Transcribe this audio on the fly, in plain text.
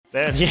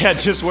Then, yeah,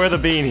 just wear the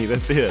beanie.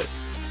 That's it.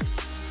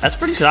 That's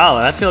pretty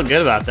solid. I feel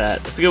good about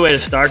that. That's a good way to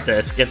start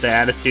this. Get the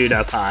attitude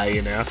up high,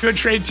 you know. Good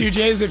trade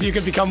 2Js if you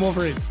could become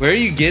Wolverine. Where are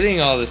you getting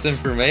all this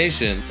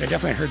information? I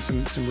definitely heard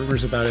some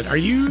rumors about it. Are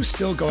you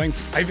still going?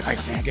 I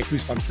get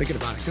goosebumps thinking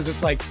about it because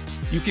it's like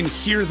you can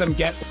hear them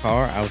get the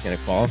car. I was going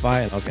to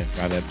qualify and I was going to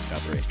drive it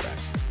out the racetrack.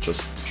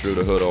 Just threw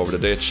the hood over the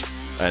ditch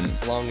and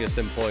longest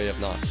employee of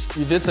NOS.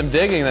 You did some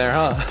digging there,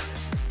 huh?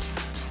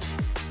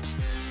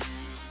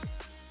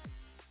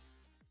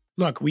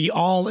 Look, we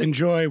all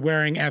enjoy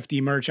wearing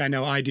FD merch. I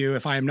know I do.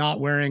 If I am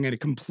not wearing a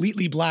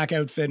completely black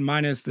outfit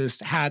minus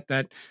this hat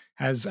that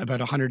has about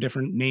 100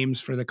 different names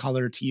for the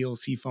color, teal,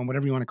 seafoam,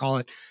 whatever you want to call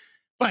it.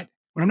 But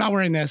when I'm not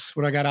wearing this,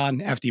 what do I got on?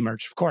 FD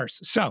merch, of course.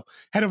 So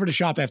head over to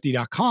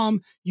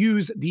shopfd.com.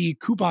 Use the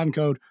coupon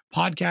code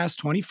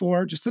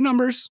podcast24, just the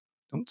numbers.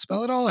 Don't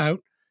spell it all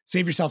out.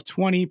 Save yourself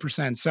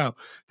 20%. So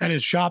that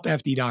is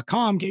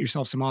shopfd.com. Get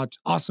yourself some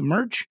awesome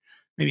merch,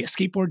 maybe a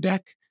skateboard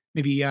deck,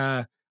 maybe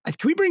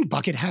can we bring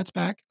bucket hats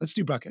back? Let's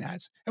do bucket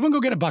hats. Everyone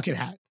go get a bucket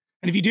hat.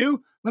 And if you do,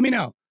 let me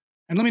know.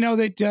 And let me know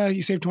that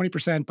you save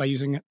 20% by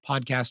using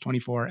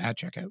podcast24 at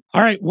checkout.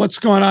 All right, what's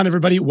going on,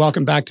 everybody?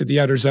 Welcome back to The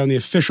Outer Zone, the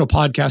official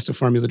podcast of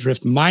Formula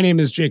Drift. My name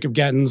is Jacob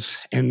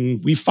Gettins,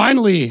 and we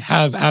finally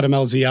have Adam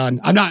LZ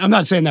on. I'm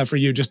not saying that for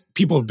you. Just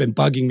people have been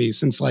bugging me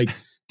since like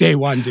day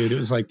one, dude. It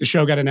was like the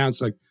show got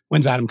announced, like,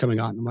 when's Adam coming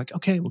on? I'm like,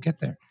 okay, we'll get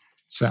there.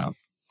 So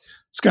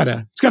it's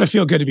gotta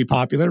feel good to be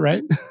popular,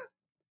 right?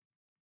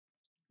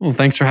 Well,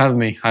 thanks for having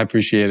me. I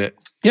appreciate it.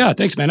 Yeah,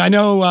 thanks, man. I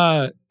know,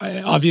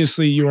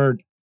 obviously, you are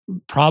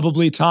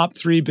probably top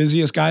 3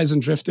 busiest guys in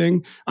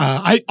drifting.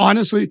 I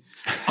honestly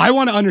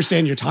want to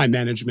understand your time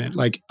management,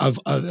 like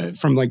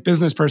from like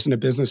business person to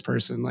business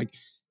person. Like,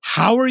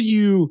 how are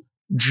you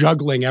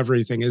juggling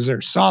everything? Is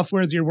there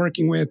software that you're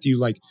working with? Do you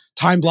like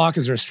time block?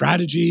 Is there a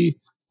strategy?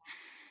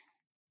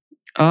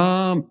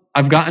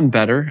 I've gotten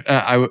better.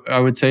 I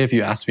would say if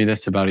you asked me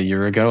this about a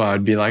year ago, I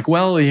would be like,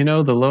 well, you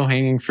know, the low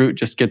hanging fruit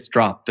just gets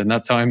dropped and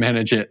that's how I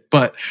manage it.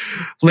 But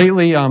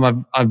lately,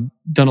 I've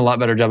done a lot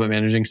better job at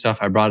managing stuff.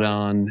 I brought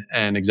on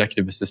an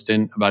executive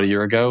assistant about a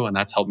year ago, and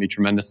that's helped me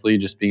tremendously,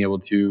 just being able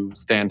to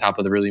stay on top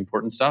of the really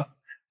important stuff.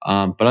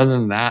 But other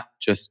than that,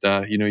 just,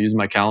 using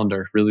my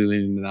calendar, really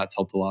leaning into that's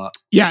helped a lot.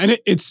 Yeah. And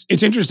it's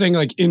interesting,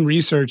 like in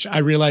research, I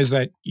realized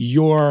that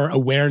your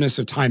awareness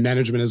of time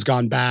management has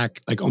gone back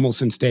like almost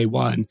since day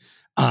one,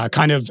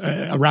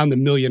 around the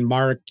million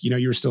mark. You know,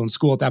 you were still in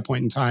school at that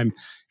point in time.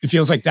 It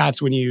feels like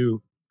that's when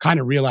you kind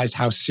of realized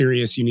how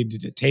serious you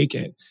needed to take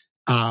it.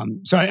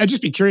 So I'd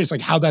just be curious,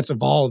 like how that's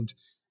evolved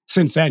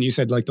since then. You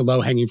said like the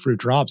low hanging fruit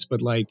drops,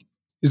 but like,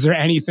 is there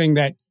anything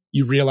that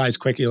you realize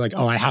quickly, like,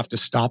 oh, I have to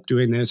stop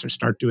doing this or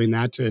start doing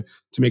that to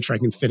make sure I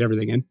can fit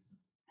everything in?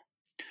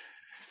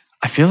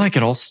 I feel like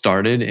it all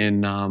started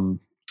in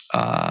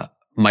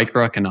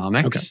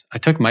microeconomics. Okay. I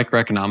took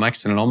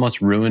microeconomics and it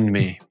almost ruined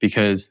me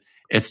because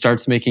it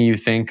starts making you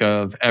think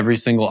of every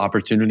single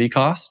opportunity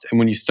cost. And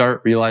when you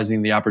start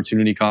realizing the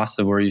opportunity cost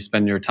of where you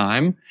spend your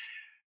time,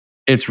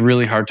 it's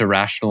really hard to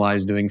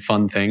rationalize doing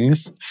fun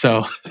things.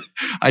 So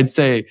I'd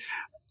say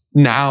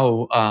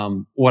now,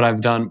 what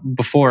I've done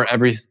before,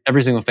 every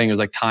single thing was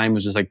like time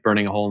was just like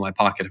burning a hole in my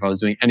pocket if I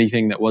was doing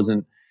anything that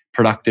wasn't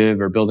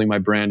productive or building my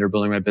brand or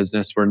building my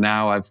business, where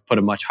now I've put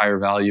a much higher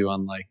value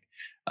on like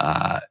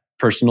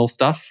personal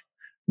stuff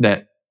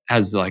that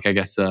has like, I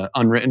guess,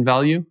 unwritten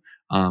value.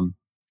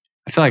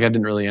 I feel like I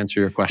didn't really answer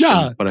your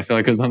question, but I feel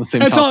like it was on the same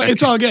topic.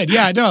 It's all good.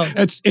 Yeah, no,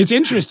 it's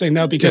interesting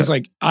though, because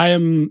like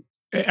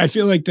I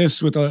feel like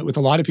this with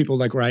a lot of people,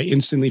 like where I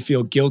instantly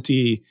feel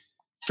guilty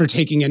for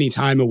taking any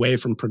time away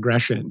from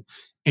progression.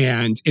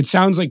 And it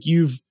sounds like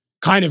you've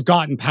kind of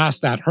gotten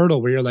past that hurdle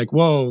where you're like,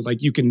 whoa, like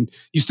you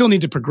still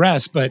need to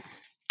progress, but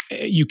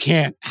you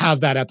can't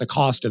have that at the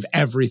cost of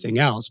everything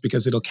else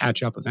because it'll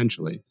catch up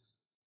eventually.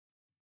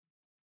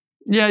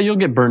 Yeah, you'll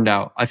get burned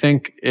out. I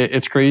think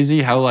it's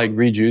crazy how like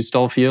rejuiced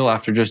I'll feel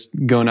after just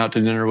going out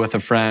to dinner with a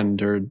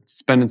friend or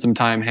spending some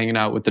time hanging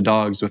out with the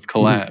dogs with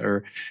Colette,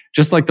 or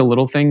just like the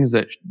little things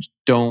that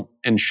don't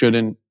and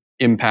shouldn't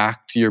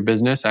impact your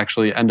business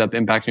actually end up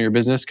impacting your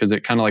business because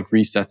it kind of like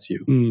resets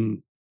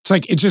you. It's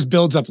like it just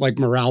builds up like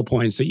morale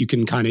points that you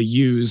can kind of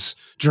use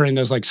during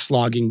those like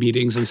slogging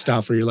meetings and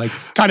stuff where you're like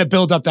kind of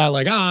build up that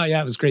like,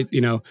 it was great, you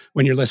know,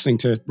 when you're listening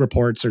to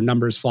reports or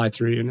numbers fly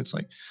through you, and it's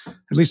like,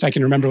 at least I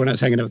can remember when I was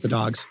hanging out with the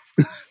dogs.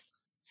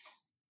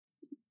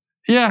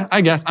 Yeah, I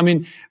guess. I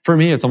mean, for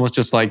me, it's almost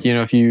just like, you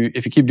know, if you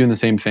keep doing the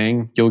same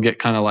thing, you'll get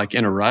kind of like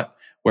in a rut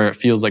where it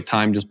feels like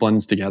time just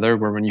blends together,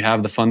 where when you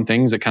have the fun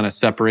things, it kind of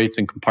separates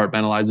and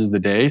compartmentalizes the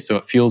day. So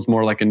it feels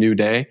more like a new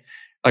day.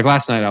 Like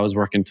last night, I was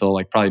working till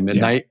like probably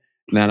midnight.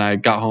 And then I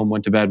got home,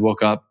 went to bed,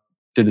 woke up,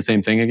 did the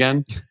same thing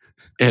again.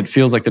 It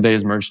feels like the day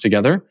is merged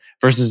together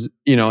versus,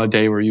 you know, a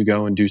day where you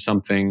go and do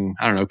something,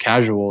 I don't know,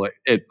 casual.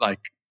 It like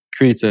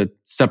creates a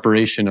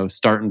separation of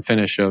start and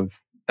finish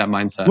of that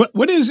mindset.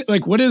 What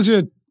is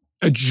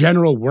a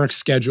general work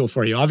schedule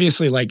for you?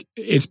 Obviously, like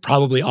it's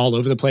probably all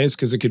over the place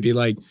because it could be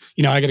like,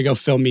 you know, I got to go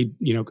film me,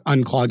 you know,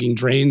 unclogging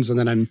drains and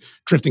then I'm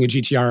drifting a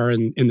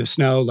GTR in the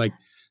snow. Like,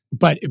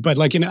 but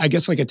like I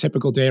guess like a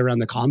typical day around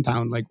the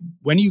compound, like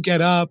when you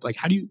get up, like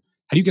how do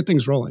you get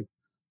things rolling?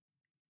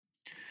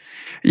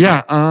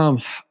 Yeah,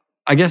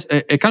 I guess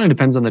it kind of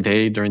depends on the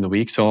day during the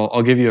week. So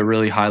I'll give you a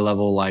really high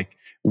level like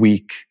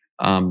week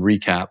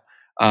recap.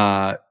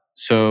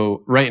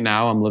 So right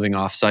now I'm living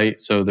off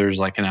site. So there's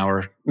like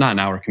not an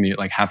hour commute,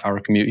 like half hour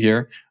commute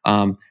here.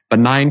 But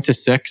 9 to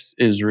 6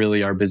 is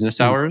really our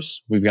business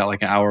hours. We've got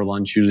like an hour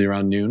lunch, usually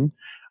around noon.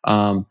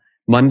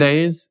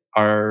 Mondays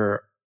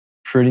are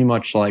pretty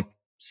much like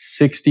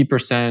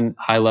 60%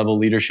 high level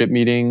leadership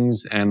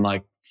meetings and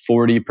like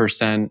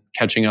 40%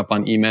 catching up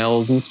on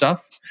emails and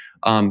stuff.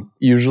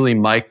 Usually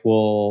Mike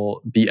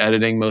will be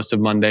editing most of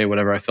Monday,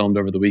 whatever I filmed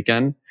over the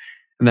weekend.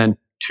 And then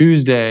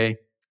Tuesday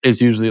is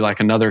usually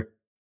like another,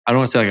 I don't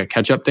want to say like a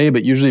catch-up day,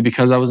 but usually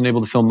because I wasn't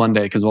able to film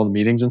Monday because of all the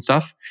meetings and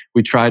stuff,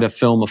 we try to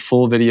film a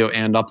full video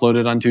and upload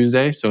it on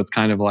Tuesday. So it's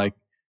kind of like,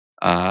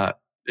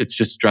 it's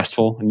just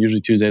stressful. And usually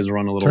Tuesdays will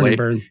run a little late.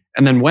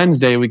 And then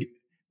Wednesday we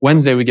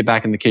get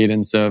back in the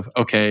cadence of,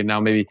 okay,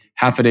 now maybe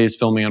half a day is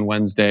filming on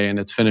Wednesday and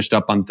it's finished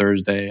up on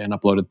Thursday and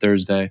uploaded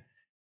Thursday.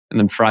 And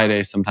then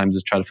Friday sometimes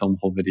is try to film a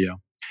whole video.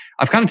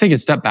 I've kind of taken a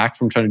step back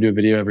from trying to do a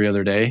video every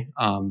other day.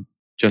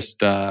 It's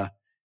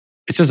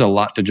just a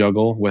lot to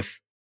juggle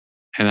with.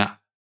 And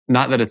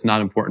not that it's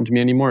not important to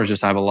me anymore. It's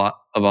just I have a lot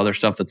of other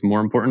stuff that's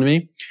more important to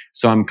me.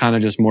 So I'm kind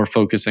of just more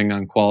focusing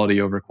on quality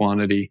over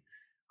quantity.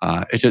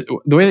 It's just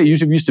the way that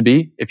YouTube used to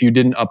be. If you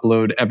didn't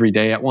upload every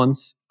day at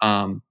once,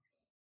 the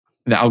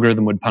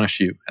algorithm would punish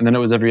you. And then it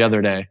was every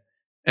other day.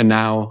 And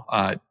now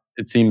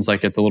it seems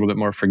like it's a little bit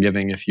more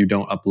forgiving if you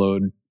don't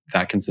upload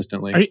that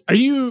consistently. Are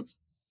you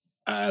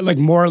like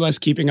more or less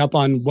keeping up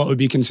on what would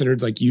be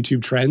considered like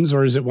YouTube trends,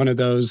 or is it one of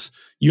those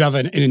you have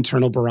an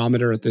internal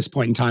barometer at this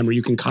point in time where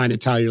you can kind of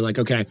tell you're like,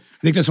 okay, I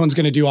think this one's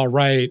going to do all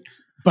right,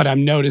 but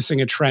I'm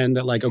noticing a trend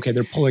that like, okay,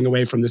 they're pulling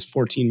away from this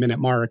 14-minute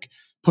mark,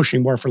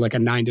 pushing more for like a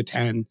 9 to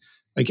 10.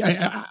 Like,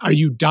 are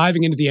you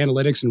diving into the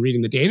analytics and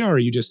reading the data, or are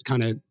you just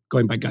kind of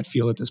going by gut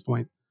feel at this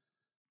point?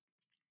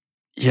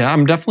 Yeah,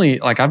 I'm definitely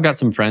like, I've got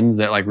some friends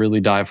that like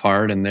really dive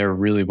hard and they're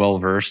really well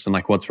versed in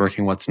like what's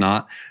working, what's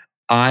not.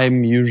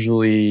 I'm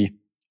usually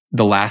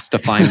the last to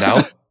find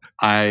out.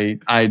 I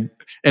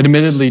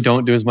admittedly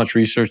don't do as much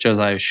research as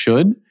I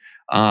should.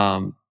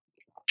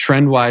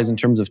 Trend wise, in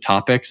terms of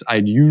topics,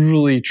 I'd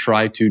usually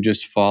try to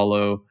just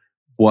follow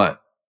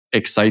what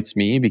excites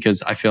me,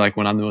 because I feel like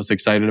when I'm the most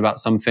excited about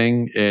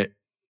something, it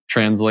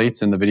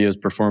translates and the videos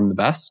perform the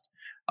best.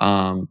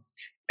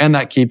 And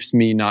that keeps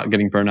me not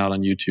getting burnt out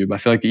on YouTube. I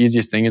feel like the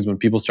easiest thing is when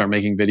people start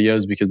making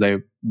videos because they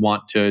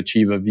want to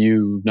achieve a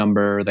view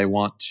number, they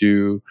want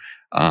to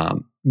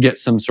get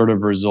some sort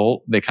of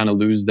result, they kind of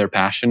lose their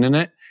passion in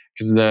it.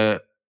 Because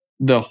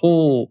the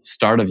whole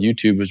start of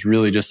YouTube was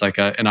really just like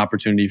an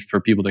opportunity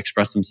for people to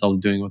express themselves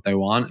doing what they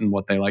want and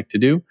what they like to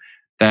do.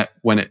 That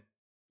when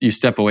you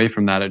step away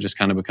from that, it just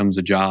kind of becomes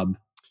a job,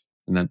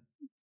 and then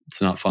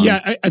it's not fun.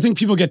 Yeah, I think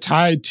people get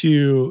tied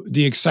to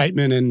the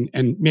excitement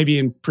and maybe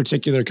in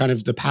particular kind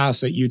of the path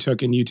that you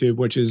took in YouTube,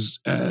 which is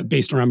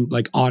based around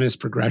like honest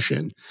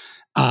progression.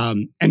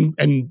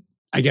 And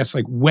I guess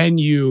like when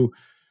you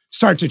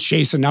start to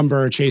chase a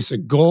number or chase a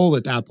goal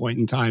at that point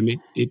in time,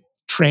 it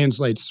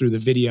translates through the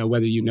video,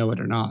 whether you know it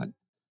or not.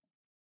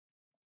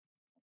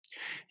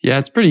 Yeah,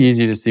 it's pretty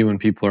easy to see when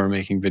people are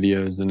making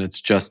videos and it's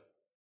just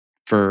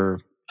for,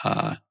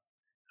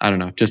 I don't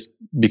know, just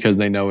because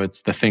they know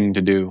it's the thing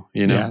to do,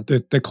 you know? Yeah,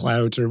 the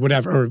clout or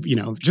whatever, or, you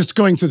know, just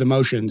going through the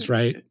motions,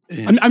 right?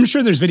 Yeah. I'm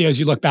sure there's videos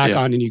you look back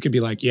on and you could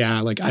be like,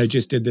 yeah, like I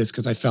just did this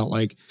because I felt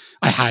like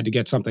I had to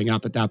get something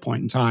up at that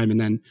point in time. And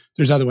then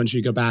there's other ones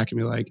you go back and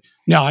be like,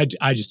 no,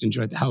 I just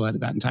enjoyed the hell out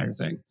of that entire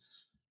thing.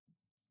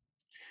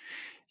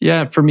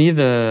 Yeah, for me,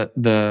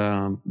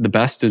 the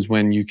best is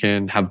when you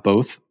can have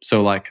both.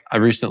 So like I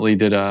recently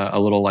did a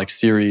little like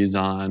series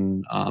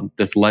on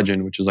this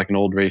Legend, which is like an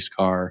old race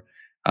car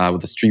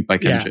with a street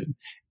bike engine.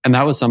 And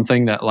that was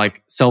something that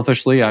like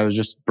selfishly, I was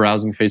just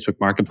browsing Facebook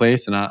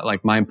Marketplace and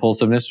like my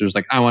impulsiveness was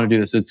like, I want to do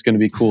this. It's going to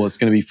be cool. It's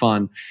going to be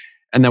fun.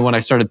 And then when I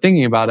started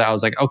thinking about it, I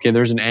was like, okay,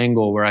 there's an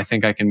angle where I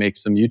think I can make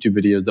some YouTube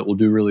videos that will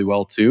do really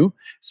well too.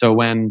 So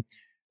when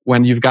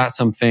you've got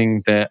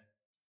something that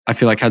I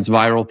feel like has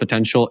viral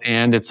potential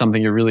and it's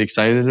something you're really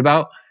excited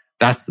about,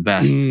 that's the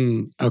best.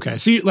 Okay.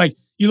 So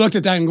you looked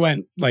at that and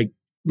went like,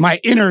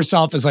 my inner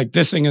self is like,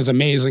 this thing is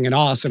amazing and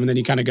awesome. And then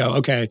you kind of go,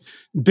 okay,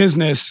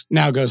 business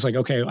now goes like,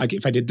 okay,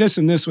 if I did this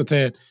and this with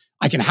it,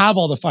 I can have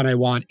all the fun I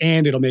want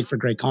and it'll make for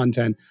great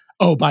content.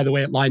 Oh, by the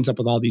way, it lines up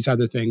with all these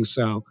other things.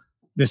 So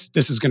this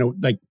is going to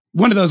like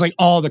one of those, like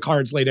all the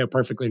cards laid out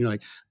perfectly. And you're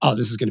like, oh,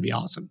 this is going to be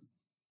awesome.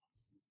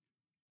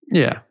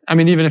 Yeah. I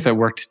mean, even if it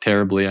worked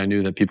terribly, I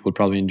knew that people would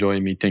probably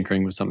enjoy me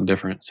tinkering with something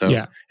different.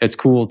 So it's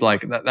cool.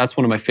 Like that's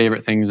one of my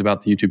favorite things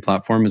about the YouTube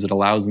platform is it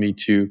allows me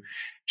to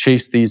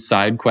chase these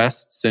side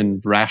quests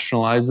and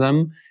rationalize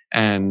them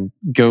and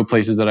go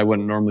places that I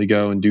wouldn't normally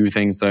go and do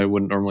things that I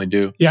wouldn't normally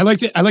do. Yeah.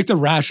 I like the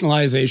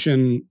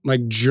rationalization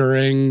like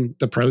during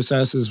the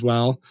process as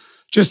well.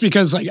 just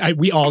because like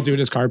we all do it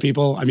as car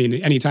people. I mean,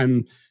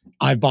 anytime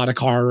I've bought a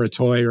car or a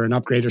toy or an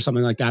upgrade or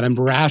something like that, I'm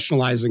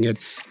rationalizing it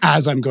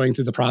as I'm going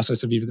through the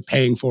process of either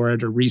paying for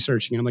it or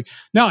researching it. I'm like,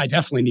 no, I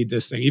definitely need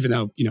this thing, even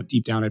though,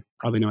 deep down I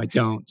probably know I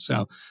don't.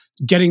 So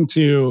getting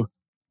to,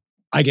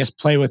 I guess,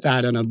 play with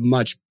that on a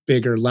much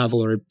bigger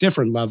level or a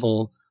different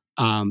level,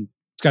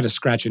 it's got to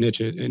scratch an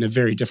itch in a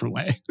very different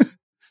way. I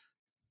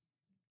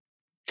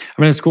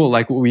mean, it's cool.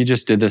 Like we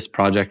just did this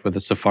project with a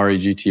Safari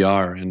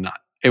GTR, and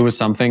it was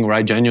something where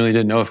I genuinely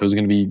didn't know if it was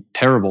going to be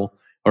terrible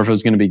or if it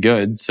was going to be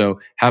good. So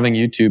having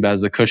YouTube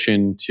as a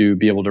cushion to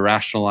be able to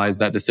rationalize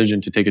that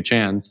decision to take a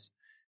chance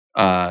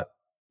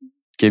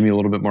gave me a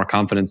little bit more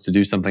confidence to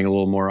do something a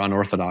little more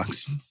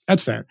unorthodox.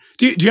 That's fair.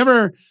 Do you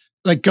ever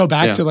like go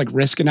back to like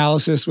risk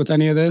analysis with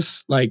any of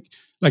this? Like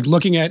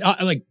looking at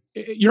like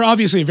you're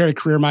obviously a very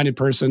career-minded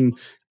person.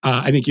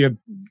 I think you have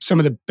some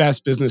of the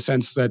best business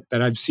sense that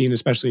I've seen,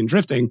 especially in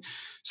drifting.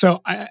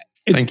 So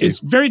it's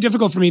very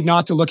difficult for me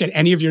not to look at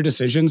any of your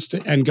decisions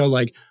and go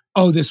like,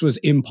 oh, this was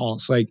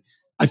impulse. Like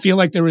I feel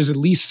like there was at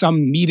least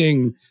some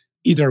meeting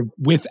either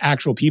with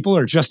actual people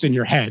or just in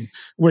your head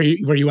where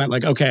you went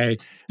like, okay,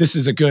 this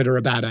is a good or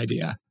a bad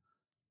idea.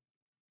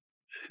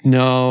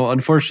 No,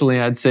 unfortunately,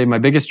 I'd say my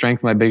biggest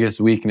strength, my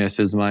biggest weakness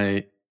is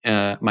my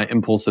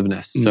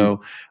impulsiveness.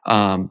 So,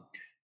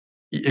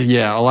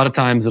 yeah, a lot of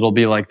times it'll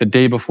be like the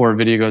day before a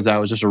video goes out, it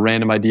was just a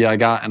random idea I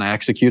got and I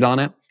execute on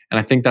it. And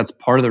I think that's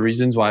part of the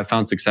reasons why I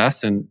found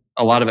success. And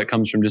a lot of it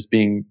comes from just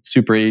being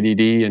super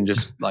ADD and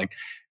just like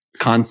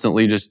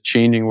constantly just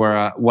changing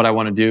what I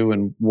want to do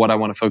and what I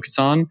want to focus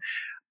on.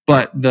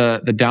 But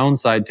the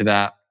downside to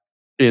that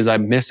is I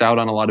miss out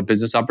on a lot of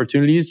business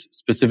opportunities,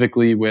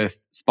 specifically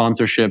with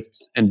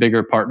sponsorships and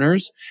bigger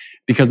partners,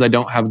 because I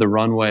don't have the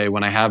runway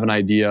when I have an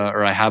idea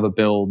or I have a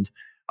build.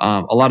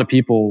 A lot of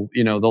people,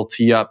 they'll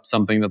tee up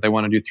something that they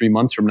want to do 3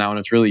 months from now, and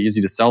it's really easy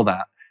to sell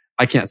that.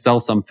 I can't sell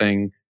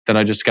something that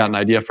I just got an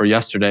idea for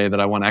yesterday that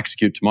I want to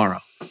execute tomorrow.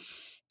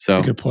 So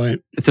that's a good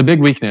point. It's a big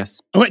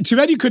weakness. Oh, wait, too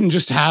bad you couldn't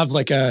just have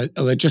like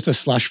just a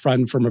slush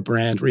fund from a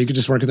brand where you could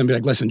just work with them and be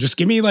like, listen, just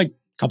give me like a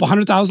couple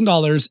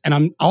 $100,000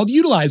 and I'll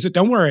utilize it.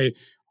 Don't worry.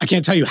 I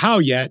can't tell you how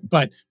yet,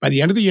 but by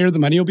the end of the year, the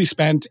money will be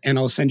spent and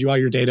I'll send you all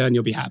your data and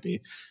you'll be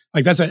happy.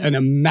 Like that's a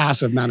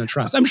massive amount of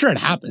trust. I'm sure it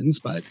happens,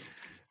 but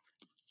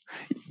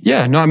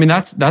yeah, no, I mean,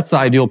 that's the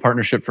ideal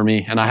partnership for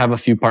me. And I have a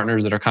few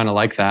partners that are kind of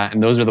like that.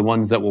 And those are the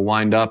ones that will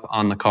wind up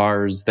on the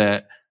cars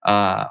that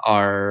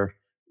are,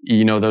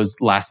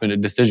 those last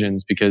minute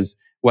decisions, because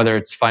whether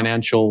it's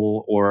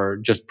financial or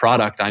just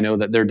product, I know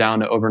that they're down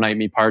to overnight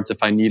me parts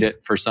if I need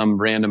it for some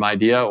random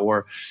idea,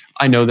 or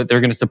I know that they're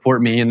going to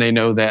support me and they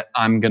know that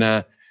I'm going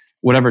to,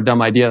 whatever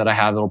dumb idea that I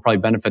have, that'll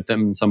probably benefit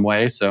them in some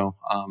way. So,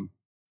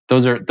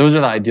 those are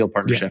the ideal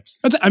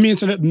partnerships. Yeah.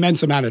 It's an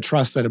immense amount of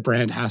trust that a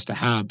brand has to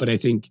have. But I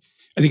think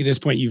at this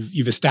point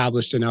you've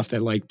established enough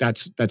that like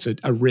that's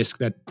a risk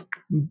that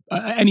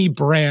any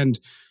brand,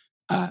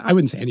 I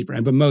wouldn't say any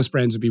brand, but most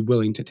brands would be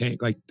willing to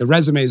take. Like the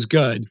resume is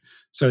good,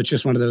 so it's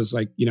just one of those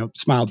like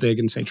smile big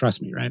and say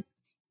trust me, right?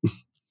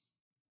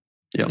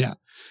 Yeah.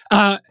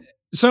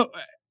 So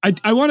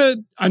I want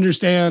to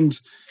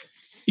understand.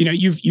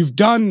 You've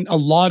done a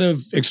lot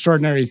of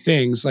extraordinary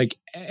things. Like,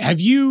 have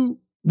you?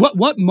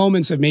 What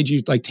moments have made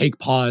you like take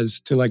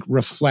pause to like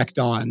reflect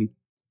on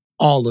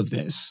all of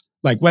this?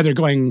 Like whether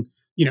going,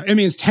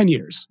 it's 10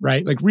 years,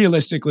 right? Like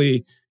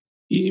realistically,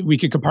 we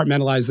could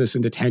compartmentalize this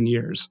into 10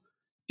 years.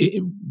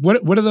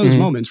 What are those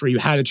moments where you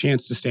had a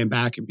chance to stand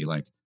back and be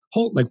like,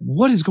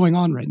 what is going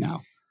on right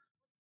now?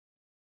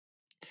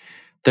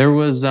 There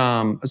was,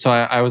 so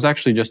I was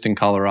actually just in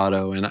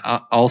Colorado, and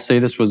I'll say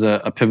this was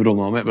a pivotal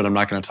moment, but I'm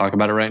not going to talk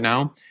about it right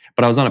now.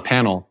 But I was on a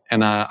panel,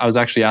 and I was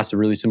actually asked a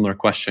really similar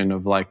question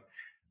of like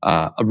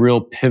a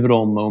real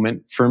pivotal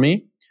moment for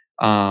me.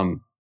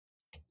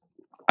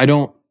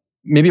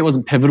 Maybe it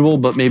wasn't pivotal,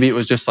 but maybe it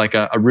was just like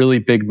a really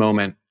big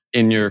moment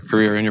in your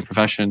career, in your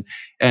profession.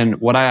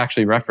 And what I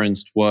actually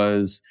referenced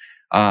was,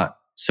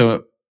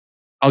 so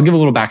I'll give a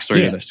little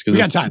backstory to this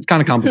because it's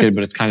kind of complicated,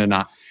 but it's kind of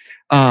not.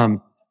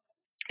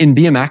 In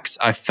BMX,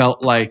 I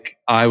felt like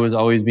I was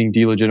always being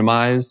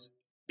delegitimized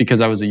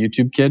because I was a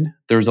YouTube kid.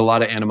 There was a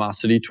lot of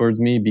animosity towards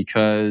me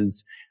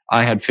because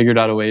I had figured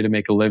out a way to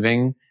make a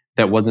living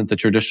that wasn't the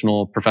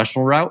traditional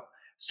professional route.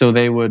 So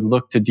they would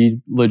look to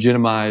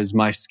delegitimize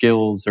my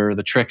skills or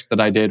the tricks that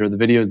I did or the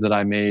videos that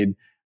I made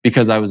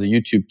because I was a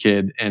YouTube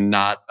kid and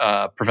not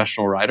a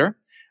professional rider.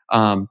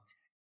 And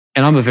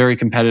I'm a very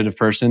competitive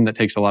person that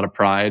takes a lot of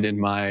pride in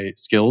my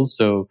skills.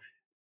 So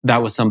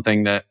that was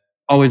something that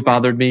always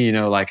bothered me.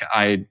 Like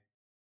I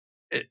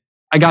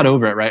got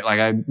over it, right? Like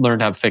I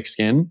learned to have thick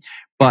skin.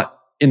 But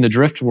in the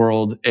drift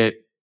world,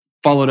 it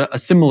followed a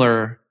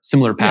similar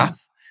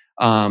path.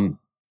 Yeah.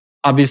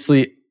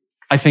 Obviously,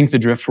 I think the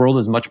drift world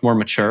is much more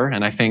mature,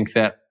 and I think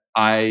that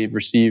I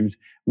received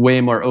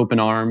way more open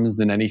arms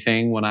than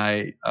anything when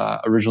I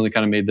originally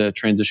kind of made the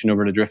transition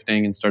over to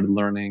drifting and started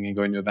learning and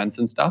going to events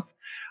and stuff.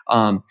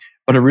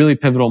 But a really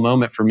pivotal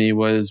moment for me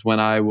was when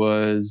I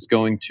was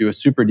going to a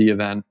Super D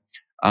event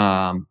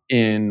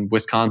in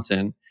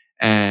Wisconsin,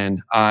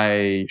 and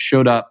I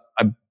showed up.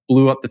 I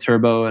blew up the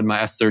turbo in my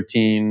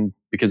S13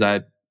 because I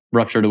had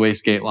ruptured a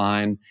wastegate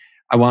line.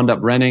 I wound up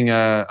renting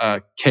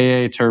a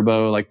KA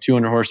turbo, like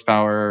 200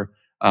 horsepower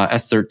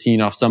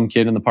S13 off some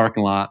kid in the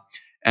parking lot,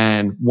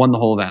 and won the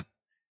whole event.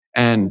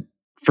 And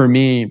for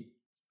me,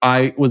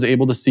 I was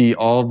able to see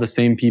all of the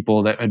same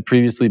people that had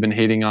previously been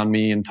hating on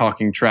me and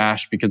talking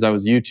trash because I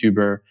was a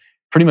YouTuber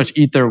pretty much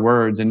eat their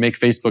words and make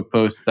Facebook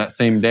posts that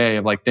same day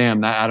of like,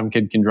 damn, that Adam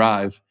kid can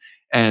drive.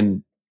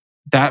 And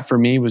that for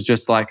me was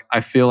just like, I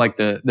feel like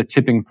the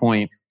tipping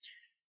point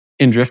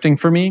in drifting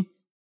for me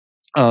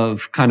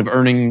of kind of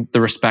earning the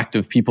respect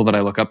of people that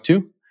I look up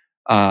to.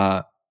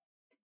 I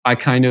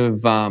kind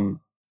of,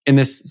 in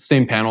this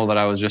same panel that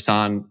I was just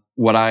on,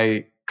 what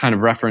I kind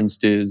of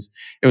referenced is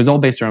it was all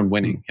based around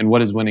winning and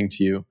what is winning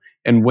to you.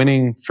 And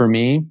winning for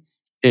me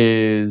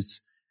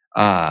is,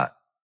 I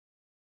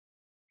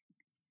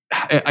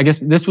guess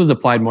this was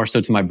applied more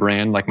so to my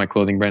brand, like my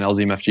clothing brand,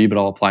 LZMFG, but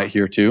I'll apply it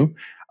here too.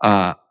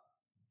 I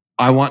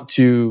want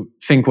to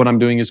think what I'm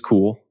doing is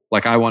cool.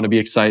 Like I want to be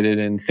excited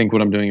and think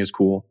what I'm doing is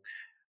cool.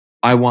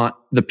 I want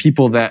the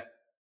people that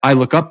I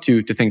look up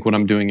to think what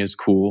I'm doing is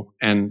cool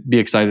and be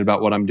excited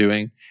about what I'm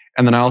doing.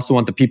 And then I also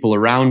want the people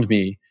around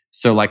me,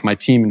 so like my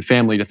team and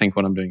family, to think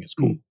what I'm doing is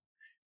cool.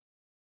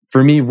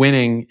 For me,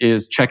 winning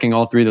is checking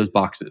all three of those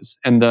boxes.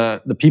 And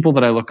the people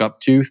that I look up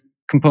to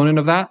component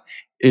of that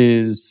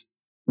is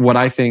what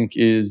I think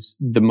is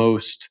the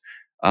most,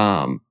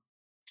 I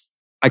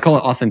call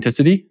it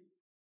authenticity,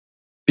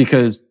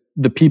 because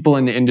the people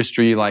in the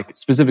industry, like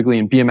specifically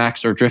in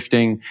BMX or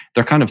drifting,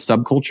 they're kind of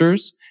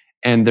subcultures.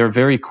 And they're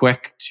very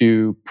quick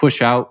to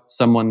push out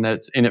someone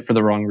that's in it for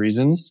the wrong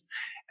reasons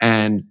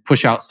and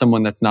push out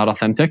someone that's not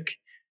authentic.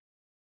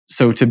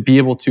 So to be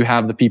able to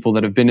have the people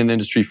that have been in the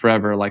industry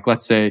forever, like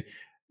let's say,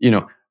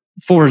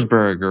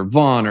 Forsberg or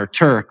Vaughn or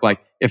Turk,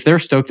 like if they're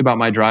stoked about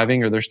my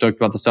driving or they're stoked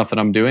about the stuff that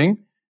I'm doing,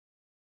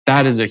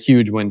 that is a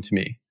huge win to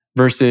me.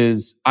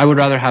 Versus I would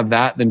rather have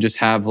that than just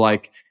have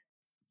like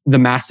the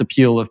mass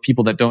appeal of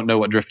people that don't know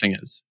what drifting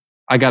is.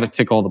 I got to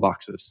tick all the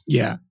boxes.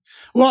 Yeah.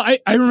 Well,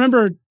 I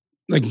remember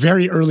like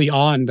very early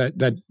on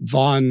that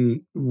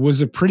Vaughn was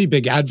a pretty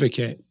big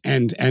advocate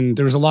and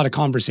there was a lot of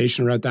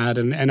conversation about that.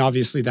 And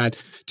obviously that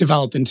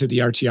developed into the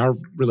RTR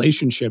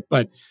relationship.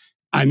 But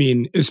I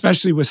mean,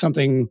 especially with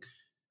something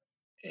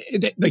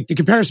like the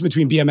comparison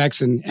between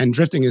BMX and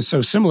drifting is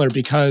so similar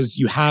because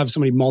you have so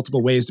many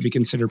multiple ways to be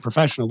considered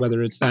professional,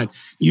 whether it's that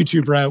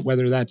YouTube route,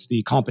 whether that's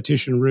the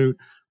competition route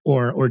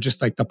or just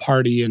like the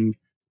party and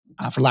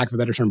for lack of a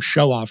better term,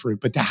 show off route.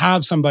 But to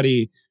have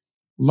somebody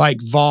like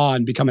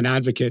Vaughn become an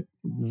advocate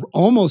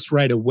almost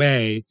right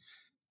away,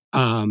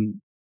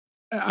 I'm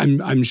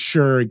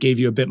sure it gave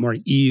you a bit more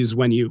ease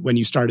when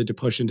you started to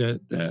push into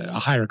a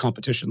higher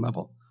competition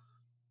level.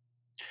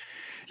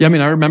 Yeah, I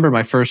mean, I remember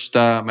my first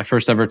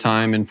ever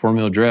time in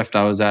Formula Drift.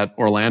 I was at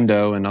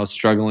Orlando and I was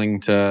struggling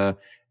to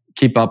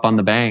keep up on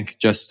the bank.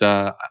 Just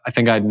I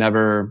think I'd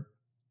never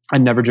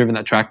driven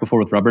that track before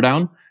with rubber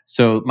down,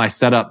 so my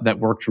setup that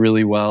worked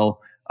really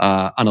well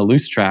on a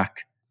loose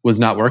track was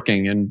not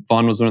working. And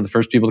Vaughn was one of the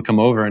first people to come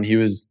over, and he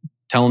was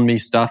telling me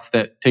stuff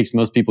that takes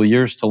most people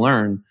years to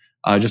learn,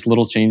 just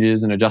little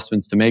changes and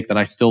adjustments to make that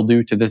I still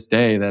do to this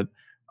day that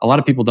a lot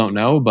of people don't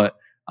know. But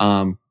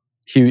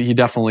he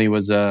definitely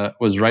was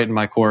right in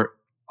my court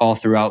all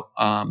throughout,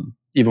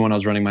 even when I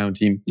was running my own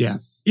team. Yeah.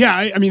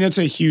 Yeah. I mean, that's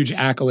a huge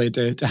accolade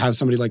to have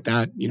somebody like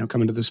that,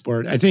 come into the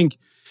sport. I think,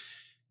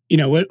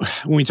 when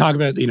we talk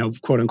about,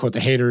 quote unquote, the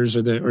haters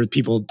or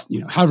people,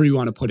 however you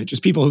want to put it,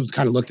 just people who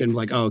kind of looked at him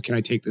like, oh, can I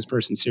take this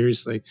person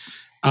seriously?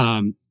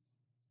 I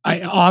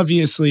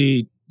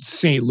obviously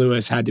St.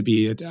 Louis had to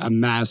be a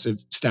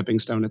massive stepping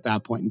stone at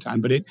that point in time,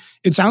 but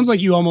it sounds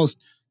like you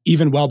almost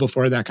even well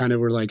before that kind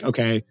of were like,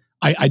 okay,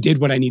 I did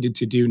what I needed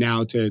to do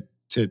now to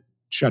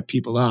shut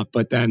people up.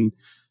 But then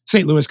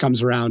St. Louis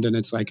comes around and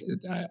it's like,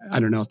 I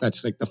don't know if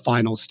that's like the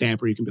final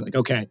stamp where you can be like,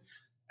 okay,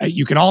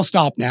 you can all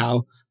stop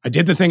now. I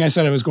did the thing I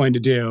said I was going to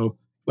do.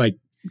 Like,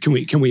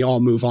 can we all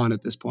move on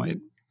at this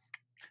point?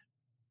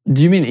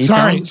 Do you mean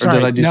E-Town? Sorry. Or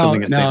did I do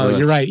something at St. Louis? No,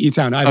 you're right.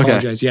 E-Town. I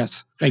apologize.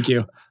 Yes. Thank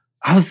you.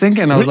 I was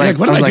thinking, I was like,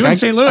 what did I do in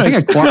St. Louis?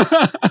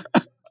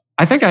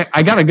 I think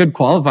I got a good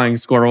qualifying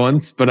score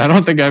once, but I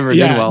don't think I ever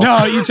did well.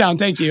 No, E-Town,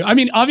 thank you. I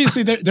mean,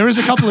 obviously there was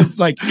a couple of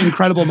like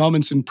incredible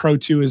moments in Pro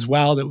 2 as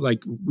well that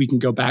like we can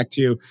go back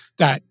to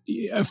that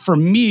for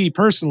me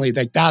personally,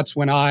 like that's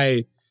when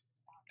I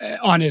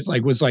on it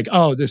like was like,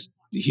 oh,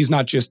 he's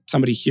not just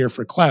somebody here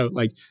for clout.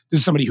 Like this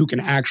is somebody who can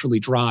actually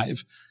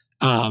drive.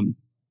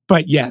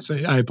 But yes,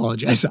 I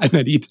apologize. I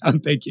meant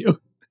E-Town. Thank you.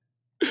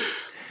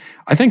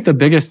 I think the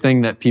biggest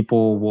thing that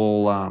people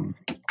will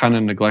kind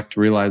of neglect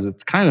to realize,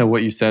 it's kind of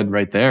what you said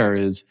right there,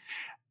 is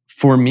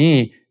for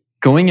me,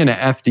 going into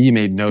FD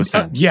made no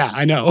sense. Yeah,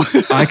 I know.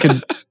 I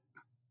could,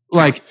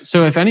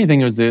 so if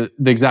anything, it was the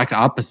exact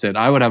opposite.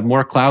 I would have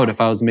more clout if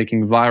I was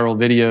making viral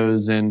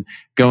videos and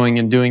going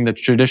and doing the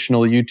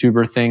traditional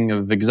YouTuber thing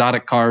of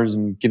exotic cars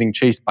and getting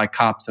chased by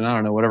cops and I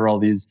don't know, whatever all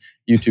these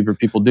YouTuber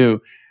people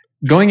do.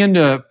 Going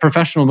into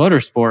professional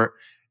motorsport,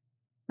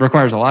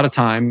 requires a lot of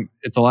time.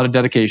 It's a lot of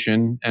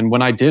dedication. And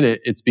when I did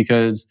it, it's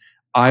because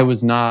I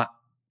was not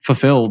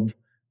fulfilled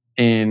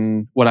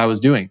in what I was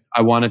doing.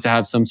 I wanted to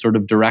have some sort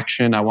of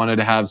direction. I wanted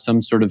to have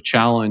some sort of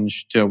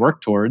challenge to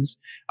work towards.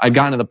 I'd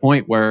gotten to the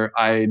point where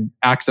I had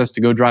access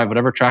to go drive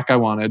whatever track I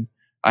wanted.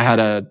 I had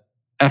a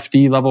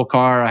FD level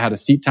car. I had a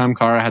seat time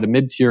car. I had a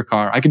mid-tier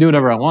car. I could do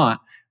whatever I want,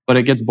 but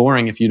it gets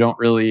boring if you don't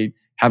really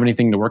have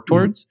anything to work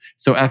towards.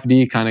 So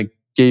FD kind of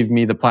gave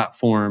me the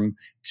platform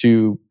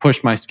to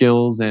push my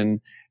skills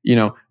and,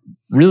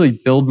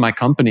 really build my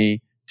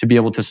company to be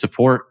able to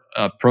support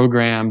a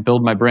program,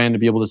 build my brand to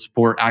be able to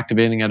support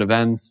activating at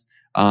events.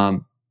 I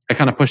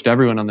kind of pushed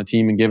everyone on the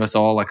team and gave us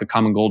all like a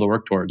common goal to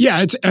work towards.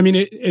 Yeah,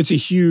 it's a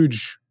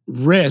huge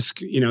risk,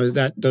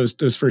 that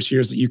those first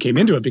years that you came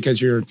into it, because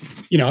you're,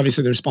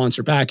 obviously there's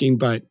sponsor backing,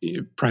 but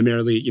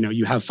primarily,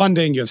 you have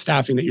funding, you have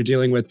staffing that you're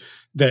dealing with.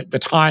 The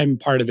time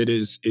part of it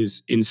is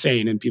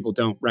insane, and people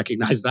don't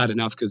recognize that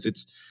enough because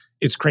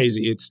it's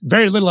crazy. It's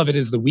very little of it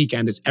is the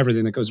weekend. It's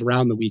everything that goes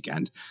around the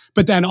weekend.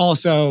 But then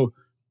also,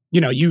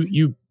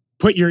 you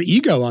put your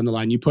ego on the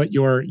line. You put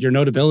your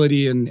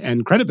notability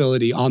and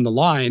credibility on the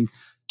line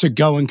to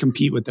go and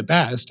compete with the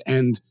best.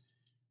 And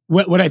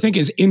what I think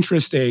is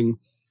interesting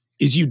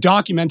is you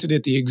documented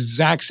it the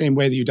exact same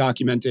way that you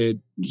documented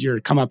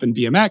your come up in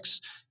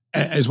BMX,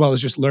 as well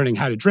as just learning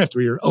how to drift,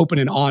 where you're open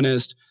and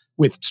honest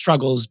with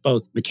struggles,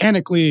 both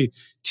mechanically,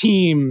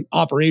 team,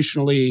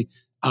 operationally,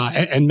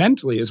 and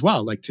mentally as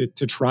well, like to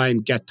try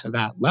and get to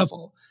that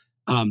level.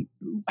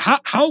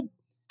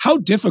 How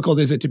difficult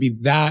is it to be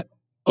that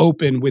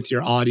open with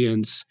your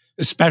audience,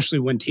 especially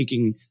when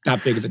taking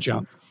that big of a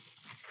jump?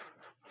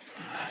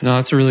 No,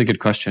 that's a really good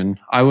question.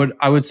 I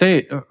would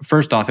say,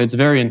 first off, it's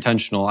very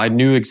intentional. I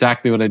knew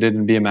exactly what I did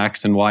in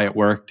BMX and why it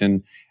worked.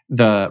 And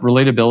the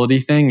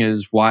relatability thing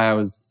is why I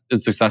was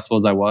as successful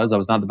as I was. I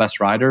was not the best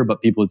rider,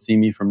 but people would see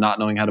me from not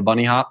knowing how to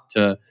bunny hop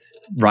to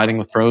riding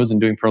with pros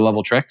and doing pro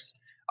level tricks.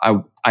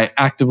 I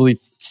actively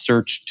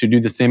searched to do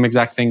the same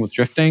exact thing with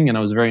drifting, and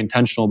I was very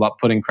intentional about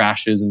putting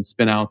crashes and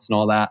spin outs and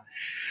all that.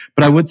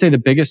 But I would say the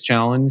biggest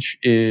challenge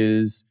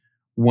is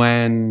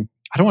when,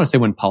 I don't want to say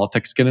when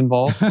politics get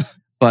involved,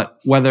 but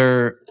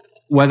whether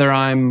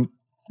I'm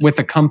with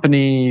a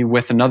company,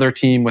 with another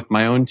team, with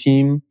my own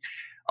team,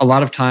 a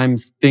lot of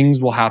times things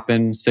will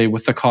happen, say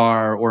with the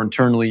car or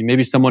internally.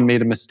 Maybe someone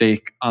made a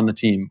mistake on the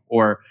team,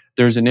 or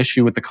there's an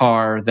issue with the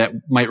car that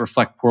might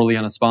reflect poorly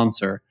on a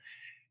sponsor.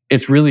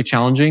 It's really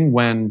challenging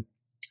when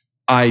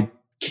I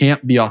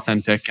can't be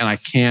authentic and I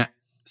can't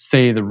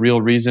say the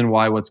real reason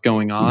why what's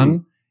going on.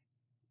 Mm-hmm.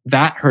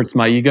 That hurts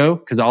my ego,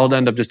 because I'll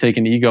end up just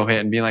taking the ego hit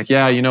and being like,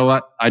 yeah, you know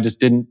what? I just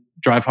didn't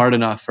drive hard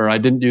enough, or I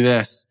didn't do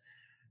this,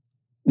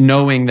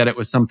 knowing that it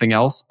was something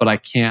else, but I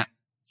can't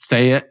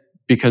say it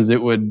because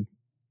it would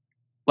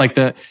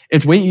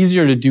it's way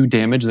easier to do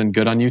damage than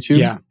good on YouTube.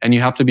 Yeah. And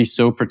you have to be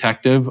so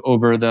protective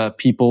over the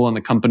people and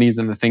the companies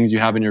and the things you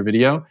have in your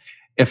video.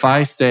 If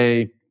I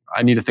say,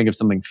 I need to think of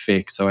something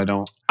fake so I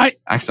don't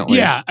accidentally.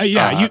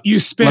 Yeah. You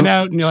spin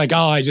out and you're like,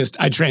 oh, I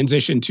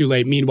transitioned too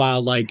late.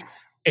 Meanwhile, like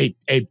a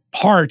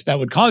part that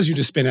would cause you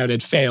to spin out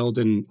had failed,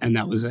 and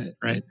that was it,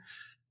 right?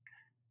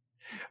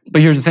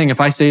 But here's the thing: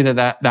 if I say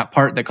that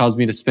part that caused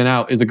me to spin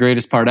out is the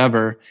greatest part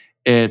ever,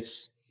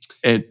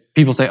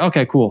 people say,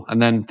 okay, cool,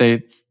 and then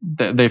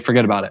they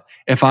forget about it.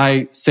 If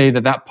I say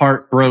that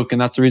part broke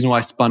and that's the reason why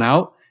I spun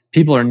out,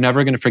 people are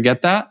never going to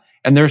forget that.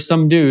 And there's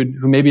some dude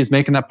who maybe is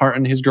making that part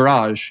in his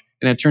garage,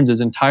 and it turns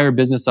his entire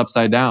business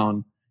upside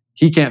down.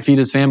 He can't feed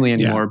his family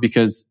anymore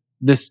because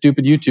this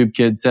stupid YouTube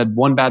kid said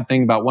one bad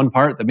thing about one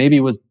part that maybe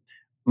was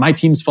my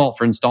team's fault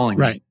for installing.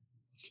 Right.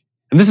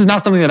 And this is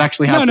not something that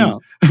actually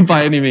happened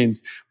by any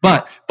means,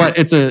 but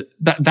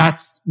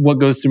that's what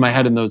goes through my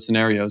head in those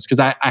scenarios. Cause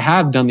I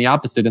have done the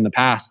opposite in the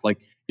past. Like,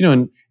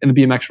 in the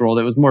BMX world,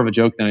 it was more of a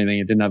joke than anything.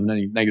 It didn't have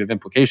any negative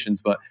implications,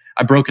 but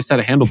I broke a set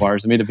of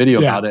handlebars and made a video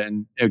about it,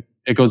 and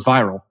it goes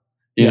viral,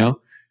 you know?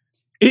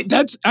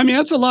 That's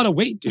a lot of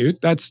weight,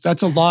 dude. That's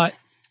a lot.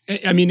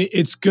 I mean,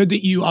 it's good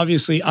that you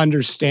obviously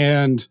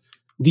understand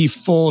the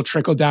full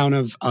trickle down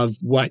of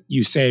what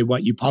you say,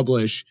 what you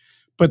publish,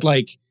 but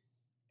like,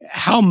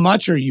 how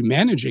much are you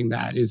managing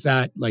that? Is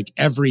that like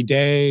every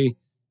day?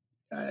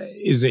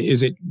 Is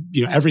it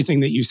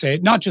everything that you say,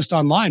 not just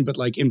online, but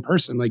like in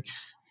person, like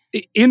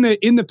in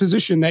the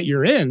position that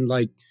you're in,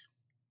 like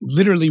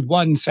literally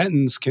one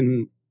sentence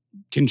can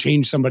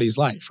change somebody's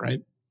life, right?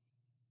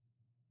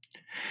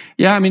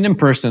 Yeah, I mean, in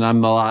person,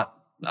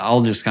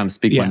 I'll just kind of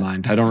speak my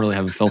mind. I don't really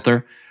have a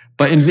filter.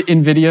 But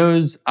in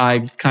videos, I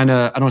don't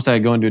want to say I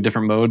go into a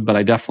different mode, but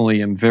I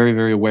definitely am very,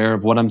 very aware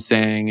of what I'm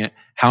saying,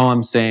 how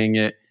I'm saying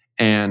it,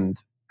 and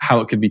how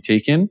it could be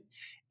taken.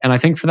 And I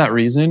think for that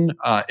reason,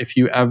 if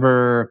you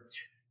ever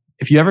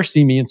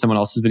see me in someone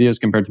else's videos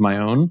compared to my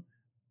own,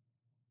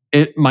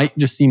 it might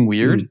just seem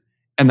weird.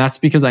 And that's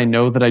because I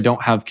know that I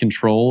don't have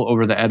control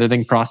over the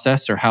editing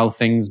process or how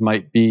things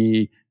might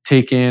be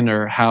taken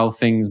or how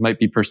things might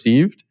be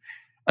perceived,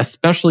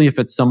 especially if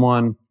it's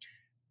someone.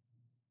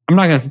 I'm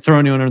not going to throw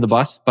anyone under the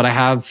bus, but I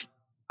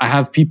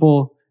have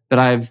people that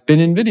I've been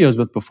in videos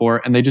with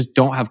before, and they just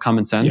don't have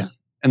common sense.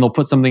 And they'll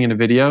put something in a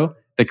video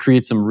that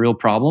creates some real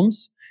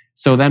problems.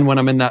 So then when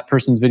I'm in that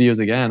person's videos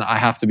again, I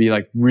have to be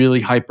like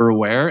really hyper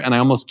aware, and I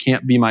almost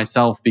can't be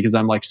myself because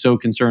I'm like so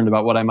concerned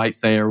about what I might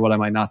say or what I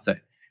might not say.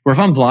 Where if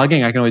I'm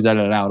vlogging, I can always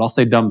edit it out. I'll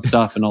say dumb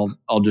stuff and I'll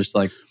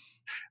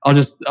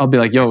be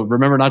like, yo,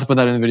 remember not to put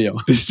that in the video.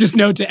 It's just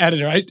note to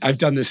editor. I've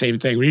done the same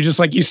thing where you just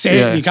like, you say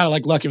it and you kind of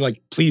like look, you're like,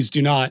 please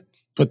do not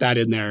put that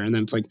in there. And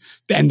then it's like,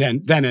 then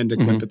end the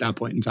clip at that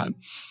point in time.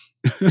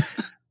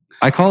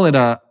 I call it,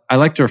 I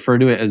like to refer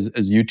to it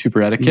as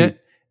YouTuber etiquette.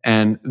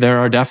 And there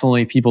are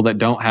definitely people that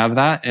don't have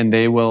that. And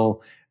they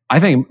will, I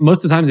think most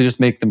of the times they just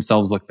make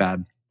themselves look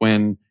bad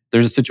when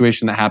there's a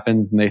situation that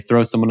happens and they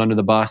throw someone under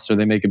the bus or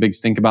they make a big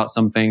stink about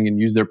something and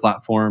use their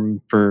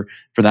platform for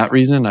that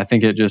reason. I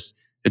think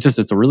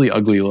it's a really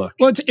ugly look.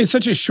 Well, it's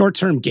such a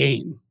short-term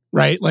gain,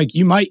 right? Like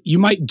you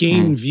might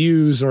gain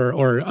views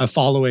or a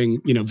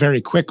following,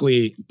 very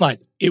quickly, but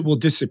it will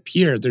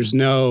disappear. There's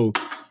no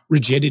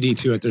rigidity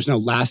to it. There's no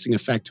lasting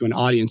effect to an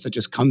audience that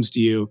just comes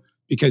to you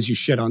because you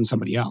shit on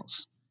somebody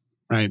else,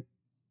 right?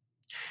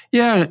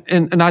 Yeah,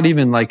 and not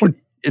even like,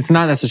 it's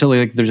not necessarily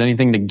like there's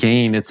anything to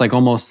gain. It's like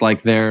almost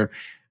like their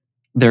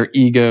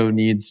ego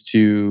needs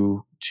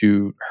to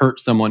hurt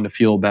someone to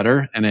feel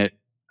better, and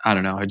I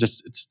don't know.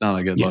 It's not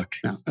a good look.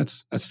 No,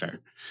 that's fair.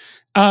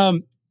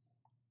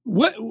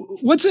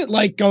 What's it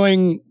like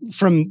going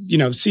from,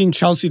 seeing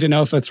Chelsea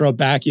Denofa throw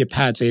backy at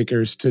Pat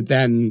Akers to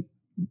then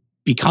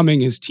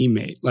becoming his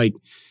teammate? Like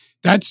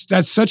that's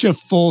such a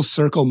full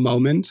circle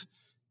moment.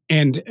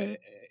 And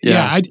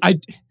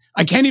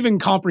I can't even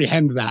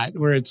comprehend that,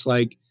 where it's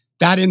like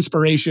that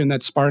inspiration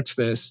that sparks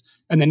this.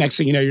 And the next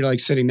thing you know, you're like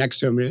sitting next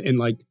to him and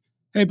like,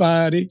 hey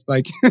buddy,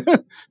 like, I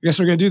guess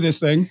we're going to do this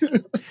thing.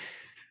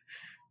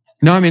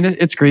 No, I mean,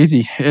 it's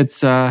crazy.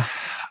 It's, I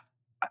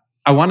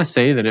want to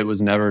say that it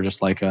was never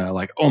just like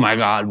oh my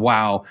God,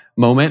 wow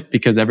moment,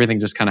 because everything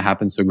just kind of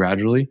happened so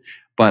gradually.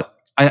 But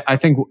I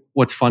think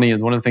what's funny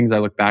is one of the things I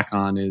look back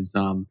on is,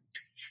 I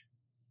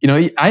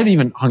had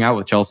even hung out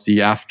with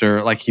Chelsea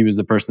after, like, he was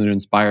the person that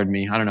inspired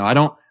me. I don't know. I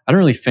don't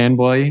really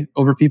fanboy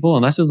over people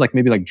unless it was like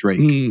maybe like Drake.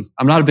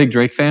 I'm not a big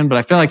Drake fan, but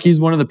I feel like he's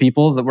one of the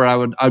people that where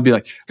I'd be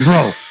like,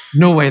 bro,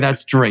 no way,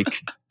 that's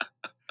Drake.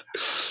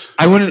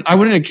 I wouldn't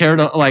have cared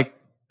to, like,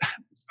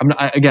 I'm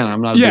not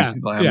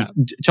a big,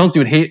 Chelsea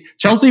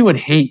would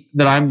hate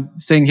that I'm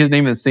saying his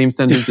name in the same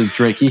sentence as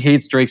Drake. He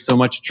hates Drake so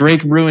much.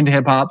 Drake ruined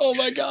hip hop. Oh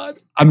my God.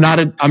 I'm not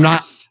a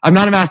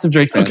massive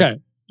Drake fan.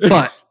 Okay.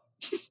 But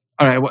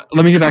all right,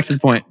 let me get back to the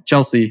point.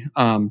 Chelsea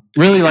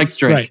really likes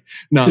Drake. Right.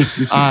 No,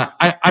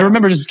 I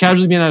remember just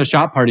casually being at a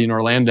shop party in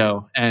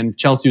Orlando, and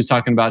Chelsea was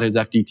talking about his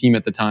FD team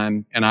at the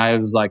time, and I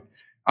was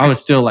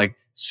still like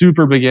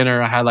super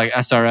beginner. I had like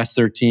SRS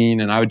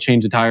 13, and I would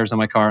change the tires on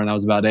my car, and that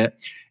was about it.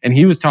 And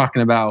he was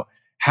talking about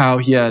how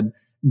he had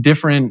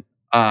different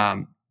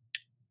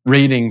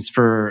ratings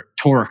for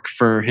torque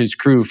for his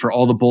crew for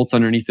all the bolts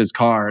underneath his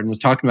car, and was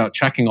talking about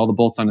checking all the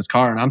bolts on his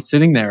car. And I'm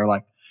sitting there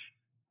like,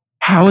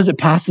 how is it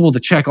possible to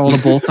check all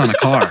the bolts on a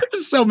car?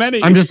 So many.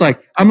 I'm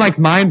like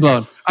mind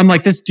blown. I'm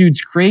like, this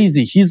dude's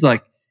crazy. He's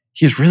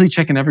really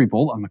checking every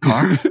bolt on the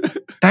car.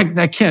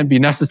 that can't be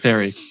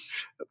necessary.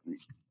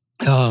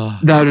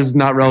 That is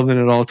not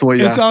relevant at all to what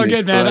you asked me. It's all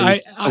good, man.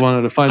 I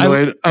wanted to find a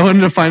way. I wanted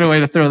to find a way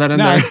to throw that in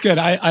there. No, it's good.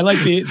 I like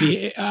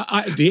the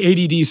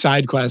ADD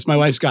side quest. My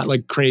wife's got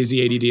like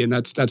crazy ADD, and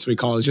that's what we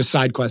call it. It's just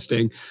side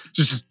questing,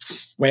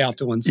 just way off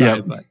to one side.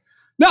 Yep. But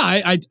no,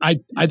 I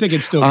think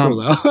it's still cool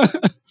though.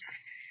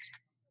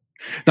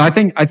 No, I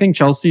think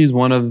Chelsea is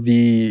one of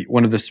the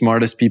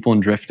smartest people in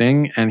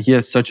drifting, and he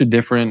has such a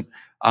different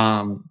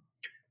thought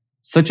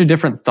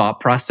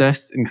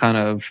process and kind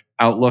of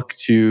outlook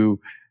to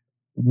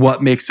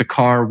what makes a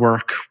car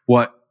work,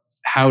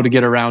 how to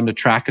get around a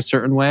track a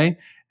certain way.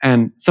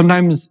 And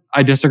sometimes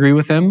I disagree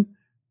with him,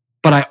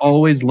 but I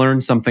always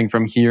learn something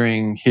from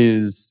hearing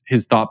his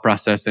thought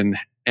process and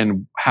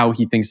how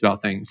he thinks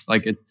about things.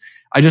 Like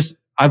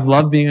I've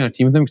loved being on a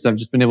team with him because I've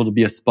just been able to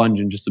be a sponge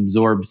and just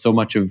absorb so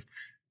much of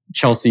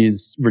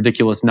Chelsea's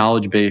ridiculous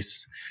knowledge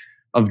base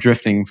of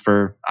drifting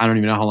for, I don't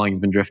even know how long he's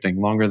been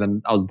drifting, longer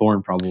than I was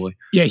born probably.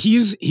 Yeah,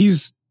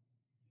 he's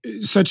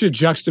such a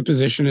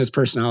juxtaposition in his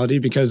personality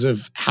because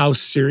of how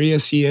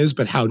serious he is,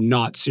 but how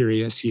not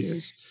serious he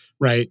is,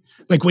 right?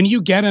 Like when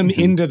you get him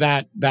into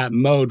that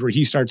mode where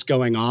he starts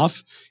going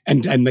off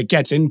and like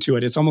gets into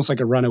it, it's almost like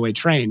a runaway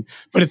train.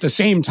 But at the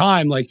same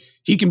time, like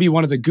he can be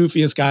one of the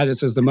goofiest guys that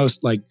says the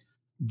most like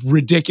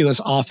ridiculous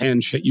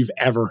offhand shit you've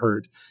ever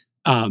heard.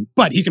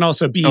 But he can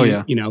also be,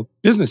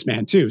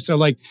 businessman too. So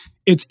like,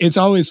 it's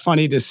always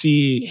funny to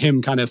see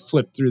him kind of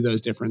flip through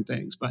those different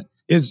things. But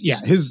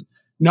his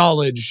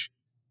knowledge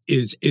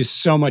is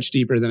so much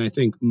deeper than I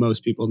think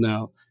most people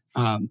know.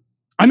 I'm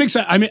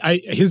excited. I mean,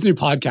 his new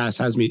podcast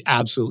has me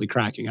absolutely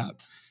cracking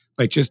up.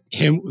 Like just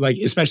him, like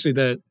especially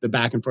the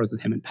back and forth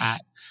with him and Pat,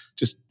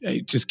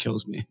 it just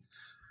kills me.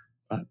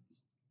 But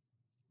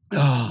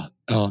oh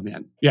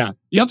man, yeah,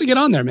 you have to get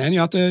on there, man. You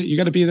got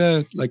to be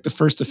the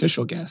first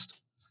official guest.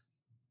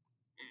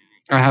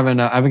 I haven't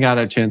got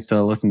a chance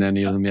to listen to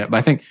any of them yet. But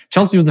I think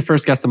Chelsea was the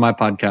first guest on my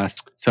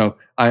podcast, so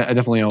I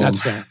definitely owe him.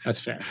 That's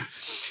fair.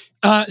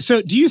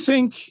 So do you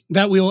think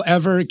that we will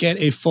ever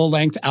get a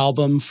full-length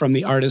album from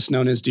the artist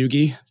known as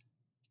Doogie?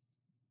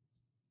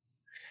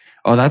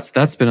 Oh,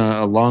 that's been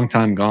a long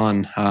time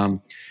gone.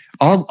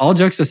 All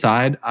jokes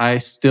aside, I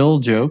still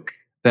joke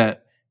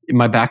that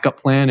my backup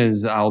plan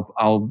is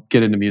I'll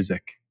get into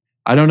music.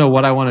 I don't know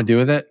what I want to do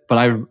with it, but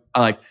I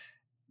like,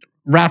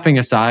 rapping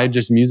aside,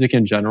 just music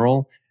in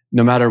general,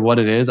 no matter what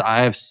it is, I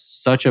have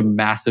such a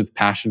massive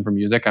passion for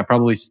music. I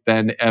probably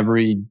spend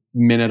every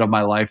minute of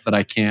my life that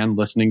I can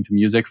listening to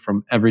music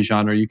from every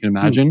genre you can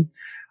imagine.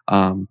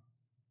 And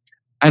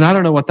I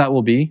don't know what that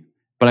will be,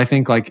 but I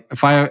think like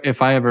if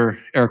I ever,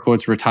 air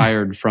quotes,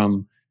 retired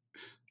from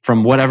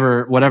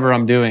whatever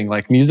I'm doing,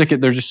 like music,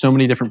 there's just so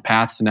many different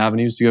paths and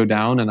avenues to go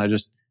down. And I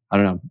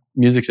don't know.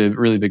 Music's a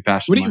really big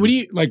passion. What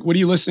are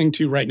you listening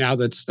to right now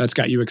that's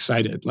got you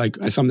excited? Like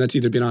something that's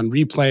either been on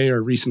replay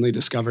or recently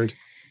discovered?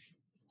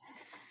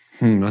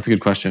 That's a good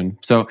question.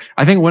 So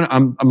I think when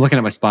I'm looking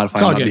at my Spotify,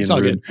 it's all good. It's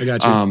all good. I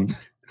got you.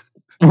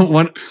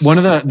 One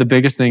of the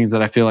biggest things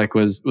that I feel like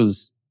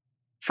was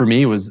for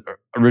me was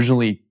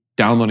originally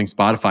downloading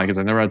Spotify, because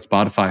I never had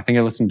Spotify. I think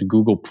I listened to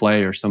Google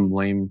Play or some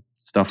lame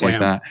stuff like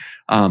that.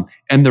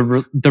 And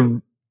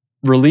the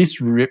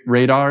release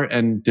radar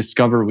and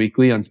Discover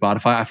Weekly on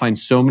Spotify, I find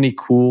so many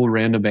cool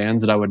random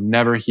bands that I would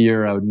never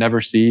hear, I would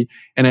never see,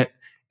 and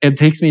it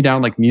takes me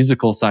down like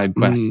musical side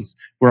quests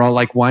where I'll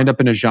like wind up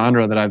in a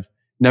genre that I've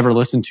never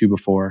listened to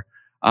before.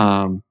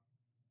 But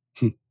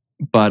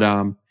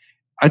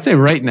I'd say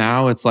right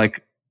now it's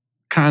like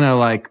kind of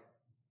like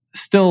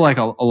still like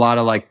a lot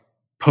of like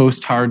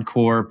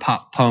post-hardcore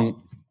pop punk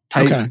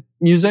type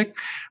music,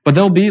 but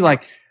there'll be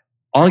like,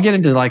 I'll get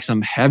into like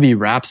some heavy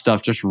rap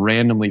stuff just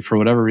randomly for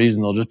whatever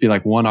reason. There'll just be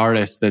like one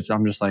artist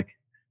I'm just like,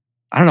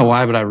 I don't know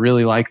why, but I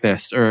really like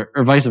this, or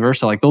vice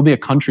versa. Like there'll be a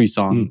country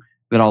song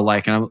that I'll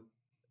like, and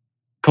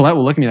Colette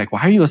will look at me like,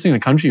 why are you listening to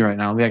country right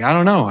now? I'll be like, I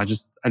don't know. I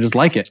just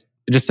like it.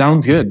 It just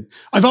sounds good.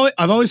 I've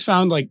always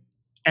found like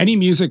any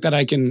music that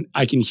I can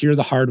hear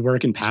the hard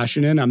work and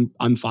passion in,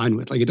 I'm fine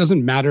with. Like it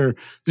doesn't matter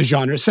the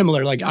genre.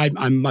 Similar, like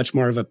I'm much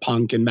more of a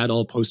punk and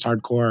metal,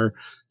 post-hardcore,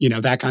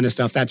 that kind of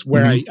stuff. That's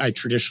where I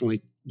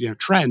traditionally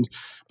trend.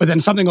 But then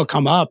something will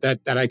come up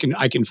that I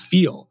can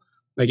feel.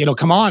 Like it'll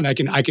come on, I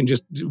can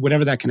just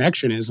whatever that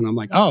connection is, and I'm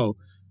like, oh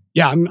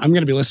yeah, I'm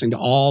going to be listening to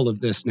all of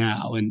this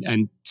now,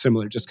 and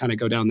similar, just kind of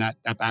go down that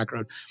back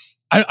road.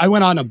 I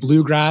went on a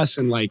bluegrass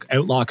and like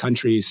outlaw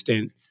country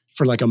stint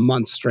for like a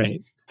month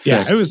straight.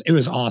 Yeah, it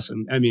was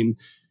awesome. I mean,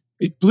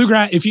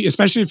 bluegrass,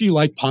 especially if you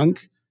like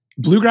punk,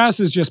 bluegrass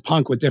is just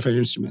punk with different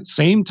instruments.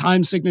 Same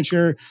time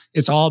signature.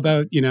 It's all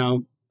about,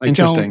 like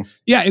interesting.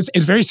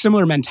 It's very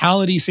similar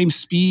mentality, same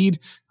speed,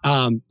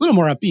 a little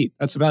more upbeat.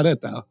 That's about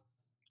it though.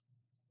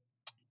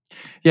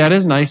 Yeah, it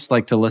is nice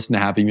like to listen to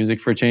happy music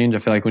for a change. I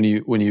feel like when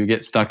you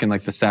get stuck in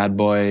like the sad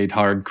boy,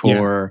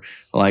 hardcore,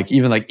 like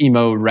even like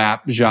emo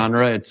rap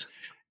genre,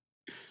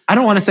 I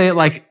don't want to say it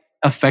like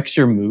affects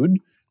your mood,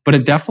 but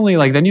it definitely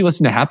like then you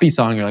listen to happy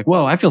song, you're like,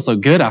 whoa, I feel so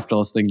good after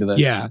listening to this.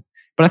 Yeah.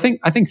 But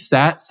I think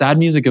sad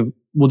music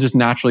will just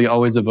naturally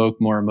always evoke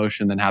more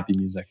emotion than happy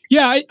music.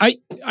 Yeah,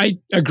 I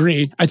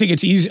agree. I think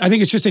it's easy. I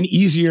think it's just an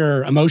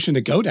easier emotion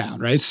to go down,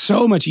 right? It's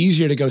so much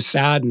easier to go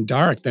sad and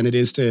dark than it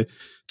is to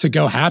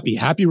go happy.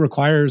 Happy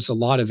requires a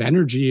lot of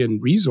energy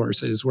and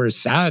resources, whereas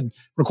sad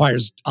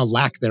requires a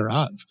lack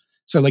thereof.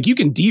 So like you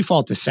can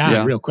default to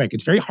sad real quick.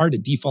 It's very hard to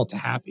default to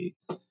happy.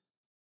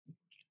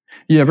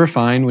 You ever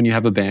find when you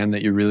have a band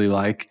that you really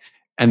like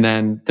and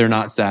then they're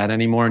not sad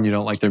anymore and you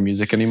don't like their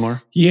music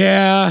anymore?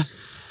 Yeah.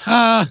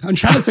 I'm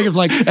trying to think of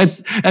like...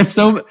 it's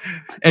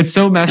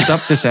so messed up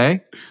to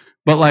say,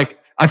 but like,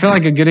 I feel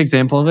like a good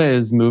example of it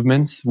is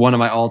Movements, one of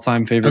my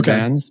all-time favorite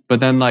bands. But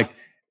then like,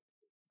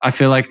 I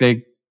feel like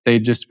they're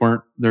just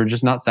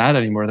not sad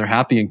anymore. They're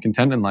happy and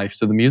content in life.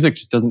 So the music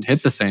just doesn't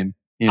hit the same.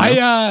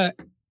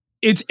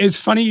 It's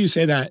funny you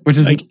say that. Which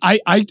is like,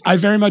 I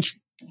very much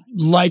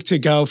like to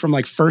go from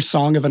like first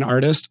song of an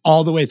artist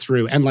all the way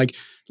through and like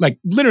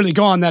literally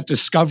go on that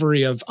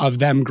discovery of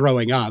them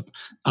growing up.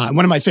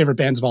 One of my favorite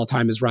bands of all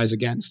time is Rise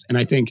Against. And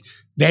I think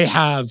they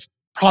have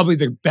probably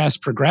the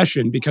best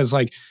progression because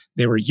like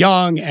they were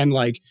young and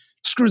like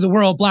Screw the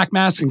World, Black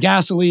Mass and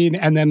Gasoline.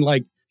 And then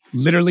like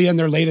literally in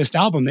their latest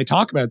album, they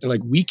talk about it. They're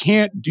like, we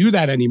can't do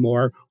that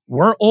anymore.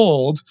 We're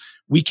old.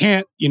 We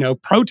can't,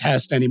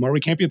 protest anymore.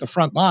 We can't be at the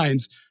front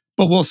lines,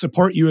 but we'll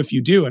support you if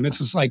you do. And it's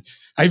just like,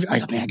 I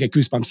get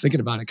goosebumps thinking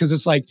about it because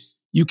it's like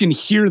you can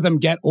hear them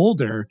get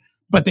older,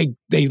 but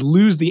they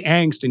lose the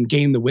angst and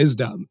gain the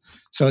wisdom.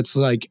 So it's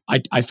like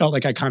I felt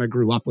like I kind of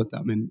grew up with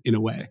them in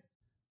a way.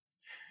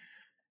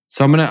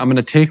 So I'm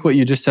gonna take what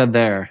you just said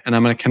there and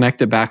I'm gonna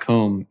connect it back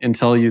home and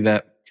tell you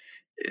that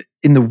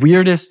in the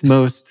weirdest,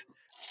 most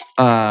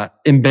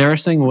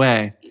embarrassing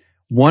way,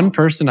 one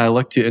person I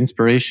look to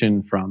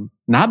inspiration from,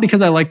 not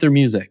because I like their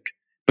music,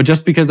 but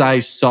just because I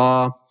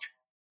saw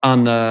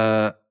from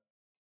the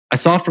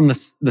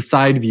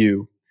side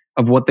view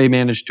of what they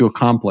managed to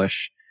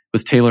accomplish,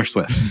 was Taylor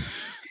Swift.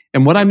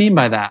 And what I mean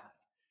by that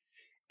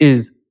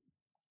is,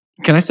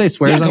 can I say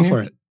swears Yeah, on go here?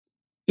 for it.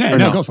 Yeah, Or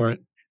no, no? go for it.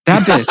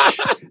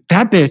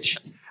 That bitch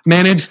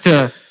managed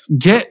to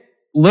get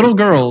little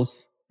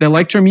girls that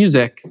liked her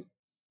music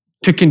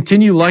to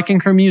continue liking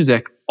her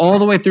music all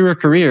the way through her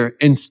career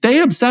and stay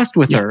obsessed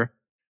with her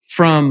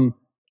from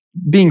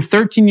being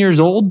 13 years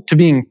old to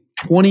being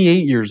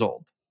 28 years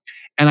old.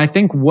 And I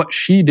think what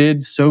she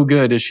did so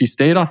good is she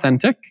stayed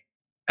authentic.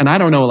 And I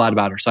don't know a lot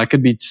about her, so I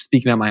could be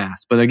speaking out my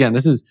ass. But again,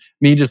 this is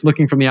me just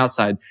looking from the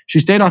outside. She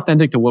stayed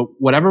authentic to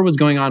whatever was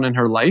going on in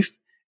her life.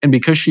 And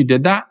because she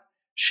did that,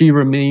 she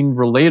remained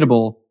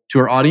relatable to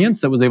her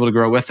audience that was able to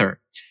grow with her.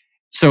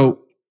 So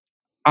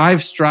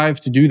I've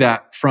strived to do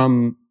that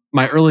from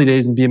my early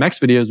days in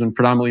BMX videos when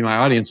predominantly my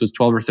audience was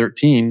 12 or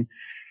 13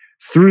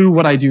 through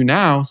what I do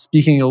now,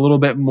 speaking a little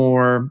bit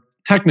more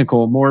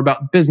technical, more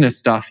about business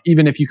stuff,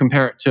 even if you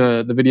compare it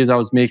to the videos I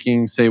was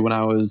making, say, when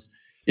I was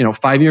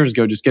 5 years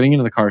ago, just getting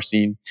into the car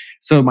scene.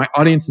 So my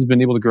audience has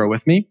been able to grow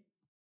with me.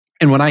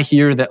 And when I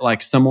hear that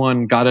like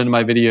someone got into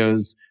my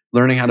videos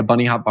learning how to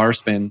bunny hop bar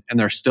spin and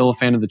they're still a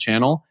fan of the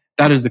channel,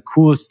 that is the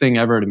coolest thing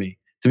ever to me,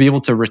 to be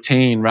able to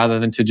retain rather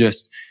than to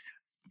just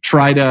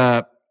try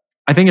to,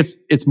 I think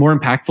it's more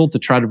impactful to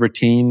try to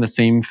retain the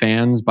same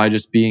fans by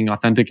just being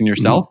authentic in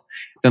yourself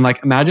than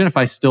like, imagine if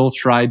I still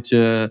tried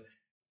to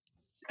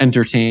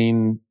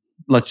entertain,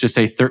 let's just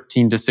say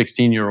 13 to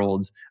 16 year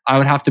olds. I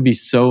would have to be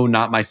so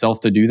not myself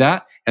to do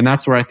that. And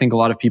that's where I think a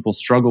lot of people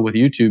struggle with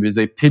YouTube is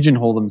they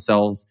pigeonhole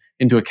themselves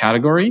into a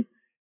category.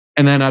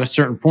 And then at a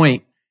certain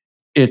point,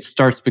 it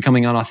starts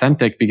becoming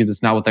unauthentic because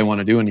it's not what they want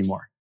to do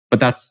anymore. But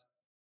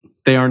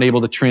they aren't able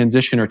to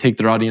transition or take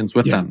their audience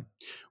with them.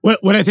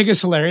 What I think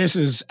is hilarious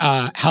is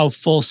how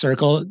full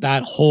circle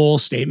that whole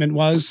statement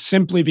was,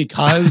 simply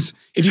because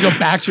if you go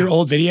back to your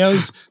old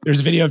videos, there's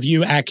a video of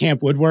you at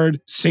Camp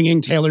Woodward singing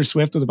Taylor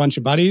Swift with a bunch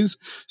of buddies.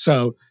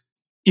 So,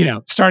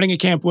 starting at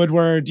Camp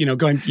Woodward,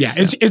 going,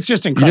 it's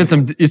just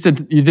incredible.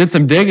 You did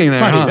some digging there,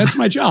 Buddy, huh? that's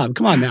my job.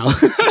 Come on now.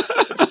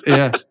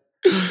 Yeah.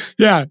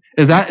 Yeah.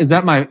 Was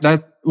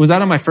that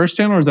on my first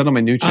channel or is that on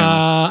my new channel?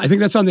 I think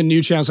that's on the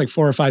new channel. It's like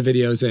 4 or 5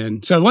 videos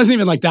in. So it wasn't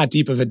even like that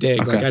deep of a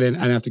dig. Okay. Like I didn't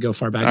have to go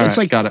far back. All It's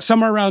right, like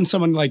somewhere around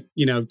someone like,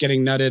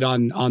 getting nutted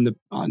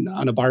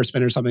on a bar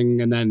spin or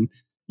something. And then,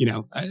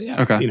 a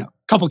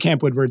couple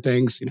Camp Woodward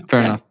things,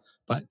 Fair enough.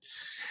 But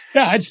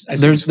yeah,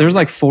 there's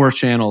like 4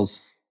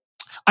 channels.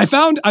 I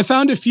found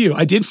a few.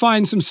 I did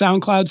find some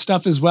SoundCloud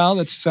stuff as well.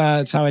 That's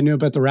how I knew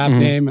about the rap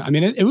name. I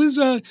mean, it was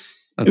a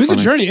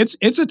journey.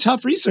 It's a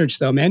tough research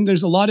though, man.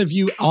 There's a lot of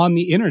you on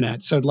the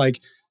internet. So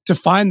like to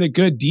find the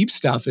good deep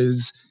stuff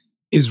is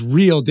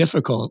real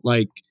difficult.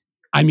 Like,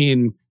 I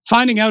mean,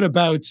 finding out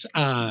about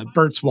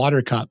Bert's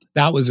water cup,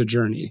 that was a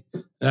journey.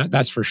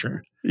 That's for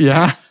sure.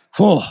 Yeah.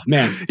 Oh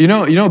man.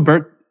 Bert,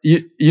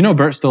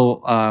 Bert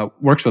still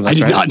works with us,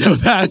 right? I did not know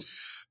that.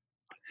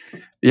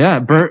 Yeah.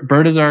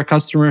 Bert is our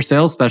customer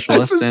sales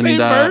specialist. That's the same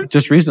Bert?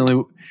 Just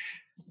recently,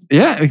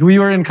 we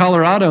were in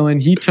Colorado and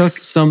he took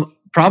some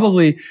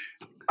probably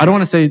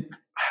the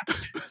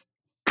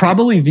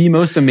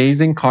most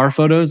amazing car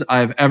photos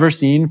I've ever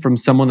seen from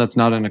someone that's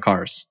not into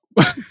cars.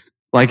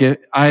 Like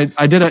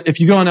if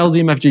you go on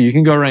LZMFG, you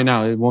can go right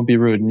now. It won't be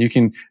rude. And you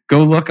can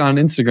go look on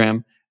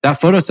Instagram, that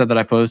photo set that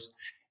I post,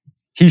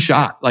 he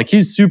shot. Like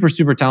he's super,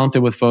 super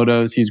talented with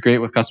photos. He's great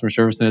with customer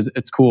service and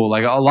it's cool.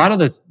 Like a lot of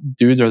the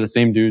dudes are the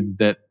same dudes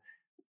that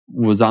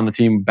was on the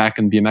team back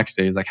in BMX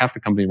days. Like half the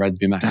company rides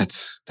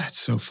BMX. That's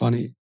so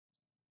funny.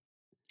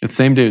 It's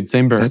same dude,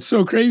 same Bert. That's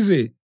so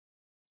crazy.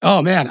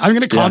 Oh man, I'm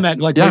going to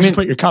comment where'd you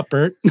put your cup,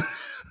 Bert?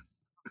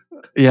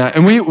 Yeah,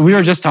 and we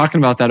were just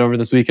talking about that over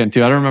this weekend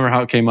too. I don't remember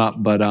how it came up,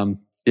 but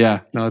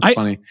it's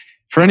funny.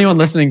 For anyone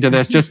listening to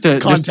this, just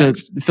to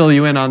fill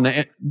you in on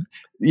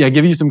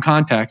give you some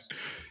context.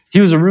 He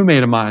was a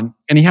roommate of mine,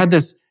 and he had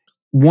this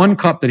one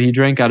cup that he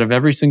drank out of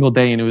every single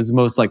day, and it was the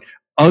most like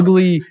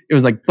ugly. It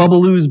was like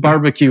Bubbaloo's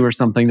barbecue or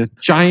something. This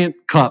giant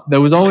cup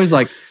that was always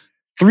like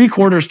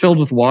 3/4 filled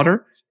with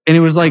water, and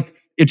it was like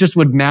it just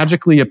would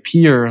magically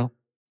appear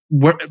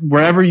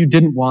wherever you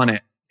didn't want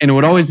it. And it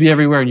would always be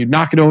everywhere and you'd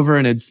knock it over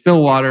and it'd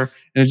spill water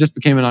and it just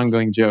became an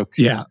ongoing joke.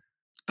 Yeah.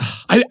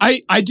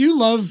 I do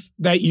love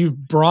that you've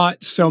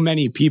brought so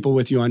many people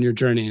with you on your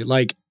journey.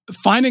 Like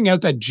finding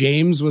out that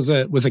James was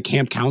a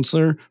camp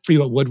counselor for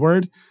you at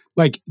Woodward,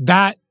 like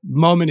that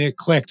moment it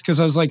clicked because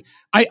I was like,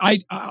 I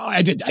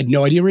had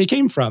no idea where he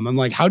came from. I'm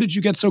like, how did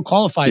you get so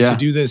qualified to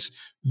do this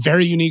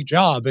very unique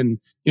job? And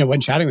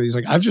when chatting with him, he's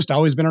like, I've just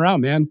always been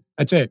around, man.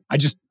 That's it. I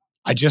just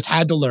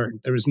had to learn.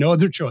 There was no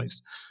other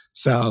choice.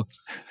 So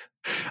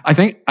I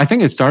think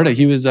it started.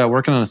 He was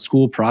working on a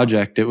school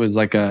project. It was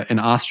like an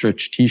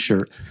ostrich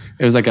T-shirt.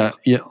 It was like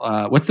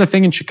what's the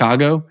thing in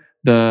Chicago?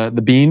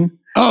 The bean.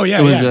 Oh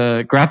yeah. It was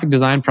a graphic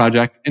design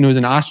project, and it was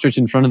an ostrich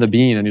in front of the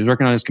bean, and he was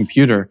working on his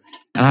computer.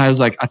 And I was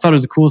like, I thought it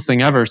was the coolest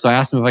thing ever. So I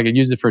asked him if I could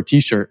use it for a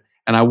T-shirt.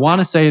 And I want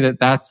to say that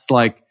that's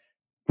like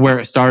where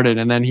it started.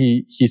 And then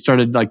he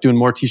started like doing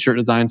more t-shirt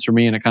designs for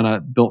me, and it kind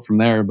of built from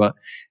there. But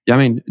yeah, I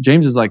mean,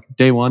 James is like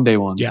day one.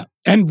 Yeah.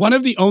 And one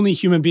of the only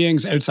human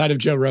beings outside of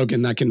Joe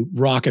Rogan that can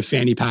rock a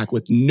fanny pack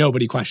with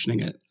nobody questioning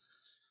it.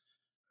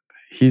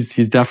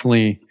 He's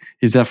definitely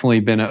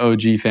been an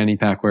OG fanny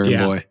pack wearing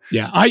boy.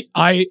 Yeah.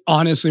 I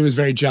honestly was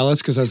very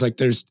jealous because I was like,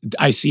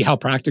 I see how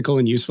practical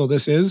and useful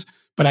this is,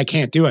 but I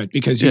can't do it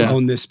because you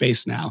own this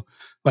space now.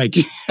 Like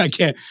I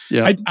can't.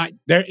 Yeah.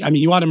 I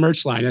mean, you want a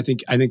merch line? I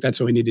think that's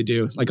what we need to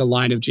do. Like a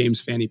line of James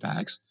fanny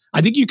packs.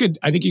 I think you could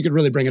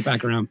really bring it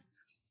back around.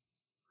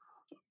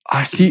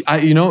 I see.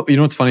 You know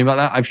what's funny about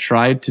that? I've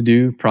tried to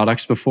do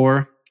products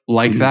before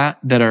like that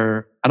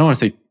are, I don't want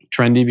to say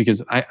trendy,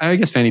 because I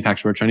guess fanny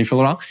packs were trendy for a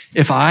little while.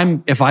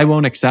 If I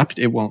won't accept,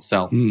 it won't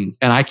sell, and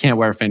I can't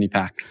wear a fanny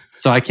pack,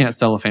 so I can't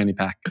sell a fanny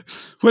pack.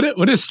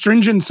 What a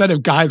stringent set of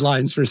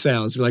guidelines for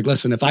sales. You're like,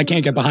 listen, if I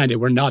can't get behind it,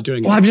 we're not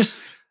doing it.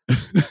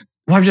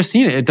 I've just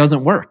seen it. It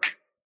doesn't work.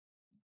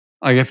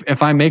 Like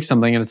if I make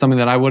something and it's something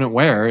that I wouldn't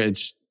wear,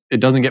 it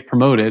doesn't get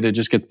promoted. It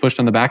just gets pushed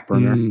on the back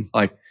burner.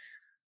 Like,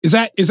 is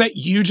that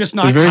you just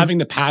not having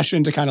the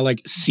passion to kind of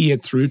like see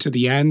it through to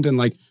the end and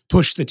like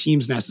push the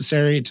teams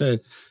necessary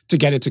to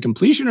get it to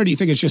completion? Or do you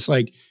think it's just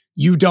like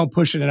you don't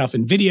push it enough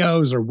in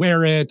videos or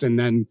wear it and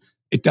then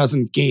it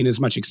doesn't gain as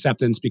much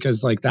acceptance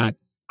because like that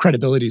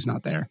credibility is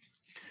not there?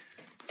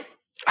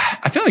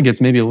 I feel like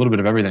it's maybe a little bit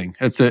of everything.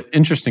 It's an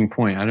interesting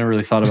point. I never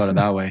really thought about it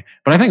that way.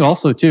 But I think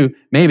also too,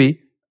 maybe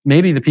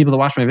the people that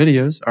watch my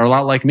videos are a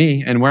lot like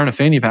me, and wearing a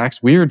fanny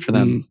pack's weird for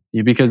them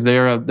because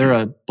they're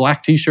a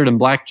black t-shirt and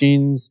black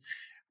jeans,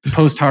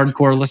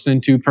 post-hardcore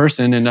listening to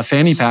person, and a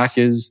fanny pack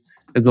is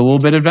a little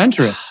bit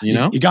adventurous, you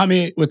know? You got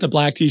me with the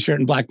black t-shirt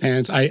and black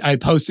pants. I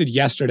posted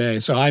yesterday.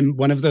 So I'm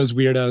one of those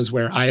weirdos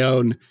where I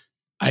own,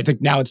 I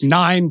think now it's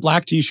 9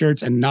 black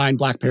t-shirts and 9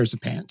 black pairs of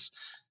pants.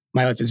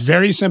 My life is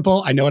very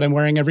simple. I know what I'm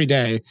wearing every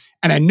day.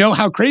 And I know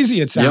how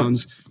crazy it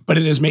sounds, but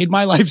it has made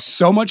my life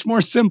so much more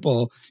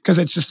simple because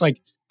it's just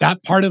like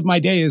that part of my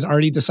day is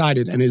already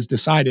decided and is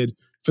decided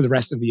for the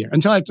rest of the year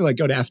until I have to like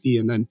go to FD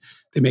and then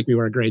they make me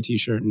wear a gray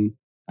t-shirt and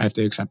I have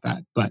to accept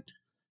that. But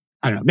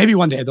I don't know. Maybe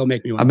one day they'll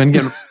make me one. I've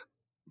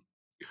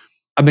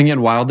been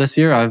getting wild this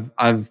year.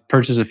 I've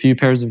purchased a few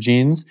pairs of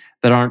jeans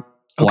that aren't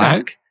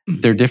black. Okay.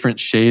 They're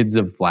different shades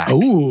of black.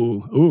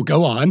 Ooh,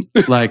 go on.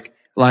 like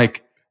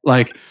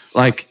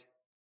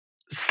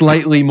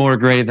slightly more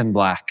gray than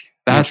black.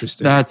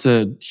 That's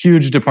a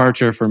huge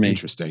departure for me.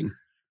 Interesting.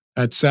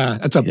 That's a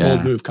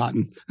bold move,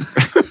 Cotton.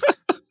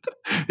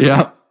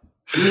 Yeah.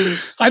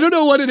 I don't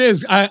know what it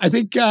is. I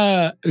think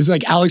it was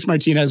like Alex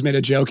Martinez made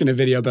a joke in a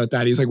video about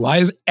that. He's like, why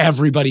is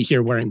everybody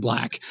here wearing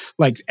black?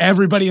 Like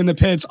everybody in the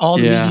pits, all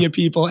the media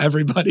people,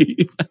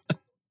 everybody.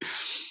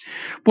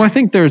 Well, I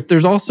think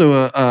there's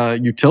also a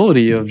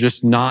utility of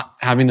just not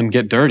having them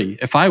get dirty.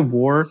 If I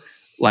wore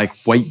like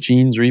white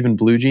jeans or even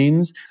blue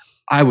jeans,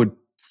 I would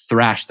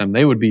thrash them.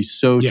 They would be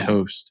so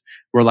toast.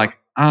 Where like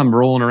I'm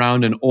rolling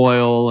around in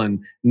oil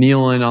and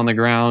kneeling on the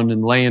ground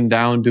and laying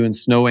down doing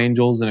snow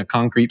angels in a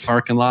concrete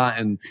parking lot,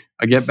 and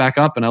I get back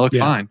up and I look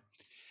fine.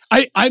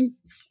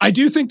 I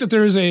do think that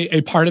there is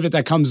a part of it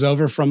that comes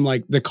over from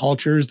like the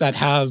cultures that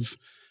have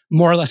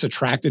more or less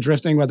attracted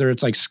drifting, whether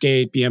it's like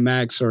skate,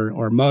 BMX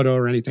or moto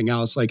or anything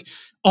else. Like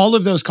all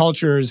of those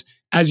cultures,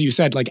 as you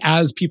said, like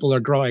as people are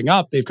growing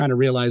up, they've kind of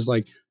realized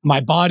like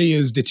my body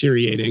is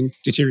deteriorating.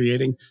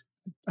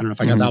 I don't know if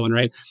I got that one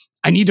right.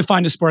 I need to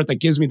find a sport that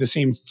gives me the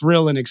same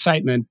thrill and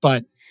excitement,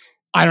 but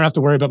I don't have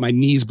to worry about my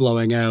knees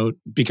blowing out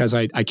because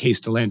I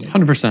cased a landing.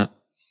 100%.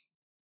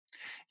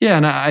 Yeah,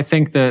 and I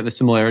think the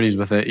similarities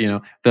with it, you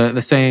know,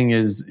 the saying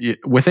is,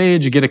 with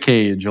age, you get a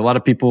cage. A lot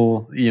of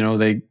people, you know,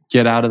 they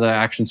get out of the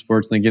action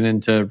sports and they get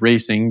into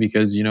racing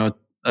because, you know,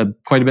 it's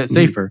quite a bit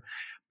safer.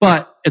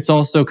 But it's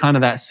also kind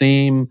of that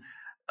same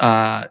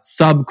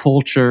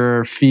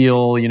subculture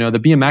feel. You know, the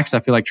BMX, I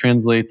feel like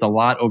translates a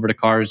lot over to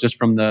cars just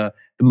from the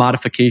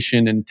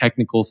modification and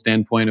technical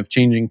standpoint of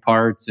changing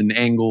parts and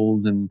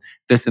angles and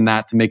this and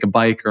that to make a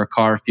bike or a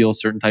car feel a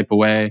certain type of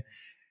way.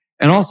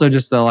 And also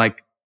just the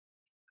like,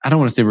 I don't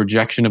want to say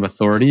rejection of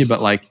authority,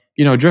 but like,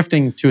 you know,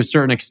 drifting to a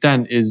certain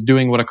extent is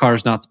doing what a car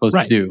is not supposed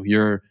to do.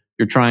 You're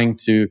trying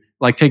to,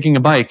 like, taking a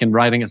bike and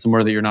riding it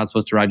somewhere that you're not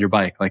supposed to ride your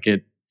bike. Like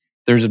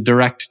there's a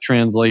direct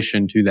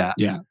translation to that.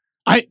 Yeah.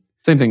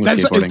 Same thing with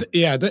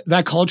skateboarding.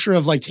 That culture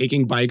of like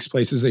taking bikes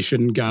places they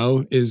shouldn't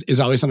go is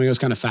always something I was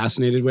kind of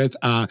fascinated with.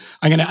 I'm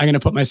gonna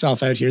put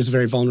myself out here. It's a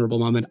very vulnerable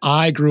moment.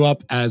 I grew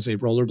up as a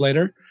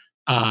rollerblader.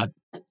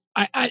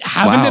 I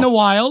haven't in a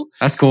while.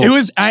 That's cool. It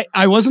was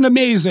I wasn't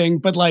amazing,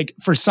 but like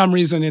for some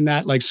reason in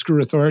that like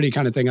screw authority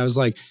kind of thing, I was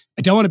like,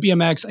 I don't want a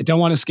BMX, I don't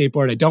want a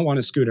skateboard, I don't want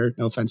a scooter.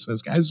 No offense to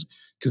those guys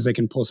because they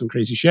can pull some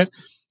crazy shit.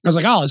 I was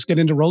like, oh, let's get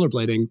into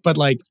rollerblading. But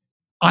like,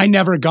 I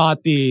never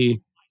got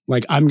the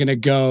like I'm gonna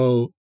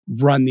go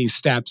run these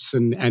steps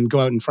and go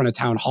out in front of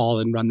town hall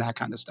and run that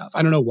kind of stuff.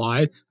 I don't know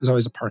why. I was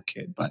always a park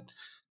kid, but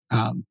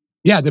the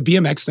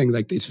BMX thing,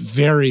 like it's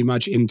very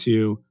much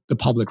into the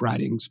public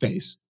riding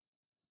space.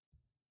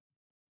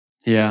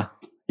 Yeah.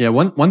 Yeah,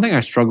 one thing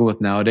I struggle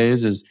with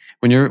nowadays is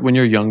when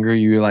you're younger,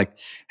 you like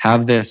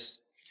have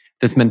this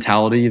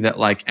mentality that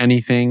like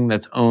anything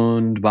that's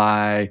owned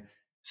by,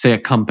 say, a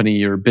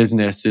company or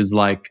business is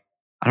like,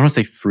 I don't want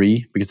to say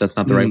free because that's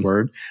not the right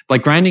word.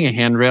 Like grinding a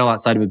handrail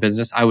outside of a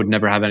business, I would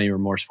never have any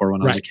remorse for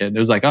when I was a kid. It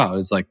was like,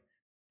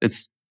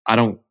 it's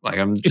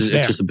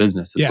just a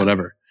business. It's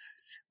whatever.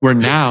 Where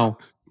now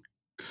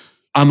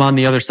I'm on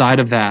the other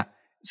side of that.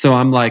 So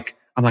I'm like,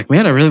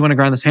 man, I really want to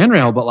grind this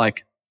handrail, but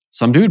like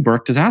some dude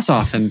worked his ass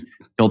off and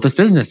built this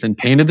business and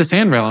painted this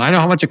handrail. And I know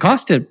how much it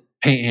cost to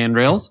paint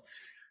handrails.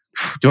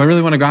 Do I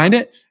really want to grind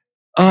it?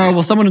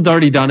 Well, someone has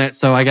already done it,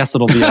 so I guess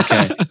it'll be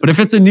okay. But if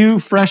it's a new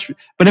fresh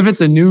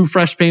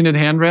painted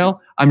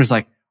handrail, I'm just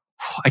like,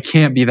 I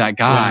can't be that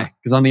guy.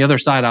 Because on the other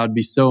side, I would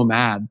be so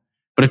mad.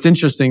 But it's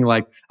interesting,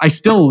 like I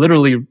still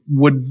literally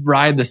would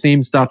ride the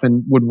same stuff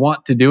and would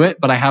want to do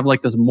it, but I have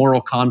like this moral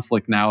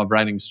conflict now of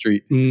riding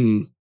street.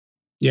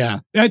 Yeah,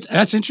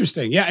 that's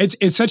interesting. Yeah,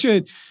 it's such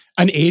an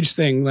age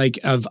thing, like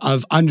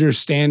of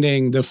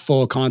understanding the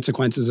full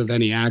consequences of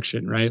any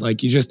action, right?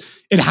 Like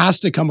it has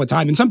to come with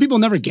time. And some people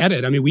never get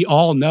it. I mean, we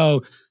all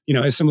know,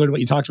 as similar to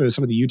what you talked about with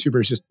some of the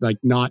YouTubers, just like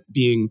not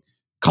being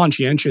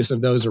conscientious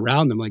of those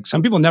around them. Like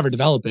some people never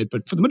develop it,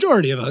 but for the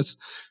majority of us,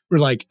 we're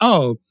like,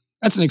 oh,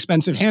 that's an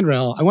expensive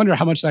handrail. I wonder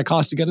how much that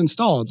cost to get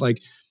installed. Like,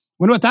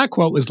 wonder what that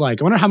quote was like.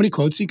 I wonder how many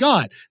quotes he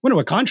got. Wonder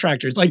what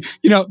contractors like.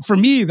 For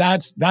me,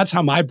 that's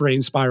how my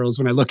brain spirals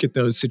when I look at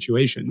those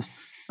situations.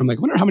 I'm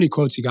like, wonder how many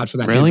quotes he got for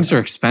that. Railings are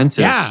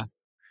expensive. Yeah,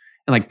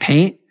 and like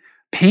paint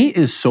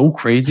is so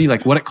crazy.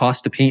 Like what it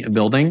costs to paint a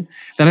building.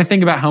 Then I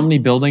think about how many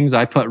buildings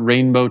I put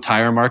rainbow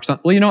tire marks on.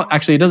 Well,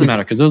 actually, it doesn't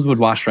matter because those would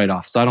wash right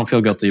off. So I don't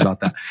feel guilty about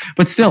that.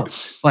 But still,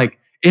 like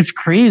it's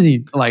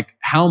crazy. Like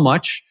how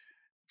much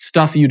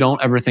stuff you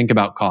don't ever think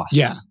about costs.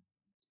 Yeah,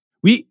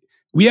 we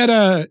had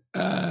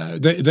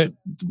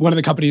one of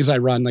the companies I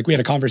run, like we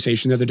had a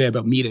conversation the other day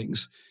about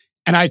meetings.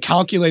 And I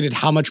calculated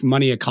how much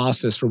money it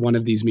cost us for one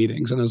of these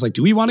meetings. And I was like,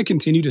 do we want to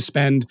continue to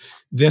spend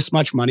this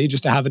much money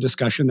just to have a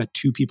discussion that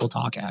two people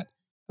talk at?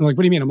 I'm like,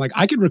 what do you mean? I'm like,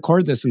 I could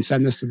record this and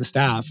send this to the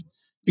staff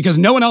because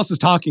no one else is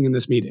talking in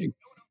this meeting,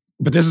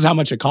 but this is how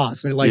much it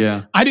costs. And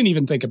I didn't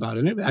even think about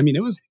it.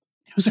 It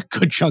was a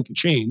good chunk of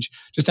change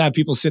just to have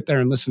people sit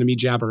there and listen to me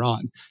jabber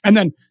on. And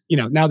then,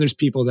 now there's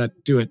people that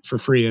do it for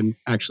free and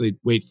actually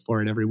wait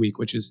for it every week,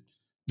 which is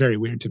very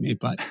weird to me,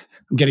 but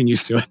I'm getting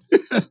used to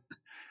it.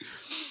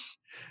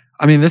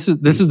 I mean, this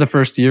is the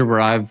first year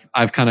where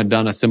I've kind of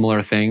done a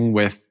similar thing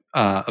with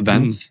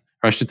events,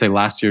 or I should say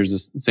last year's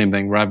the same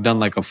thing, where I've done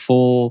like a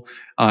full,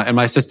 and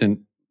my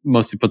assistant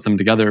mostly puts them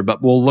together,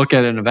 but we'll look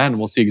at an event and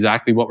we'll see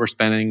exactly what we're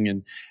spending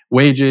in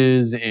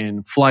wages,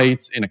 in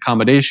flights, in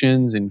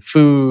accommodations, in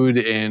food,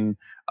 in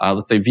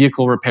let's say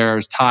vehicle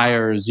repairs,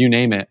 tires, you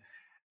name it.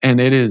 And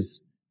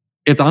it's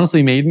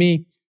honestly made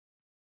me,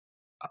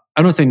 I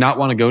don't want to say not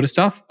want to go to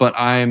stuff, but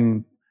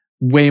I'm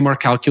way more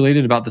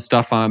calculated about the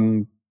stuff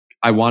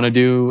I want to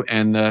do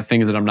and the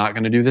things that I'm not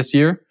going to do this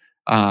year,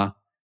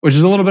 which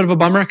is a little bit of a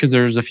bummer because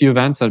there's a few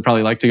events that I'd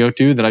probably like to go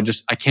to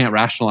that I can't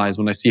rationalize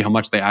when I see how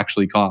much they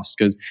actually cost.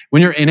 Because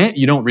when you're in it,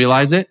 you don't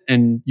realize it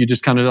and you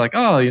just kind of like,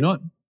 oh, you know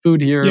what,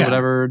 food here,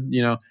 whatever,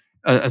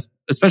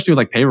 especially with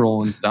like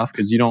payroll and stuff,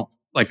 because you don't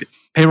like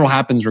payroll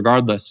happens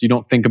regardless. So you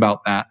don't think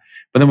about that.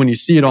 But then when you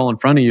see it all in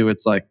front of you,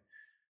 it's like,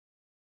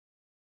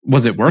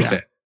 was it worth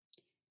it?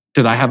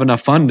 Did I have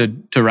enough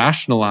fun to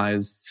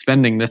rationalize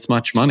spending this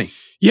much money?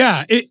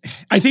 Yeah,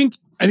 I think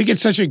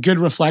it's such a good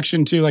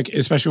reflection too, like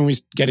especially when we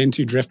get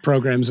into drift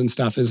programs and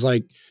stuff, is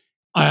like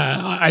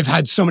I've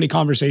had so many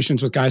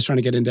conversations with guys trying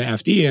to get into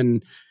FD,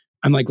 and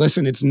I'm like,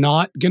 listen, it's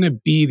not going to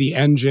be the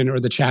engine or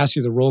the chassis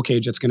or the roll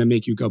cage that's going to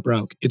make you go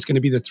broke. It's going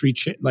to be the 3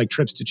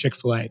 trips to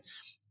Chick-fil-A.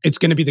 It's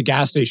going to be the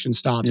gas station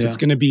stops. Yeah. It's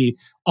going to be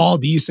all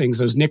these things,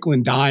 those nickel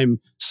and dime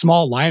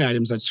small line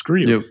items that screw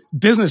you. Yep.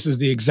 Business is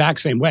the exact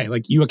same way.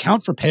 Like you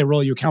account for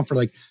payroll, you account for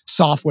like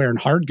software and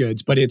hard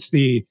goods, but it's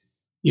the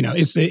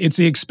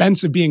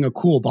expense of being a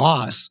cool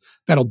boss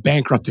that'll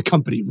bankrupt a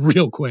company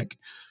real quick.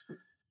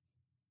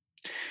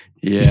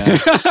 Yeah.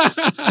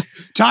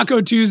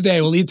 Taco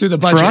Tuesday will lead through the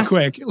budget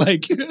quick.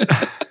 Like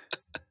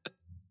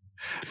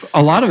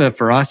a lot of it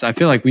for us, I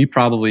feel like we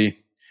probably,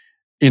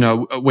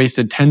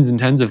 wasted tens and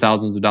tens of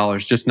thousands of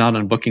dollars just not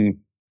on booking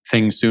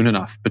things soon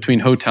enough between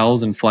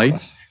hotels and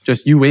flights.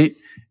 Just you wait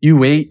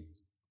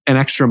an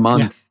extra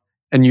month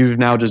and you've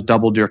now just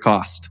doubled your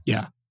cost.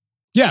 Yeah.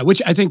 Yeah,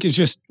 which I think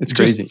is it's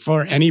crazy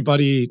for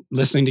anybody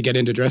listening to get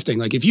into drifting.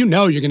 Like if you're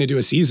going to do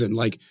a season,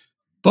 like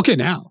book it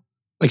now.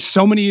 Like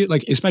so many,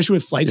 like especially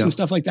with flights and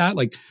stuff like that,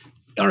 like,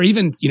 or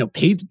even,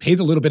 pay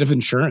the little bit of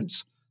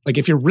insurance. Like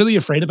if you're really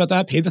afraid about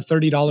that, pay the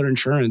 $30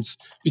 insurance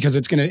because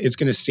it's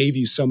gonna save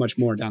you so much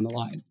more down the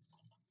line.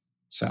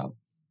 So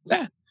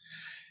yeah,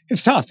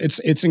 it's tough.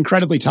 It's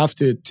incredibly tough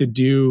to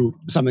do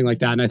something like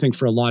that. And I think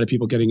for a lot of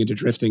people getting into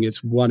drifting,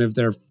 it's one of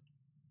their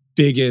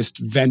biggest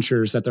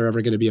ventures that they're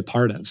ever going to be a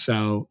part of.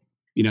 So,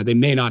 they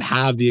may not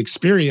have the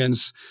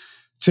experience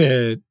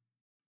to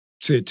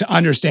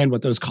understand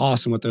what those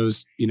costs and what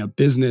those,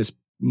 business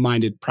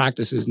minded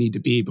practices need to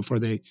be before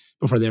they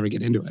ever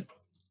get into it.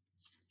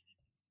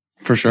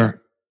 For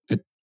sure.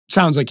 It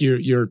sounds like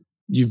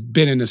you've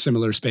been in a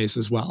similar space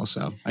as well.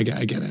 So I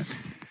get it.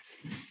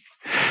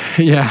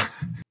 Yeah.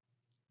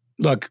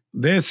 Look,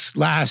 this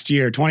last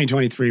year,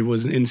 2023,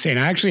 was insane.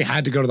 I actually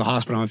had to go to the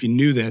hospital. I don't know if you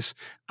knew this,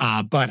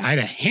 but I had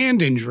a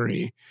hand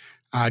injury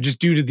just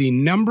due to the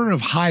number of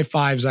high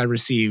fives I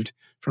received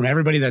from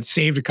everybody that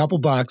saved a couple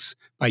bucks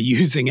by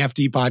using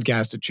FD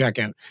Podcast at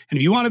checkout. And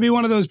if you want to be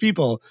one of those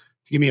people,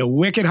 give me a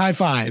wicked high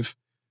five.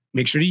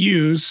 Make sure to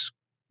use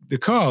the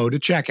code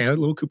at checkout,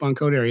 little coupon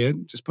code area.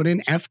 Just put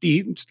in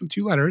FD, just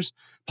 2 letters,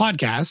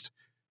 podcast.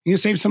 You can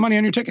save some money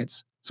on your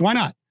tickets. So why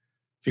not?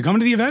 If you're coming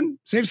to the event,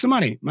 save some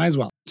money. Might as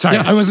well. Sorry,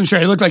 I wasn't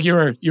sure. It looked like you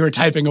were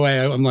typing away.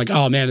 I'm like,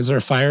 oh man, is there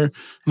a fire?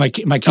 Am I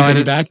keeping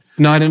you back?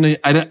 No, I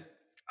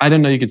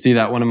didn't know you could see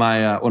that. One of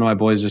my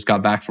boys just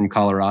got back from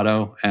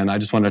Colorado, and I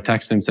just wanted to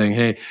text him saying,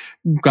 "Hey,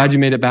 glad you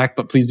made it back,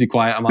 but please be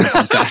quiet. I'm on a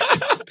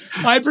podcast."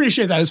 I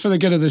appreciate that. It's for the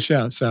good of the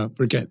show. So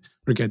we're good.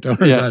 Don't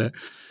worry about it.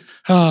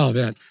 Oh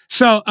man.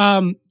 So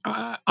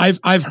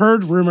I've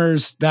heard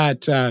rumors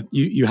that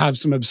you have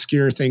some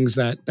obscure things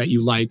that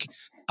you like.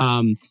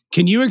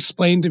 Can you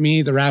explain to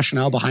me the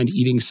rationale behind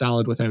eating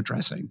salad without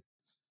dressing?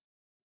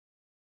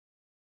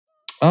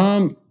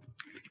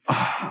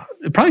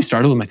 It probably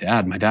started with my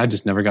dad. My dad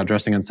just never got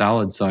dressing on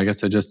salad, so I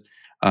guess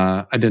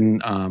I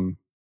didn't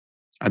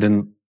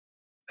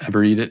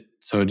ever eat it,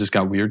 so it just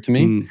got weird to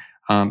me.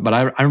 But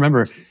I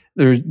remember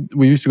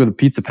we used to go to the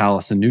Pizza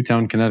Palace in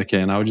Newtown,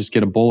 Connecticut, and I would just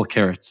get a bowl of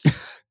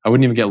carrots. I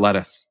wouldn't even get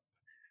lettuce.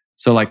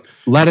 So like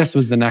lettuce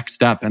was the next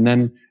step, and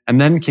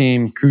then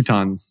came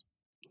croutons.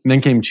 And then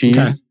came cheese,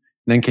 and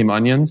then came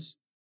onions.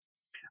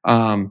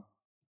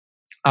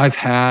 I've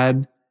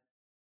had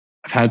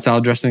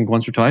salad dressing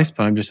once or twice,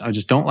 but I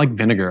just don't like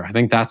vinegar. I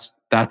think that's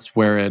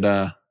where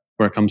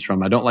it comes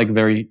from. I don't like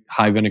very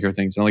high vinegar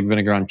things. I don't like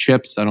vinegar on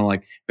chips. I don't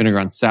like vinegar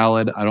on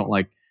salad. I don't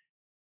like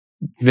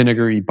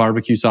vinegary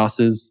barbecue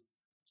sauces.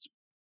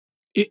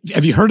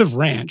 Have you heard of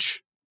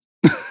ranch?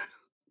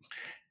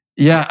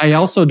 Yeah, I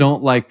also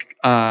don't like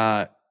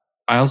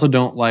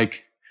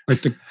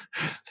like the.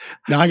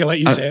 Now I'm gonna let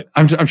you say it.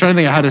 I'm trying to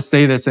think of how to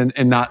say this and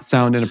not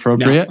sound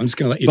inappropriate. No, I'm just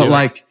gonna let you. But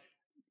like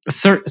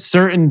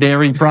certain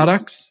dairy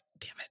products,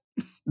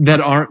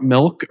 that aren't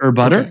milk or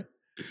butter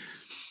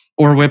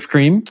or whipped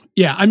cream.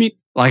 Yeah, I mean,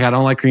 like I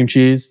don't like cream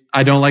cheese.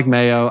 I don't like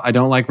mayo. I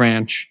don't like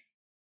ranch.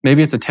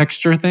 Maybe it's a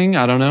texture thing.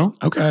 I don't know.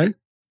 Okay.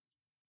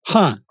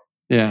 Huh.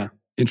 Yeah.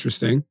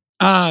 Interesting.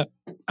 All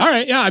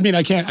right. Yeah. I mean,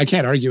 I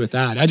can't argue with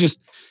that.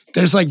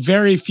 There's like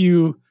very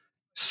few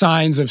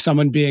signs of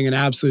someone being an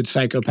absolute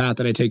psychopath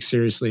that I take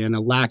seriously, and a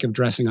lack of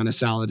dressing on a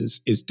salad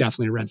is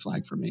definitely a red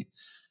flag for me.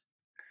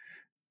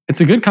 It's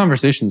a good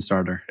conversation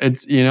starter.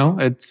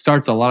 It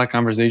starts a lot of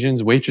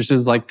conversations.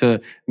 Waitresses like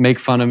to make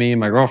fun of me.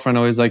 My girlfriend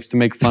always likes to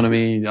make fun of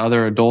me.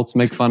 Other adults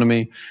make fun of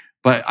me,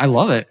 but I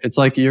love it. It's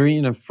like you're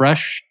eating a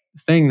fresh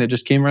thing that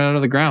just came right out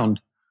of the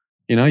ground.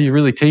 You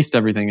really taste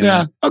everything in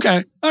there.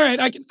 Okay. All right.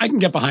 I can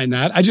get behind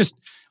that.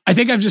 I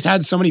think I've just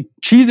had so many.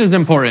 Cheese is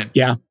important.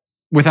 Yeah.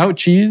 Without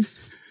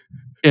cheese,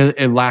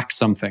 it lacks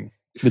something.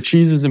 The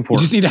cheese is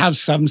important. You just need to have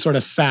some sort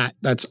of fat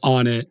that's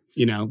on it,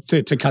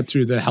 to cut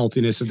through the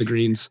healthiness of the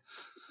greens.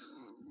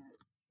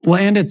 Well,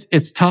 and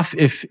it's tough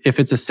if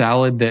it's a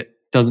salad that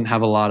doesn't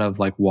have a lot of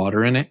like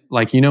water in it.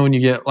 Like, when you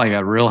get like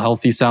a real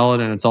healthy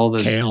salad and it's all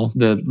the kale,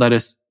 the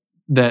lettuce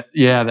that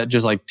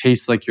just like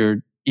tastes like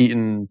you're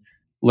eating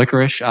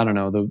licorice. I don't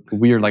know, the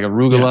weird like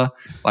arugula,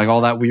 like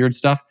all that weird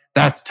stuff.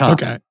 That's tough.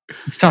 Okay.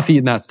 It's tough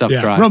eating that stuff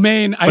dry.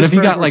 Romaine, but if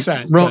you got like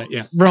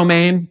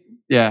romaine,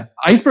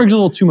 iceberg's a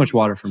little too much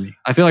water for me.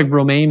 I feel like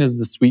romaine is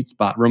the sweet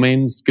spot.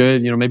 Romaine's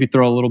good. Maybe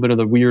throw a little bit of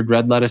the weird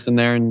red lettuce in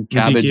there and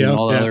cabbage and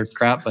all the other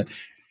crap. But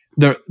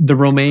the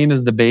romaine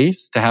is the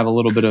base to have a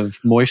little bit of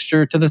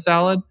moisture to the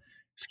salad.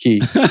 It's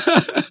key.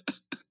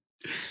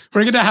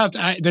 We're going to have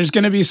to, there's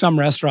going to be some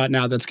restaurant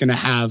now that's going to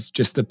have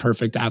just the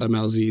perfect Adam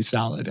LZ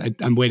salad.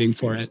 I'm waiting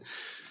for it.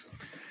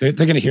 They're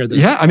going to hear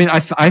this. Yeah. I mean,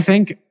 I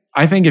think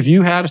if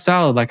you had a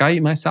salad, like I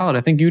eat my salad,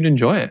 I think you'd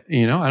enjoy it.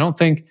 I don't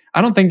think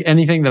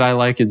anything that I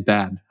like is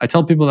bad. I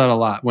tell people that a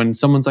lot when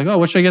someone's like, oh,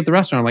 what should I get at the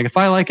restaurant? I'm like, if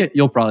I like it,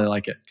 you'll probably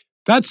like it.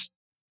 That's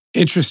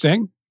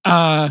interesting.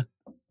 Yeah,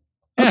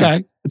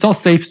 okay. It's all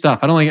safe stuff.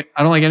 I don't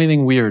like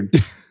anything weird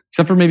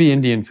except for maybe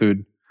Indian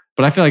food.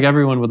 But I feel like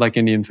everyone would like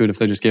Indian food if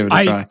they just gave it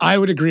a try. I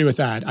would agree with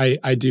that.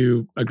 I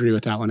do agree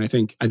with that one. I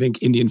think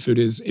Indian food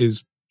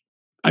is.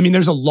 I mean,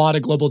 there's a lot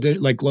of global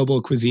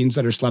cuisines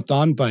that are slept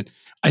on, but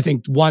I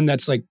think one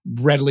that's like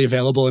readily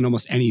available in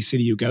almost any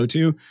city you go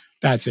to,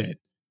 that's it.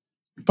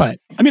 But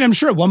I mean, I'm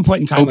sure at one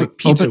point in time,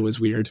 pizza was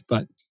weird,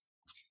 but.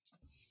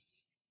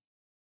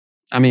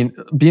 I mean,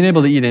 being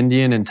able to eat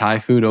Indian and Thai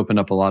food opened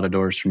up a lot of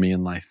doors for me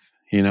in life.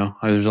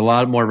 There's a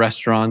lot more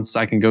restaurants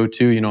I can go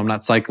to. I'm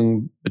not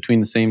cycling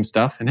between the same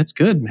stuff, and it's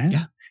good, man.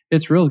 Yeah.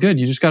 It's real good.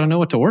 You just got to know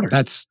what to order.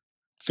 That's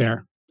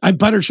fair.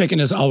 Butter chicken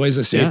is always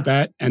a safe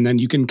bet, and then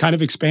you can kind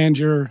of expand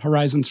your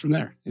horizons from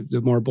there.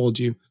 The more bold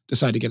you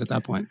decide to get at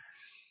that point.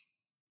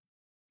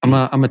 I'm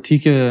a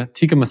tikka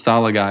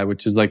masala guy,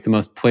 which is like the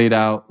most played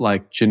out,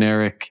 like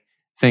generic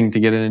thing to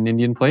get in an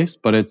Indian place.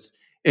 But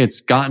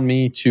it's gotten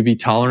me to be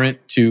tolerant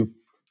to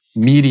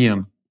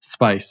medium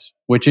spice,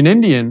 which in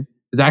Indian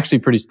is actually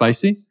pretty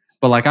spicy.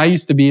 But like I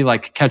used to be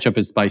like ketchup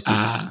is spicy.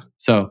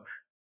 So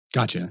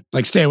gotcha.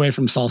 Like stay away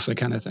from salsa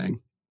kind of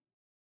thing.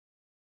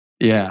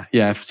 Yeah.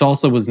 If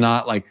salsa was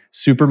not like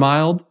super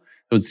mild,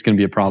 it was going to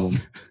be a problem.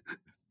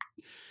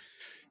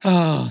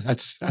 Oh,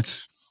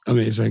 that's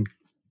amazing.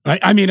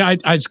 I mean,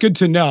 it's good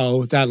to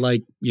know that,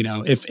 like, you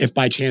know, if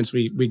by chance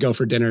we go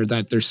for dinner,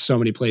 that there's so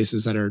many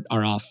places that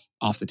are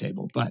off the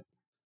table. But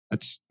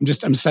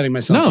I'm setting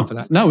myself up for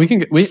that. No, we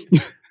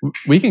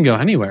can go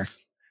anywhere.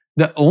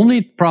 The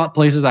only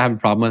places I have a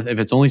problem with, if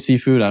it's only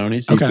seafood, I don't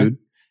eat seafood. Okay.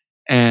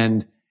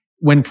 And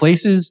when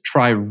places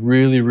try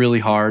really, really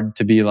hard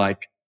to be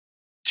like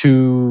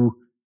too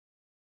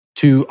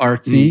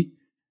artsy,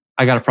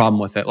 I got a problem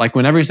with it. Like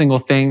when every single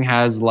thing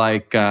has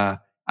like, I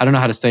don't know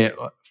how to say it,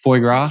 foie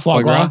gras.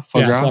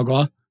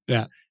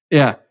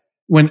 Yeah.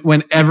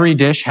 When every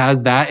dish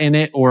has that in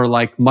it, or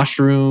like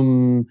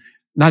mushroom,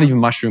 not even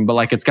mushroom, but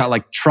like it's got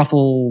like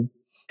truffle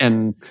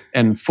and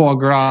foie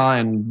gras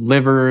and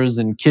livers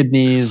and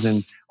kidneys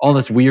and all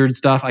this weird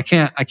stuff. I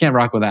can't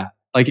rock with that.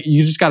 Like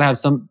you just got to have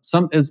some,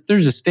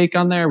 there's a steak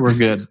on there, we're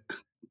good.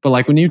 But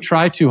like when you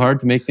try too hard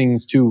to make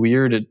things too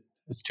weird,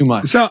 it's too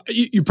much. So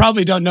you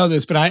probably don't know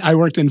this, but I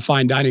worked in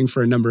fine dining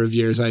for a number of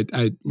years.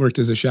 I worked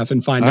as a chef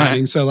in fine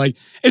dining. Right. So like,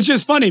 it's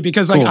just funny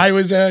because like I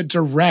was a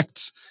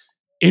direct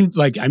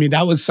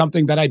that was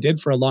something that I did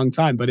for a long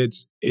time, but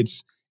it's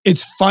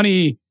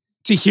funny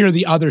to hear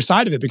the other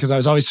side of it because I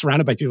was always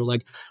surrounded by people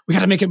like, we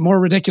got to make it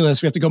more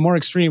ridiculous. We have to go more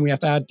extreme. We have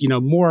to add,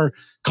 more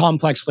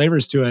complex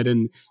flavors to it.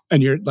 And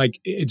you're like,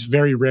 it's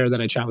very rare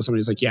that I chat with somebody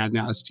who's like, yeah,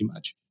 no, that's too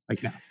much.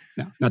 Like,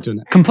 no, not doing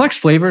that. Complex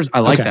flavors.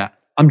 I like that.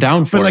 I'm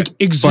down for it. But like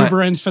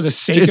exuberance for the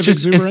sake of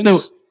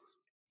exuberance.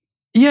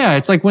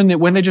 It's like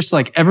when they just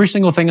like every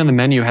single thing on the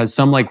menu has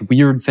some like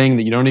weird thing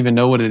that you don't even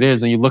know what it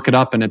is. And you look it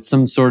up and it's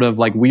some sort of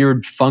like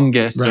weird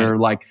fungus or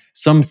like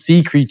some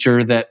sea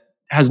creature that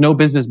has no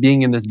business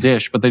being in this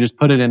dish, but they just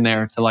put it in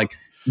there to like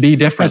be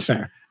different. That's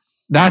fair.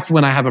 That's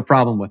when I have a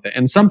problem with it.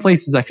 And some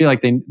places I feel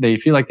like they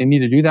feel like they need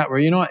to do that where,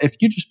 if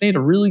you just made a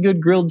really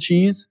good grilled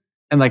cheese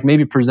and like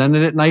maybe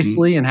presented it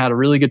nicely and had a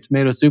really good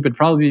tomato soup, it'd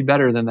probably be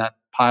better than that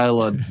pile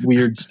of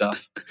weird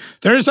stuff.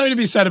 There is something to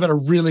be said about a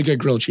really good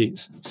grilled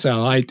cheese.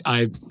 So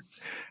I'm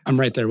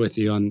right there with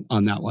you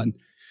on that one.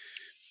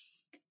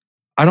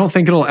 I don't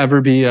think it'll ever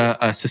be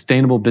a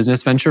sustainable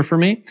business venture for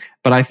me,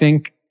 but I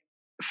think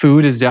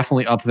food is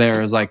definitely up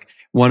there as like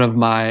one of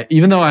my,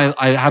 even though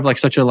I have like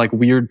such a like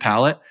weird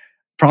palate,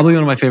 probably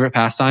one of my favorite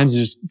pastimes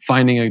is just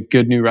finding a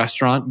good new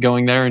restaurant,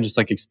 going there and just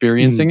like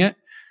experiencing it.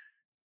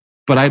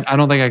 But I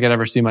don't think I could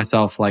ever see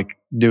myself like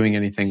doing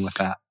anything with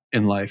that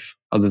in life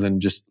other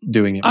than just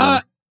doing it.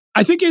 I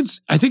think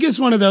it's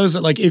one of those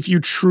that like, if you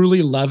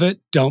truly love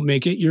it, don't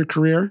make it your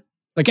career.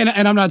 Like, and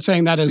I'm not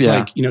saying that as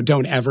like,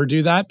 don't ever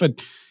do that,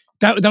 but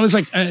that was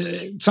like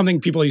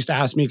something people used to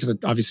ask me because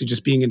obviously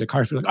just being into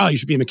cars, people are like, oh, you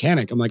should be a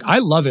mechanic. I'm like, I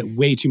love it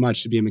way too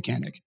much to be a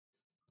mechanic.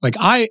 Like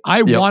I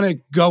want to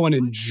go and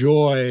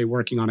enjoy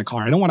working on a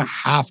car. I don't want to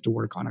have to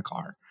work on a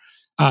car.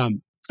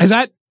 Is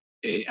that,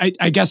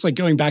 I guess like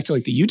going back to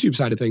like the YouTube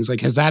side of things, like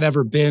has that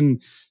ever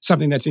been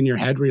something that's in your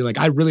head where you're like,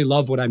 I really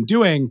love what I'm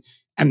doing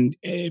and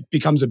it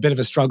becomes a bit of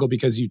a struggle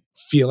because you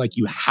feel like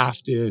you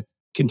have to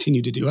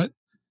continue to do it?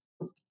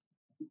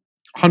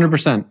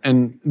 100%.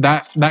 And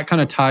that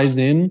kind of ties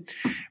in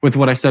with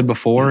what I said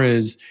before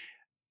is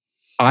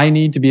I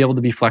need to be able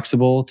to be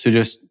flexible to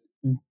just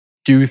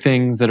do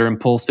things that are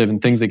impulsive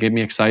and things that get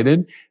me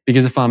excited.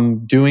 Because if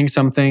I'm doing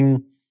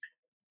something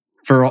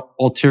for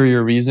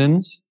ulterior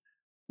reasons,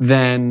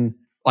 then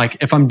like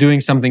if I'm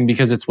doing something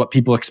because it's what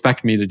people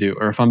expect me to do,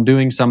 or if I'm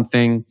doing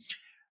something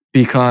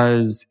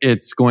because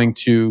it's going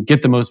to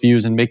get the most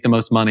views and make the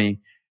most money,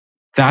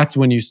 that's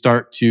when you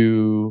start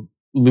to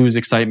lose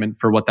excitement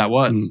for what that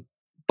was.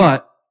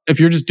 But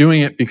if you're just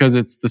doing it because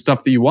it's the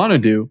stuff that you want to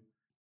do,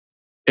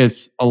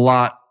 it's a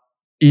lot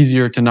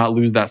easier to not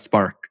lose that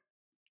spark.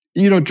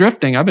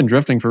 Drifting, I've been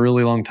drifting for a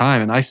really long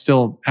time and I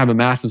still have a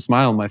massive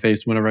smile on my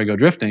face whenever I go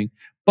drifting.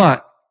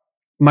 But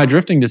my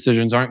drifting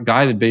decisions aren't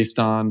guided based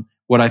on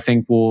what I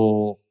think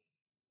will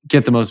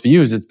get the most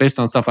views. It's based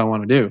on stuff I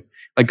want to do.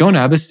 Like going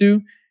to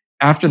Ebisu,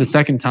 after the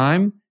second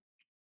time,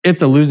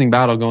 it's a losing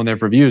battle going there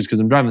for views because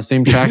I'm driving the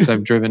same tracks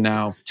I've driven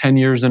now 10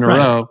 years in a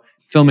row,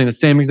 filming the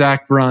same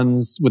exact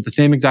runs with the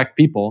same exact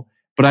people,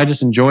 but I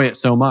just enjoy it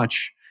so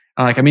much.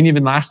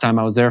 Even last time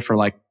I was there for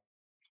like,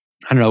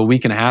 I don't know, a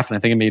week and a half, and I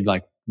think I made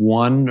like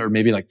 1 or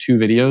maybe like 2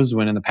 videos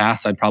when in the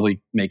past I'd probably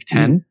make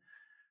 10.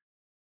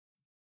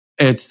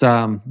 It's,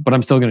 but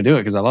I'm still going to do it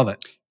because I love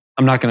it.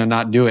 I'm not going to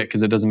not do it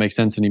because it doesn't make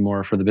sense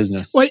anymore for the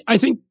business. Well, I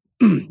think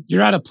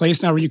you're at a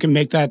place now where you can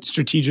make that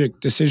strategic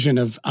decision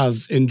of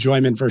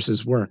enjoyment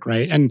versus work,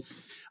 right? And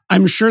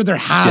I'm sure there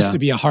has to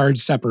be a hard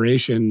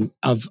separation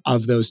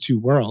of those two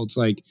worlds.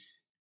 Like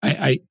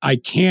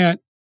I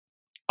can't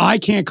I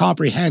can't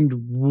comprehend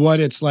what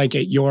it's like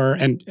at your,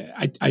 and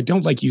I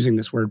don't like using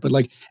this word, but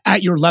like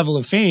at your level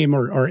of fame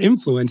or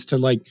influence to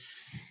like,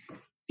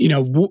 you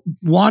know,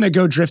 want to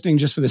go drifting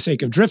just for the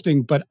sake of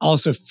drifting, but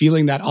also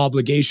feeling that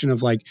obligation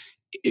of like,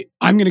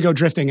 I'm going to go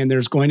drifting and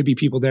there's going to be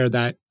people there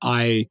that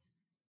I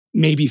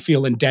maybe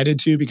feel indebted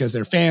to because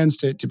they're fans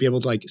to be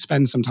able to like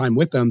spend some time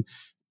with them.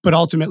 But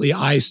ultimately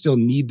I still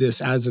need this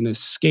as an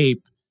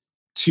escape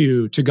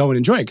to go and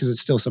enjoy it because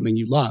it's still something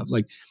you love.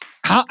 Like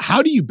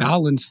how do you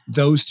balance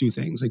those two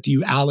things? Like, do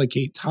you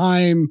allocate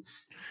time?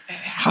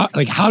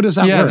 How does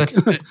that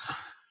work?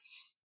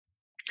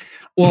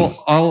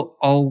 Well,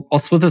 I'll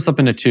split this up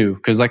into two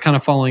because like kind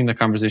of following the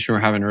conversation we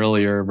were having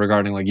earlier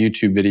regarding like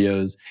YouTube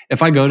videos.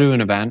 If I go to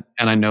an event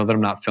and I know that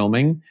I'm not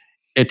filming,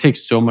 it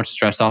takes so much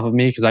stress off of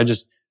me because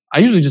I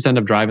usually just end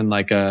up driving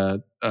like I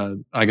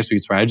guess we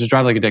could swear. I just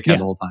drive like a dickhead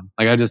the whole time.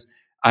 Like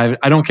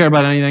I don't care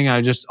about anything.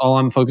 All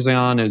I'm focusing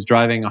on is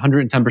driving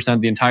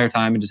 110% the entire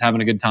time and just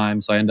having a good time.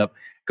 So I end up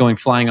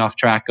flying off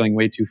track, going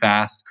way too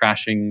fast,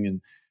 crashing.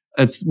 And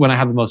that's when I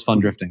have the most fun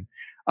drifting.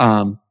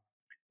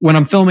 When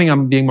I'm filming,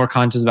 I'm being more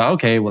conscious about,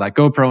 okay, well, that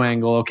GoPro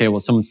angle. Okay, well,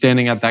 someone's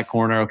standing at that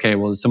corner. Okay,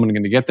 well, is someone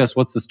going to get this?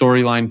 What's the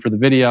storyline for the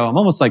video? I'm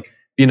almost like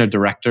being a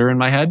director in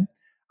my head.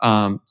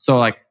 So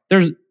like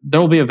there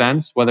will be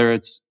events, whether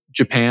it's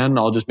Japan,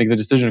 I'll just make the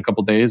decision in a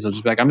couple of days. I'll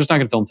just be like, I'm just not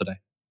going to film today.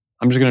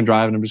 I'm just going to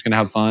drive and I'm just going to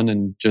have fun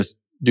and just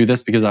do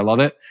this because I love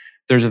it.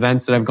 There's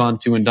events that I've gone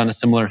to and done a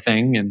similar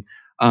thing. And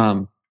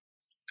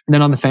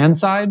then on the fan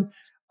side,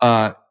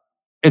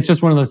 it's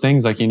just one of those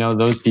things like, you know,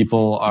 those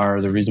people are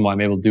the reason why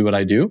I'm able to do what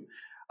I do.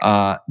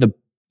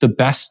 The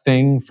best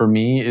thing for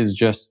me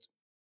is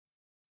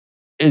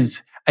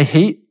I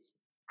hate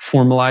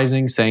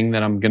formalizing saying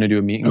that I'm going to do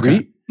a meet and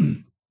greet.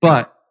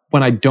 But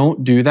when I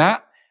don't do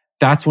that,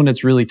 that's when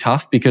it's really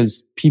tough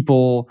because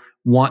people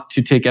want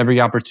to take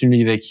every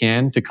opportunity they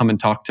can to come and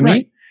talk to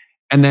me.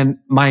 And then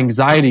my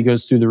anxiety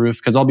goes through the roof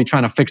because I'll be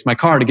trying to fix my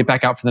car to get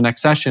back out for the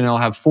next session. And I'll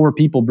have 4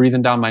 people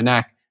breathing down my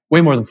neck, way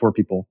more than 4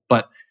 people,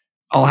 but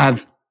I'll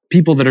have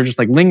people that are just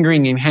like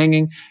lingering and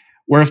hanging.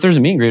 Where if there's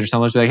a meet and greet or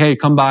something, I'll just be like, hey,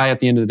 come by at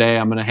the end of the day.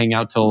 I'm going to hang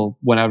out till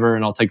whenever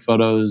and I'll take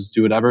photos,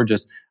 do whatever.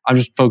 I'm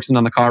just focusing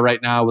on the car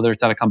right now, whether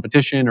it's at a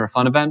competition or a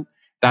fun event.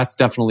 That's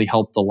definitely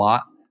helped a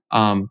lot.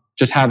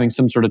 Just having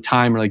some sort of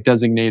time or like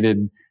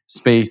designated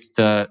space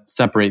to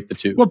separate the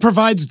two. Well, it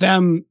provides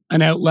them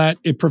an outlet.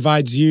 It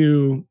provides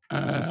you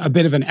a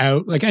bit of an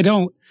out. Like I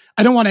don't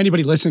want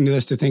anybody listening to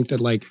this to think that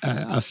like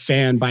a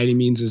fan by any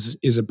means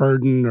is a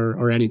burden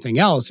or anything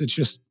else. It's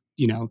just,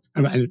 you know,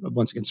 and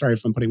once again, sorry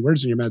if I'm putting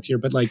words in your mouth here,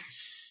 but like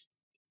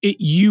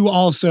you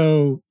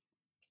also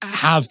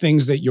have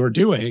things that you're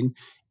doing,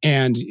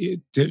 and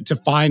to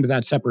find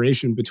that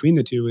separation between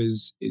the two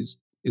is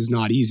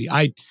not easy.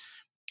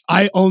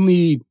 I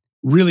only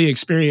really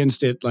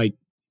experienced it like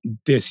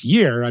this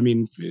year. I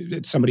mean,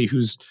 it's somebody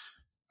who's,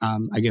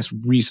 I guess,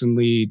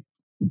 recently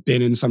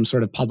been in some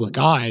sort of public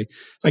eye.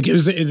 Like it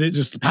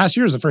just the past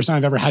year is the first time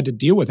I've ever had to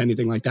deal with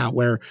anything like that,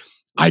 where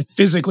I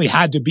physically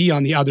had to be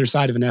on the other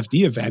side of an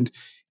FD event.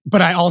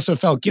 But I also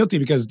felt guilty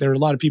because there are a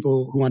lot of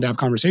people who wanted to have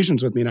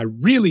conversations with me, and I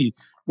really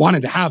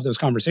wanted to have those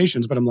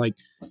conversations. But I'm like,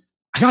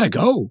 I gotta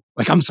go.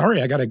 Like, I'm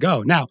sorry, I gotta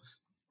go. Now,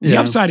 the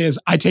upside is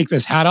I take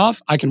this hat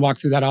off. I can walk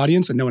through that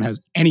audience and no one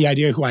has any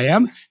idea who I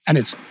am. And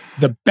it's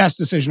the best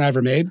decision I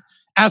ever made.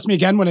 Ask me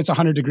again when it's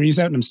 100 degrees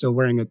out and I'm still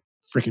wearing a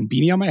freaking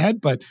beanie on my head.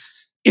 But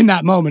in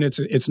that moment,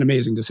 it's an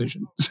amazing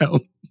decision. So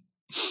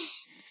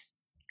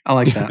I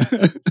like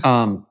that.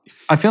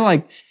 I feel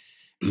like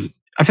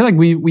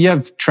we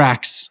have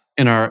tracks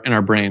in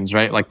our brains,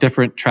 right? Like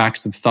different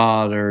tracks of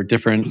thought or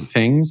different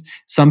things.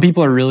 Some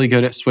people are really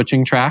good at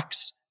switching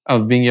tracks,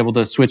 of being able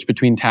to switch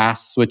between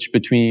tasks, switch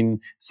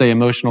between, say,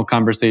 emotional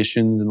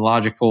conversations and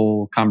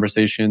logical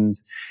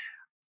conversations.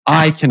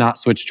 I cannot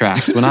switch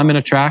tracks. When I'm in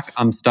a track,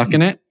 I'm stuck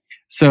in it.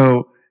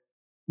 So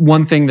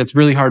one thing that's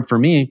really hard for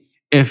me,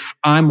 if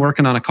I'm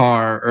working on a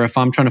car or if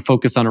I'm trying to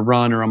focus on a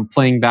run or I'm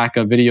playing back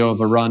a video of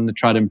a run to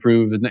try to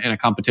improve in a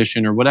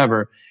competition or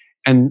whatever,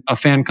 and a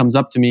fan comes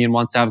up to me and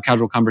wants to have a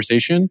casual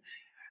conversation,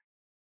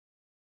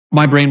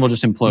 my brain will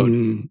just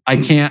implode. I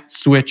can't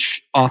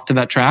switch off to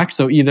that track.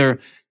 So either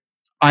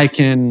I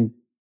can,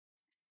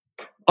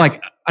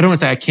 like, I don't want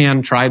to say I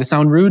can try to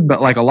sound rude,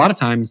 but like a lot of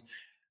times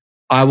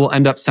I will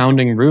end up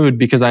sounding rude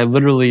because I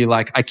literally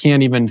I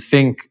can't even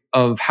think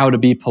of how to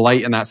be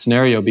polite in that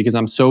scenario because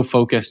I'm so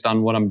focused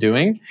on what I'm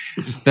doing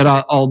that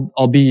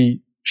I'll be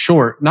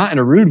short, not in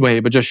a rude way,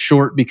 but just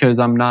short because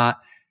I'm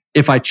not,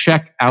 if I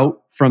check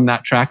out from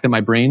that track that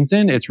my brain's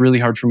in, it's really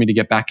hard for me to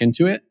get back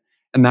into it.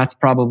 And that's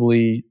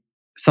probably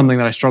something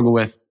that I struggle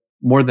with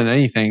more than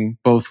anything,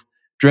 both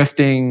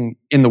drifting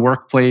in the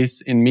workplace,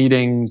 in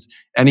meetings,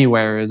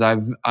 anywhere, is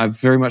I've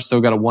very much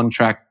so got a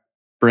one-track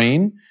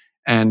brain,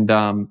 and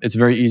it's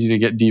very easy to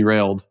get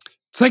derailed.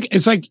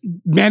 It's like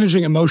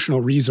managing emotional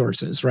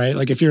resources, right?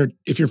 Like if you're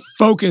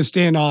focused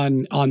in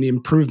on the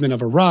improvement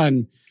of a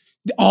run,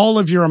 all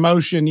of your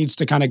emotion needs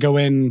to kind of go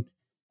in,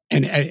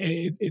 and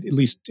at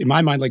least in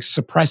my mind, like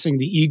suppressing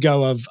the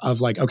ego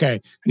of like, okay, I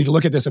need to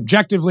look at this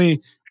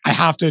objectively. I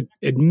have to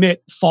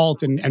admit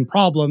fault and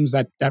problems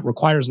that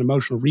requires an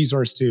emotional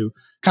resource to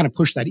kind of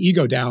push that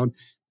ego down.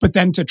 But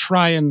then to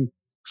try and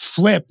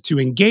flip to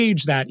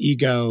engage that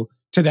ego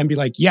to then be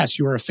like, yes,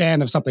 you are a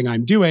fan of something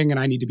I'm doing and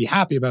I need to be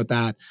happy about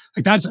that.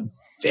 Like that's a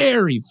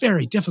very,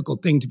 very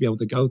difficult thing to be able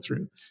to go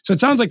through. So it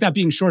sounds like that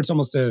being short's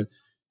almost a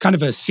kind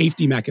of a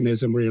safety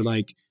mechanism where you're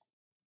like,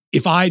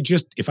 if I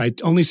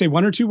only say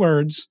one or two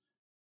words,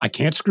 I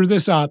can't screw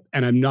this up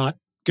and I'm not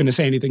going to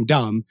say anything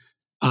dumb.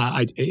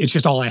 It's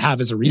just all I have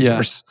as a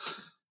resource.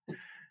 Yeah.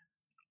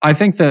 I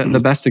think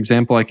the best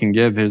example I can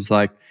give is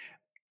like,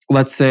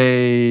 let's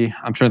say,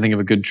 I'm trying to think of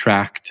a good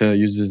track to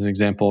use as an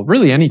example.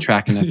 Really any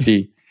track in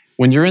FD.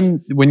 When you're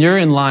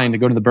in line to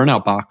go to the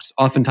burnout box,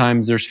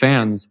 oftentimes there's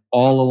fans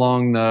all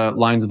along the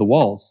lines of the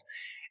walls.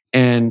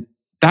 And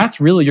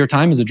that's really your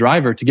time as a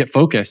driver to get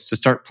focused, to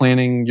start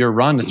planning your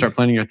run, to start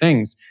planning your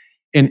things.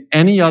 In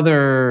any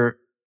other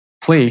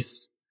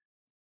place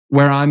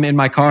where I'm in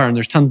my car and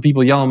there's tons of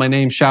people yelling my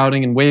name,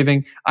 shouting and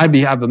waving, I'd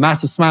have a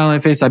massive smile on my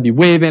face. I'd be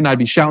waving. I'd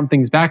be shouting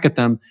things back at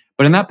them.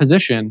 But in that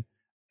position,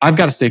 I've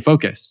got to stay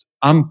focused.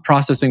 I'm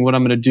processing what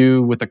I'm going to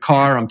do with the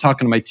car. I'm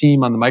talking to my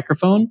team on the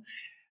microphone.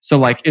 So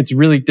like, it's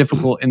really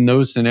difficult in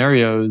those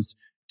scenarios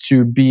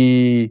to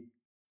be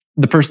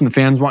the person the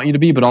fans want you to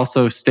be, but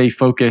also stay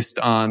focused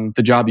on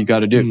the job you got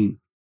to do.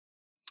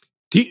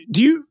 Do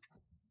you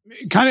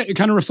kind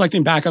of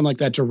reflecting back on like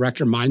that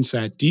director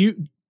mindset? Do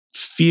you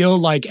feel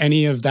like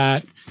any of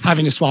that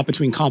having to swap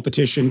between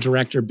competition,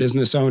 director,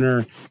 business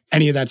owner,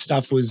 any of that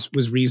stuff was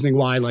reasoning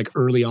why like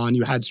early on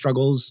you had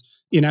struggles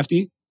in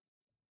FD?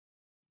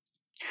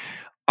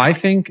 I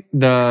think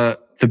the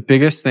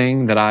biggest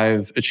thing that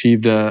I've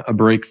achieved a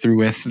breakthrough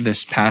with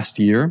this past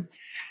year,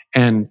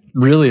 and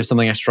really is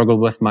something I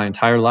struggled with my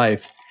entire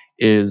life,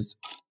 is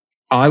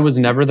I was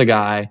never the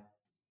guy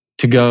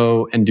to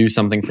go and do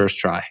something first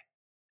try.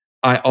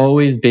 I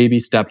always baby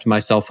stepped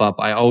myself up.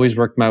 I always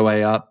worked my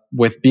way up.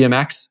 With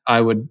BMX,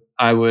 I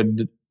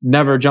would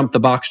never jump the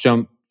box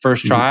jump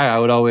first try. I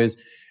would always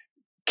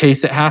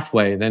case it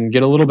halfway, then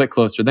get a little bit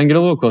closer, then get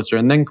a little closer,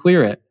 and then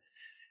clear it.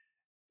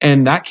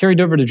 And that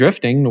carried over to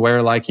drifting,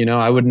 where like,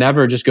 I would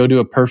never just go do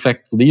a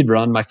perfect lead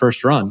run my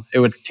first run. It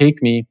would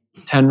take me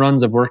 10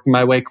 runs of working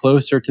my way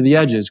closer to the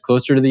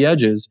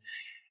edges.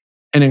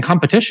 And in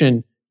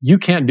competition, you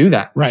can't do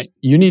that. Right.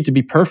 You need to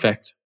be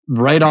perfect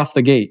right off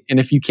the gate. And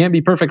if you can't be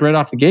perfect right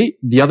off the gate,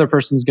 the other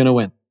person's going to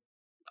win.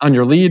 On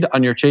your lead,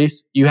 on your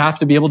chase, you have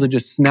to be able to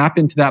just snap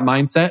into that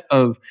mindset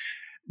of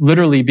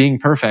literally being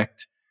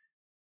perfect,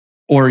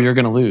 or you're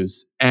going to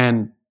lose.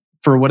 And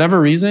for whatever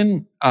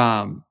reason,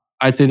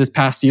 I'd say this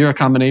past year, a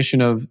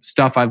combination of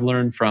stuff I've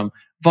learned from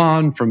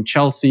Vaughn, from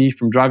Chelsea,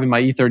 from driving my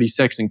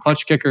E36 and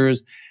clutch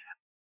kickers,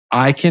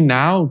 I can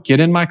now get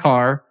in my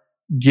car,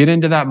 get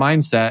into that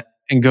mindset,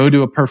 and go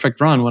do a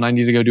perfect run when I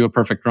need to go do a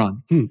perfect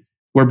run.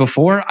 Where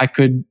before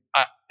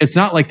it's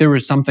not like there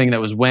was something that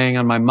was weighing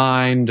on my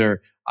mind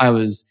or I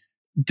was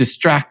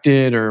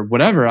distracted or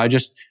whatever. I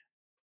just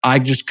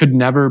could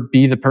never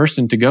be the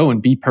person to go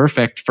and be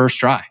perfect first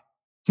try.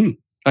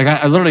 Like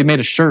I literally made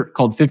a shirt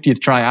called 50th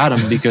Try Adam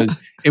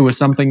because it was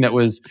something that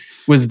was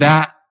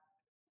that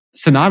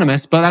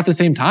synonymous. But at the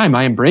same time,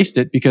 I embraced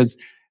it because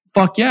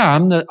fuck yeah,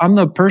 I'm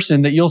the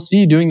person that you'll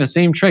see doing the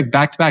same trick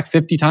back to back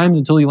 50 times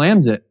until he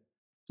lands it.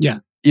 Yeah.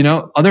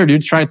 Other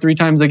dudes try it 3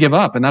 times, they give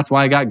up, and that's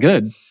why I got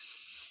good.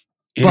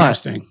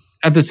 Interesting.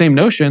 But at the same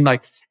notion,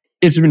 like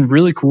it's been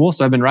really cool.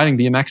 So I've been riding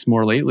BMX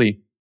more lately,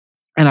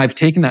 and I've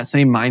taken that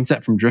same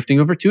mindset from drifting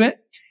over to it.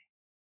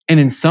 And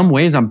in some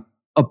ways, I'm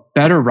a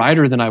better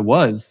rider than I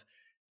was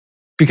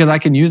because I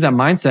can use that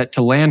mindset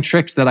to land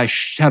tricks that I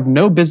have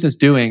no business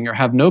doing or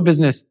have no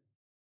business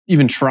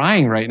even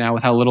trying right now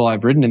with how little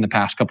I've ridden in the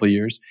past couple of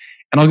years.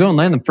 And I'll go and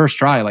land them first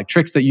try, like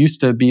tricks that used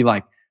to be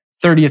like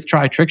 30th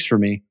try tricks for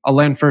me. I'll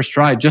land first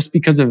try just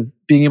because of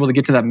being able to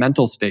get to that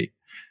mental state.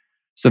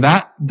 So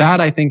that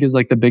I think is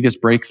like the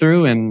biggest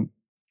breakthrough. And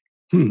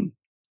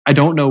I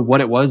don't know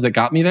what it was that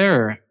got me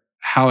there or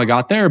how I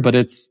got there, but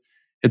it's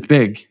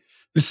big.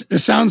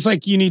 This sounds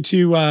like you need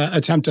to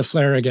attempt a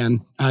flare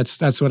again.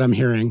 That's what I'm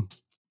hearing.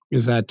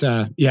 Is that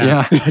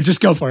yeah. Just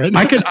go for it.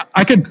 I could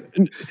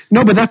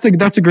no, but that's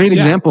a great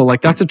example.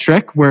 Like that's a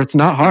trick where it's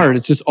not hard.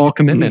 It's just all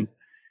commitment.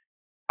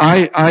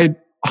 I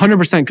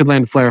 100% could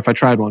land a flare if I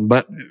tried one,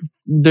 but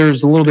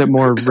there's a little bit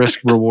more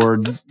risk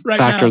reward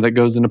factor that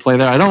goes into play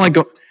there. I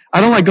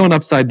don't like going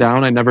upside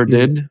down. I never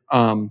did.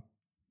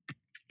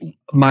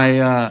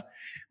 My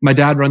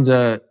dad runs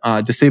a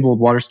disabled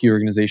water ski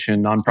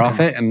organization,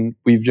 nonprofit, and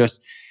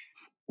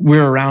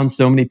we're around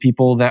so many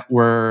people that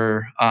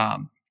were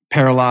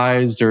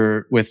paralyzed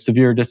or with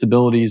severe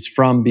disabilities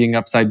from being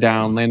upside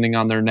down, landing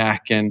on their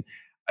neck. And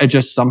it's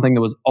just something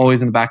that was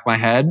always in the back of my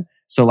head.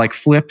 So like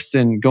flips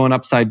and going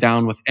upside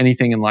down with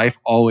anything in life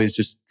always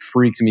just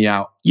freaked me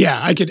out. Yeah,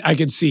 I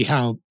could see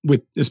how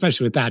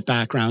especially with that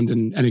background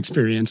and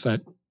experience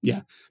that,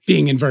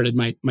 being inverted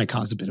might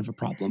cause a bit of a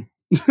problem.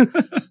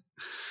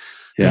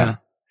 Yeah.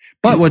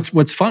 But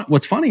what's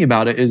funny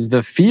about it is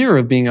the fear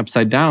of being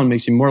upside down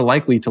makes you more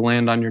likely to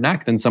land on your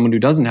neck than someone who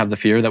doesn't have the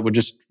fear that would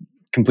just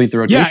complete the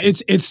rotation. Yeah,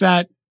 it's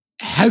that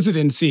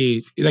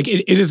hesitancy. Like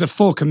it is a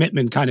full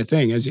commitment kind of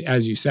thing,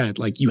 as you said.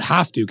 Like you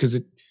have to,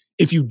 because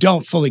if you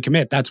don't fully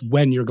commit, that's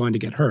when you're going to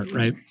get hurt,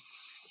 right?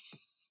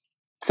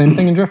 Same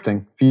thing in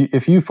drifting.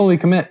 If you fully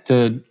commit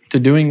to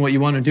doing what you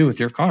want to do with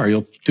your car,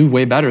 you'll do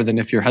way better than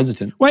if you're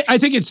hesitant. Well, I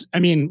think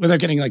without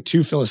getting like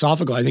too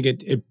philosophical, I think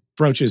it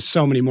broaches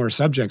so many more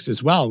subjects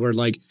as well, where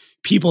like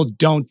people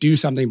don't do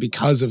something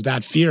because of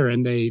that fear,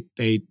 and they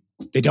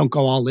don't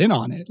go all in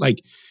on it.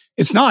 Like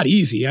it's not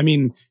easy. I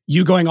mean,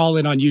 you going all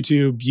in on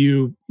YouTube,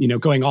 you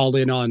going all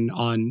in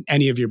on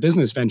any of your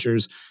business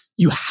ventures,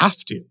 you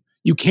have to.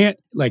 You can't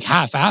like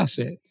half-ass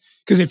it.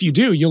 Because if you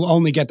do, you'll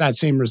only get that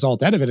same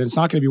result out of it. And it's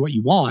not going to be what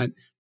you want.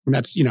 And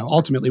that's,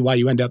 ultimately why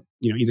you end up,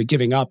 either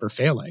giving up or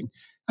failing.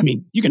 I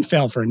mean, you can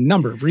fail for a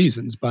number of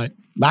reasons, but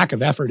lack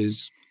of effort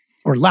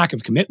or lack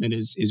of commitment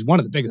is one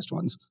of the biggest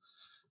ones.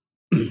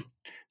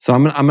 So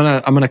I'm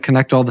gonna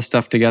connect all the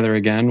stuff together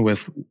again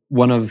with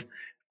one of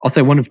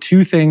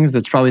two things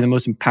that's probably the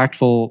most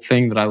impactful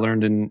thing that I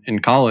learned in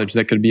college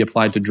that could be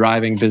applied to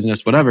driving,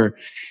 business, whatever.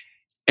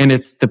 And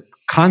it's the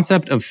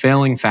concept of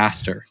failing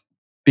faster.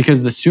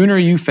 Because the sooner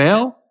you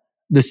fail,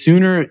 the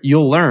sooner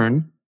you'll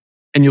learn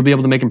and you'll be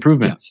able to make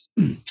improvements.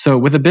 Yeah. So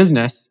with a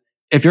business,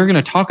 if you're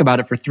going to talk about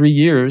it for 3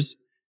 years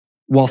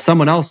while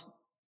someone else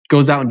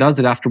goes out and does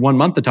it after 1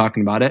 month of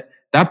talking about it,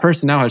 that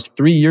person now has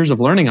 3 years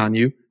of learning on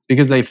you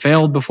because they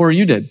failed before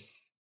you did.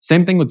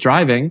 Same thing with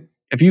driving.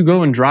 If you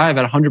go and drive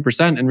at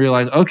 100% and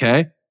realize,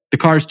 okay, the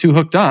car's too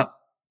hooked up,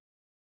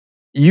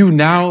 you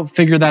now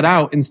figure that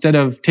out instead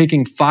of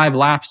taking 5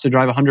 laps to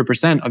drive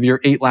 100% of your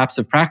 8 laps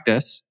of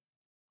practice,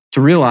 to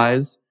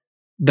realize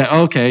that,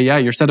 okay, yeah,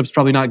 your setup's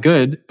probably not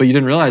good, but you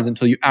didn't realize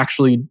until you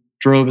actually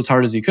drove as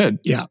hard as you could.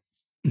 Yeah.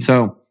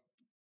 So,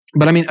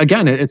 but I mean,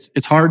 again, it's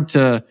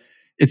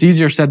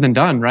easier said than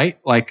done, right?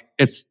 Like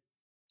it's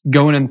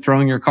going and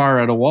throwing your car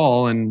at a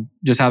wall and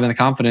just having the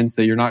confidence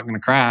that you're not going to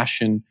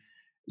crash. And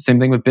same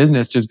thing with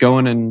business, just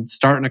going and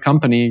starting a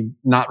company,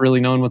 not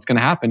really knowing what's going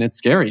to happen. It's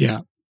scary.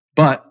 Yeah.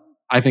 But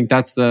I think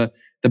that's the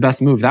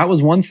best move. That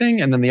was one thing.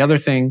 And then the other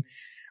thing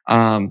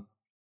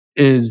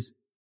is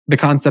the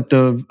concept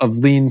of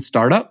lean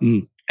startup.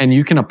 And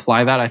you can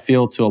apply that, I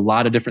feel, to a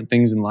lot of different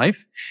things in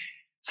life.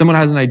 Someone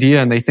has an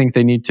idea and they think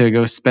they need to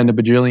go spend $1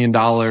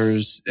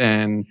 bajillion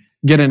and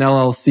get an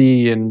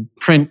LLC and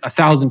print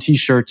 1,000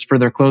 t-shirts for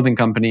their clothing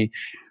company,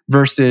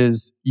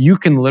 versus you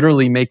can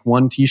literally make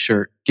one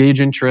t-shirt,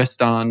 gauge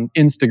interest on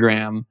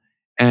Instagram,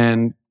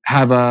 and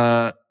have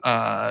a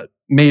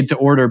made to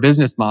order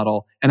business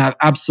model and have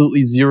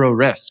absolutely zero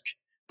risk.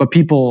 But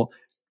people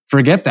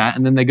forget that,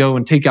 and then they go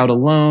and take out a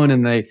loan,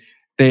 and they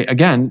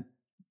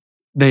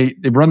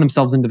run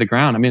themselves into the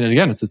ground. I mean,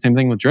 again, it's the same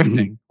thing with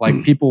drifting.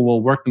 Like people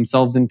will work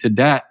themselves into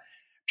debt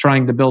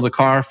trying to build a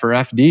car for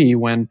FD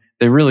when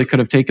they really could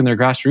have taken their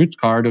grassroots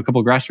car to a couple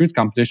of grassroots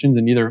competitions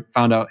and either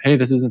found out, hey,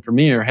 this isn't for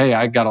me, or hey,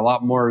 I got a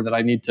lot more that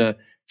I need to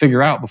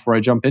figure out before I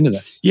jump into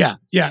this. Yeah.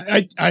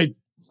 I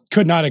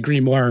could not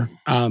agree more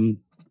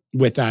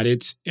with that.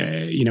 It's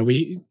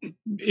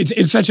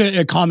it's such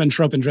a common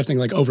trope in drifting,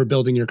 like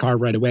overbuilding your car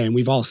right away, and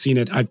we've all seen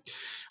it.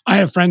 I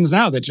have friends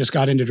now that just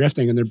got into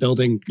drifting and they're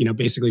building,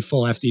 basically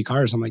full FD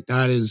cars. I'm like,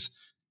 that is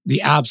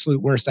the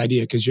absolute worst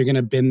idea, because you're going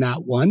to bin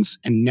that once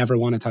and never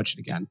want to touch it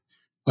again.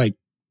 Like,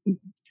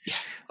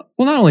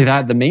 well, not only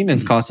that, the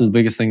maintenance cost is the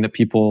biggest thing that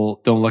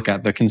people don't look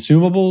at. The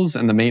consumables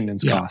and the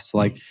maintenance costs.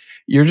 Like,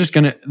 you're just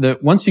going to,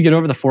 once you get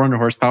over the 400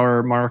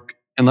 horsepower mark,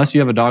 unless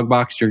you have a dog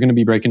box, you're going to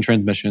be breaking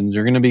transmissions.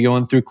 You're going to be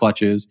going through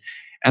clutches.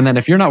 And then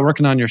if you're not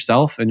working on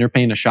yourself and you're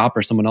paying a shop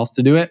or someone else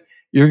to do it,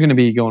 you're going to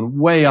be going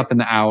way up in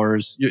the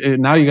hours.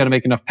 Now you got to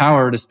make enough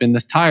power to spin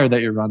this tire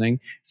that you're running.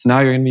 So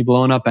now you're going to be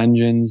blowing up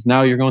engines.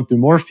 Now you're going through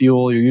more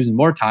fuel. You're using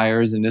more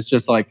tires. And it's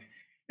just like,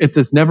 it's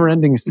this never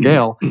ending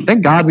scale.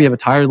 Thank God we have a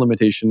tire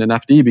limitation in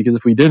FD, because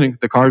if we didn't,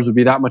 the cars would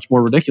be that much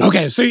more ridiculous.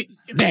 Okay. So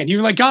man,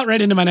 you like got right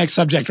into my next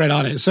subject right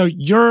on it. So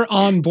you're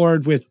on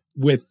board with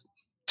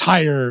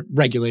tire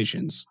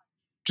regulations.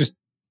 Just,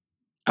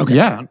 okay.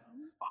 Yeah,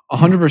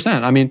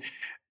 100%. I mean,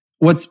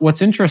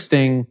 what's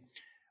interesting,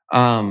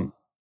 I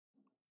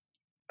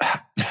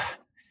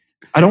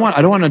don't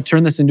want to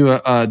turn this into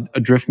a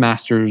Drift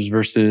Masters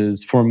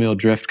versus Formula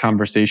Drift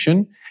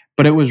conversation,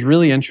 but it was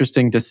really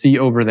interesting to see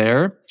over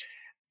there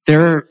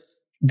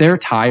their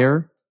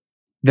tire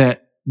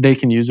that they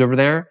can use over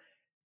there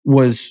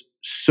was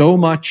so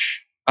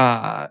much.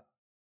 I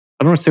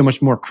don't want to say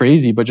much more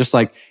crazy, but just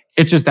like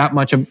it's just that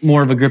much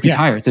more of a grippy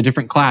tire. It's a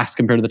different class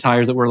compared to the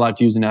tires that we're allowed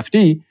to use in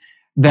FD.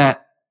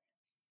 That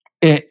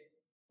in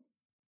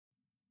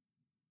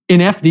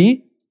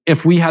FD,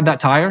 if we had that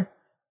tire,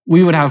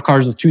 we would have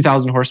cars with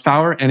 2,000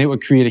 horsepower, and it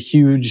would create a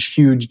huge,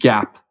 huge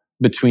gap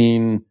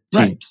between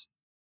teams.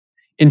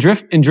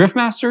 Right. In Drift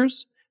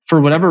Masters, for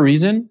whatever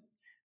reason,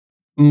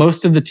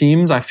 most of the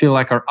teams I feel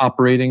like are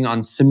operating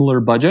on similar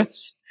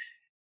budgets,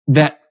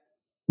 that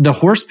the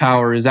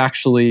horsepower is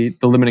actually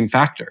the limiting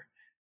factor.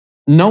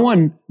 No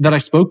one that I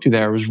spoke to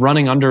there was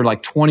running under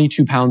like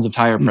 22 pounds of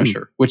tire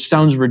pressure, which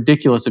sounds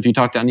ridiculous if you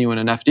talk to anyone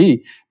in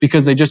FD,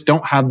 because they just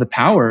don't have the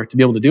power to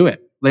be able to do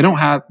it.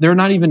 they're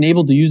not even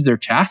able to use their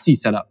chassis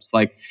setups.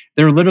 Like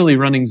they're literally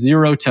running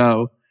zero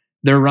toe.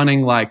 They're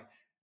running like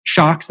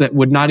shocks that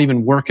would not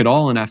even work at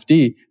all in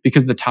FD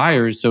because the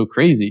tire is so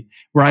crazy.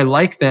 Where I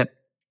like that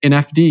in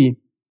FD,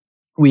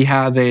 we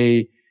have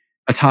a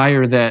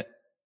tire that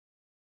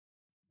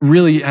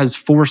really has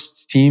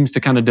forced teams to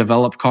kind of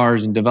develop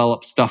cars and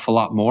develop stuff a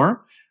lot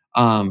more.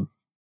 But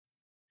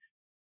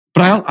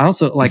I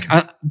also like,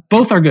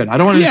 both are good. I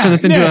don't want to turn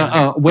this into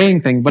a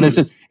weighing thing, but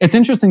it's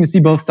interesting to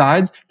see both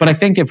sides. But I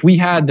think if we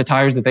had the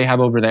tires that they have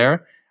over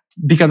there,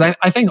 because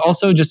I think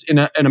also just in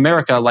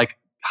America, like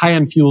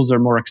high-end fuels are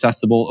more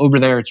accessible. Over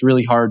there, it's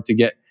really hard to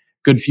get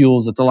good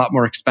fuels. It's a lot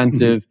more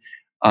expensive.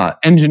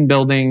 Engine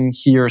building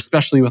here,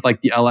 especially with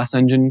like the LS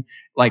engine,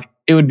 like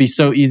it would be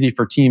so easy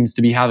for teams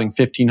to be having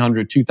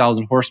 1,500,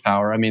 2,000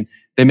 horsepower. I mean,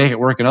 they make it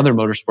work in other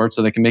motorsports,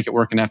 so they can make it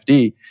work in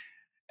FD.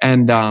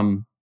 And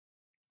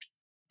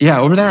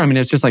over there, I mean,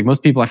 it's just like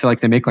most people, I feel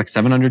like they make like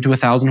 700 to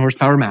 1,000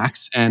 horsepower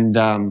max,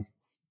 and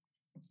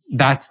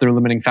that's their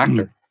limiting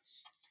factor.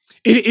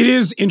 It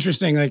is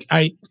interesting. Like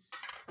I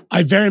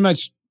very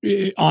much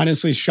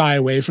honestly shy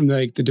away from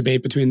the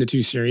debate between the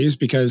two series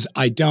because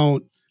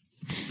I'm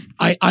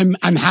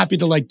happy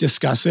to like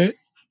discuss it,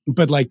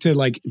 but like to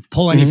like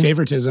pull any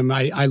favoritism.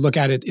 I look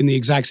at it in the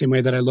exact same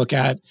way that I look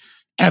at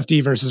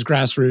FD versus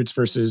Grassroots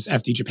versus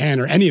FD Japan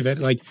or any of it.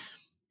 Like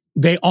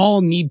they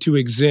all need to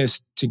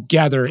exist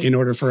together in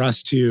order for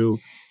us to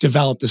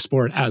develop the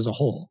sport as a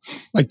whole.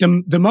 Like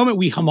the moment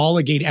we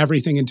homologate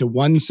everything into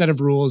one set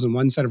of rules and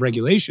one set of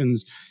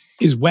regulations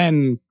is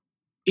when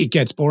it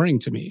gets boring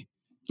to me.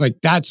 Like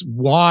that's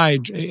why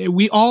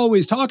we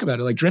always talk about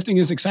it. Like drifting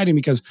is exciting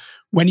because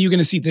when are you going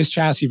to see this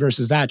chassis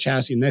versus that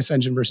chassis and this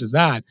engine versus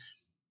that?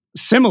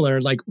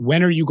 Similar, like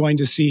when are you going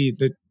to see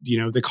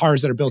the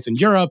cars that are built in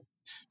Europe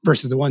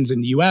versus the ones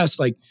in the US?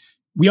 Like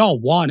we all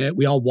want it.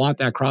 We all want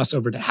that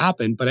crossover to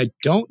happen, but I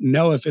don't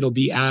know if it'll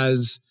be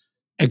as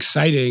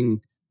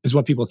exciting as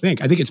what people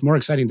think. I think it's more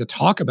exciting to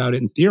talk about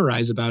it and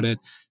theorize about it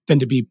than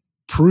to be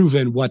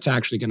proven what's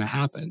actually going to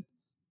happen.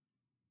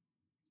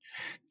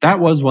 That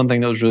was one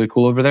thing that was really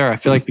cool over there. I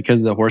feel like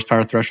because the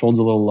horsepower threshold's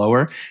a little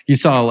lower, you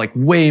saw like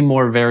way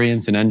more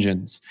variance in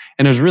engines.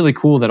 And it was really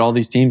cool that all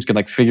these teams could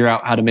like figure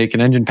out how to make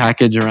an engine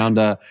package around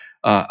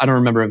I don't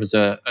remember if it was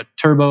a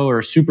turbo or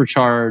a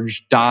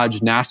supercharged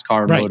Dodge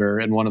NASCAR motor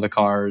in one of the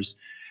cars.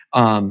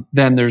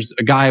 Then there's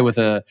a guy with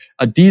a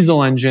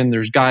diesel engine.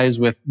 There's guys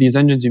with these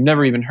engines you've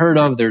never even heard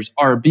of. There's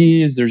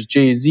RBs, there's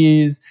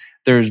JZs,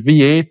 there's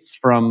V8s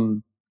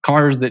from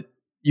cars that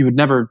you would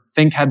never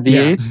think had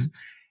V8s.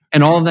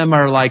 And all of them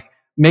are like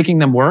making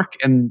them work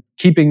and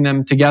keeping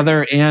them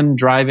together and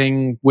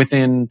driving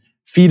within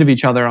feet of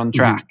each other on the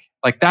track.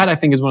 Like that, I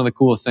think is one of the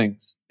coolest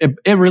things. It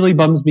really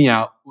bums me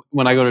out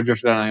when I go to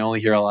drift and I only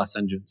hear LS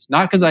engines.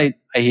 Not because I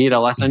hate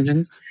LS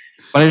engines,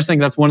 but I just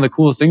think that's one of the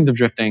coolest things of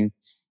drifting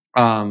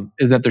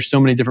is that there's so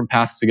many different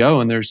paths to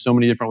go and there's so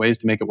many different ways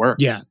to make it work.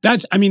 Yeah,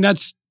 that's I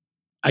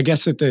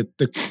guess at the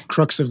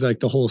crux of like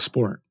the whole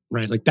sport,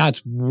 right? Like that's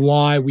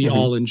why we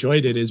all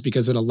enjoyed it, is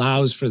because it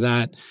allows for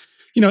that.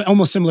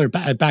 Almost similar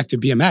back to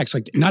BMX.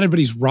 Like not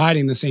everybody's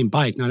riding the same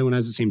bike. Not everyone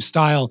has the same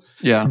style.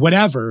 Yeah.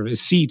 Whatever,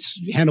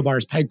 seats,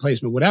 handlebars, peg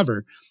placement,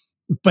 whatever.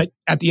 But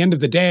at the end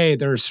of the day,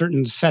 there are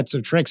certain sets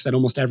of tricks that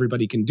almost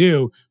everybody can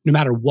do no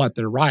matter what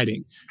they're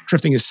riding.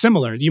 Drifting is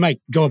similar. You might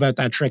go about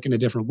that trick in a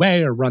different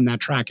way or run that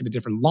track in a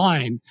different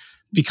line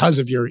because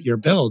of your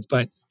build.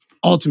 But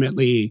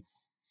ultimately,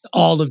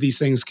 all of these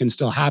things can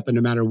still happen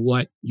no matter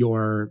what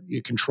you're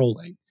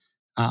controlling.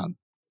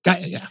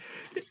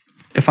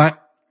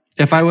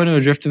 If I went to a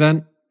drift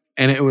event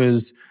and it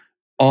was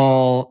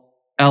all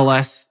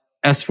LS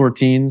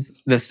S14s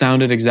that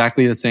sounded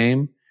exactly the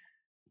same,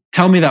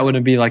 tell me that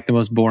wouldn't be like the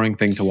most boring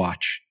thing to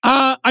watch.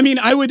 I mean,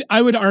 I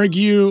would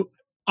argue,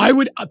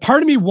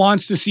 part of me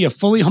wants to see a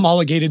fully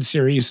homologated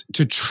series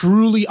to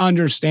truly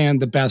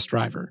understand the best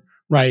driver,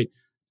 right?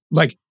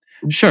 Like,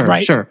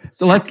 Sure.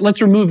 So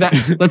let's remove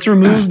that. Let's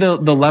remove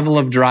the level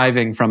of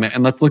driving from it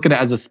and let's look at it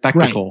as a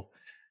spectacle. Right.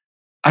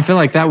 I feel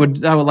like that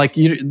would like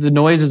the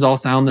noises all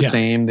sound the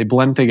same. They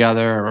blend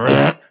together.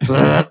 I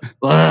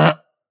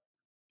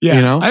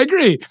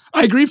agree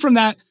from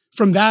that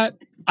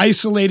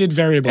isolated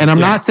variable. And I'm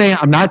not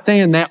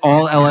saying that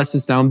all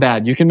LSs sound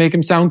bad. You can make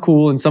them sound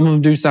cool, and some of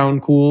them do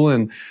sound cool,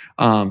 and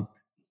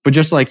but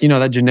just like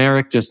that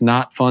generic, just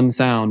not fun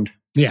sound.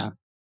 Yeah,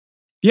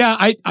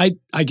 I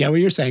get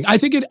what you're saying. I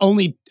think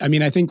I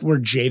think we're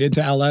jaded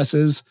to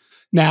LSs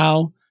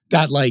now.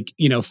 That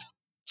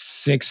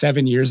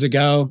 6-7 years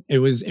ago, it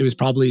was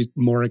probably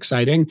more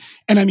exciting.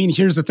 And I mean,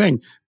 here's the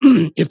thing: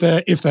 if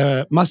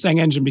the Mustang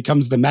engine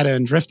becomes the meta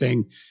in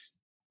drifting,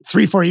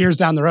 3-4 years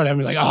down the road, I'm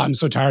like, oh, I'm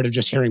so tired of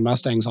just hearing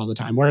Mustangs all the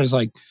time. Whereas,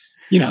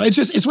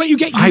 it's what you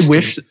get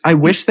used to. I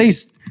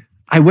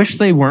wish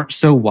they weren't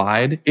so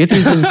wide. It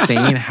is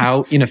insane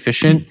how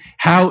inefficient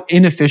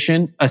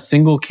a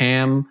single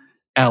cam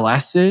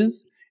LS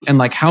is. And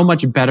like how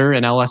much better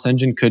an LS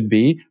engine could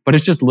be, but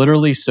it's just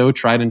literally so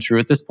tried and true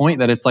at this point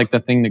that it's like the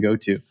thing to go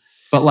to.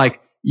 But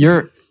like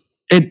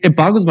it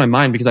boggles my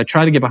mind because I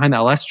try to get behind the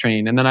LS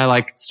train and then I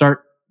like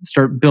start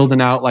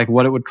building out like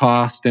what it would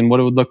cost and what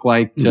it would look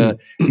like to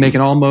make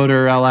an all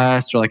motor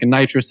LS or like a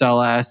nitrous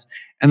LS.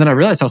 And then I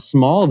realized how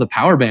small the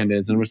power band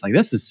is and was like,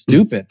 this is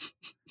stupid.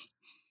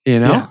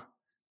 Yeah.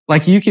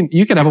 Like you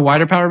can have a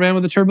wider power band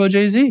with a turbo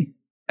JZ.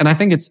 And I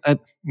think it's,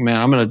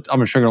 man, I'm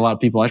gonna trigger a lot of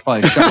people. I should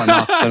probably shut my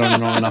mouth because I don't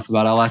even know enough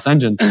about LS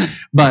engines.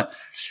 But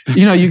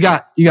you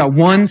got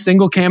one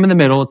single cam in the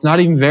middle. It's not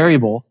even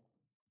variable.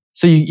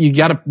 So you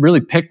got to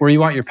really pick where you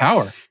want your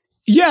power.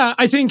 Yeah,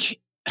 I think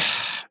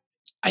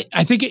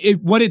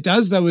what it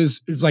does though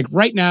is like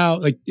right now,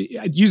 like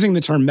using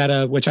the term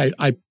meta, which I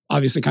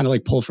obviously kind of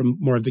like pull from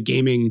more of the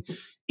gaming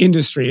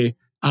industry.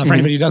 For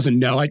anybody who doesn't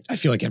know, I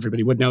feel like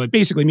everybody would know. It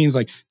basically means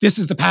like this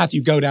is the path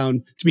you go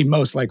down to be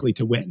most likely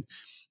to win.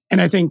 And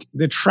I think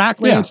the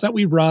track layouts that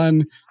we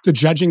run, the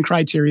judging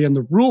criteria, and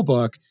the rule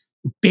book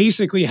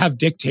basically have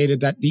dictated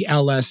that the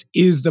LS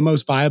is the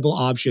most viable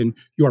option,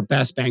 your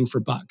best bang for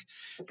buck.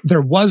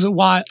 There was a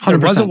while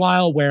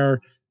 100%.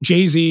 where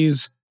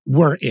JZs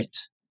were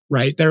it,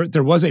 right?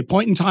 There was a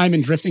point in time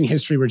in drifting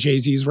history where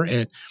JZs were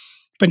it.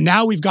 But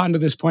now we've gotten to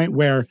this point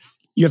where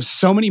you have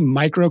so many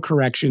micro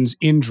corrections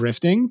in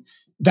drifting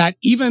that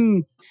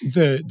even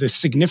the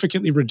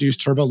significantly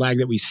reduced turbo lag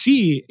that we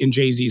see in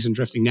JZs and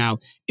drifting now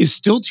is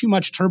still too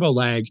much turbo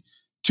lag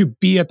to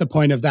be at the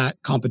point of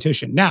that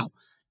competition. Now,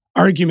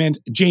 argument,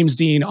 James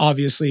Dean,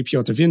 obviously,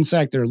 Piotr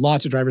Vinsek, there are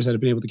lots of drivers that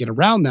have been able to get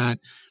around that,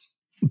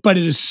 but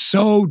it is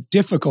so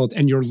difficult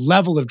and your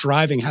level of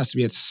driving has to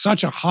be at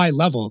such a high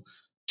level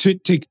to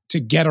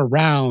get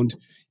around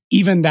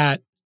even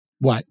that,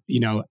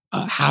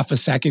 a half a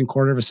second,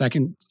 quarter of a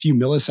second, few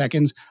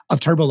milliseconds of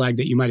turbo lag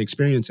that you might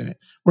experience in it.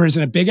 Whereas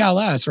in a big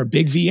LS or a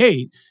big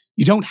V8,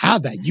 you don't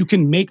have that. You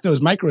can make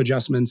those micro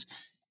adjustments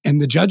and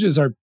the judges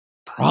are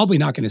probably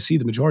not going to see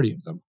the majority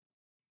of them.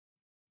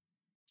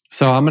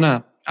 So I'm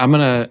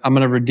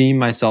gonna redeem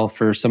myself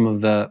for some of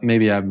the,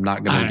 maybe I'm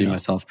not gonna redeem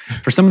myself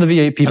for some of the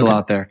V8 people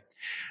out there.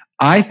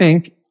 I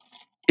think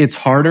it's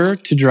harder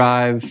to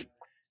drive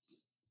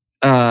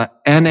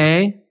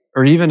NA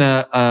or even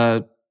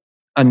a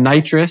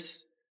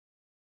nitrous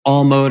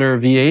all motor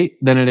V8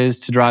 than it is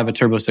to drive a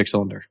turbo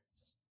 6-cylinder.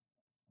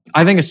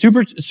 I think a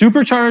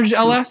supercharged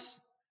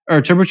LS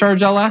or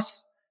turbocharged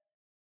LS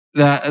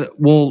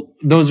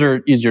those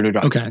are easier to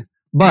drive. Okay.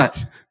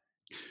 But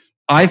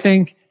I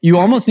think you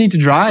almost need to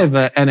drive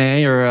a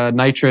NA or a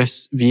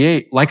nitrous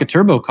V8 like a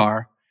turbo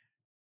car,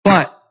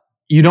 but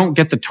you don't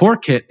get the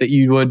torque hit that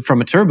you would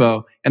from a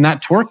turbo. And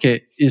that torque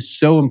hit is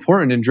so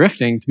important in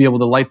drifting to be able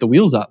to light the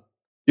wheels up.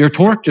 Your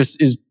torque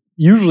just is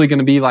usually going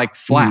to be like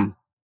flat.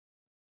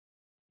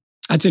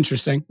 That's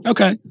interesting.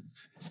 Okay.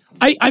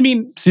 I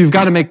mean, so you've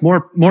got to make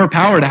more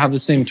power to have the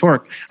same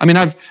torque. I mean,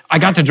 I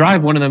got to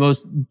drive one of the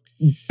most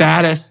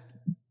baddest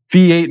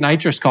V8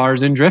 nitrous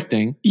cars in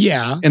drifting.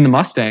 Yeah. In the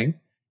Mustang.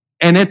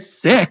 And it's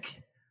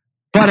sick.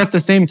 But at the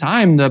same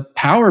time, the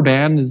power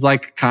band is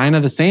like kind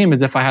of the same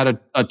as if I had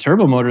a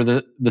turbo motor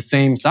the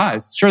same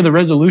size. Sure, the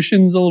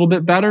resolution's a little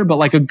bit better, but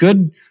like a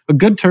good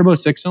turbo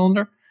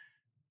 6-cylinder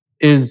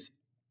is,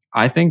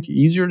 I think,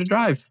 easier to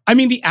drive. I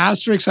mean, the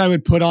asterisk I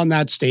would put on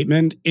that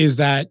statement is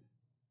that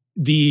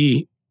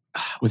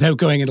without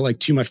going into like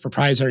too much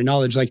proprietary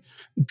knowledge, like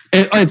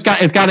it's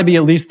got to be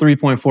at least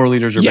 3.4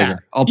 liters or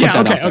bigger. I'll put that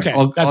out there. Okay,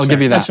 I'll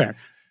give you that. That's fair.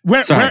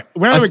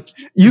 Where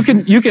you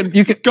can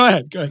go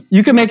ahead.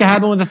 You can make it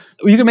happen with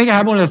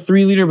a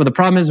 3 liter, but the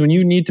problem is when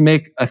you need to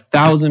make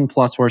 1,000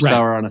 plus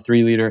horsepower on a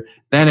 3 liter,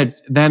 then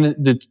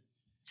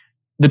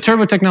the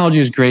turbo technology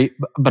is great,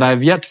 but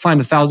I've yet to find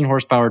 1,000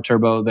 horsepower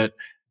turbo that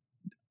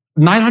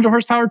 900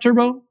 horsepower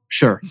turbo,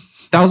 sure.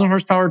 1,000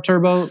 horsepower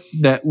turbo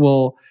that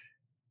will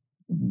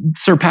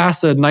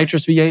surpass a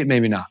nitrous V8,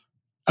 maybe not.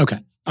 Okay.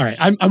 All right.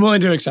 I'm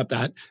willing to accept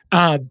that.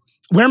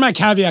 Where my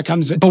caveat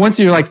comes in. But once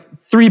you're like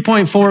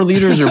 3.4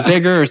 liters or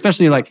bigger,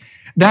 especially like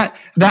that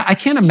I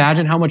can't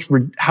imagine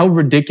how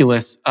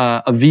ridiculous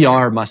a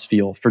VR must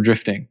feel for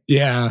drifting.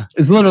 Yeah.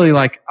 It's literally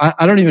like,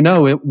 I don't even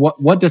know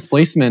what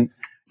displacement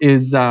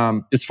is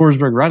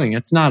Forsberg running.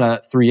 It's not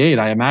a 3.8.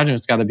 I imagine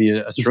it's got to be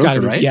a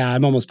stroker, right? Yeah,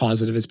 I'm almost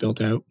positive it's built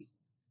out.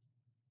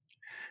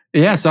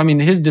 Yeah, so I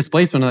mean, his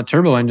displacement on that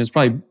turbo engine is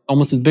probably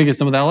almost as big as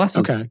some of the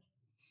LS's. Okay.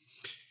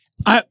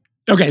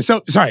 Okay,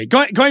 so sorry,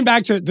 going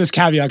back to this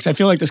caveat, because I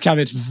feel like this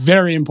caveat's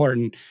very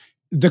important.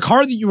 The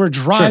car that you were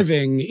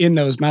driving in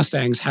those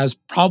Mustangs has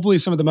probably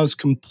some of the most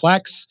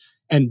complex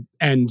and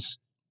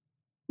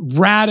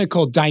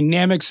radical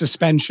dynamic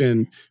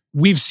suspension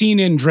we've seen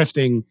in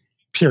drifting,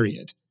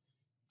 period.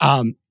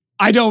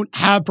 I don't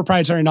have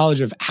proprietary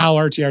knowledge of how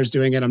RTR is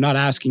doing it. I'm not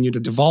asking you to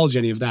divulge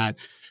any of that.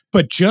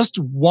 But just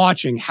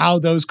watching how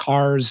those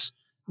cars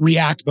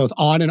react both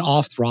on and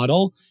off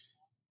throttle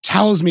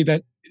tells me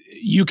that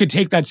you could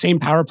take that same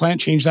power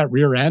plant, change that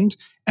rear end,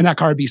 and that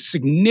car would be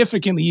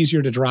significantly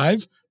easier to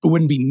drive, but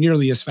wouldn't be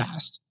nearly as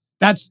fast.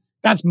 That's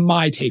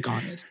my take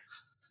on it.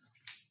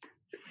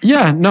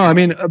 Yeah, no, I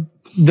mean,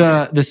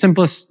 the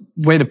simplest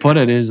way to put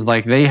it is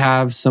like they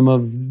have some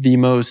of the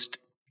most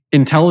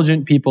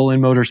intelligent people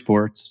in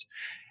motorsports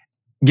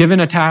given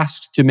a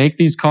task to make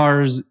these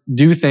cars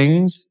do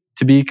things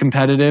to be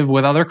competitive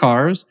with other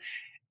cars.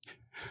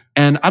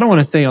 And I don't want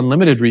to say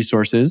unlimited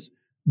resources,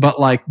 but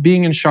like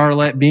being in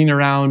Charlotte, being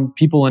around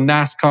people in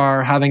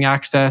NASCAR, having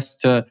access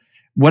to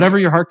whatever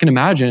your heart can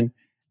imagine,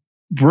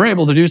 we're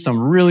able to do some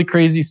really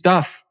crazy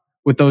stuff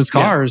with those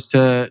cars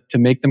to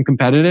make them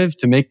competitive,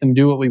 to make them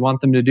do what we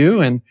want them to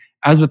do. And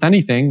as with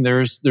anything,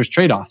 there's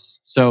trade-offs.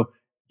 So,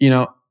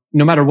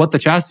 no matter what the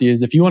chassis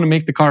is, if you want to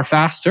make the car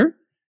faster,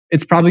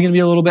 it's probably going to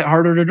be a little bit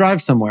harder to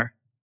drive somewhere.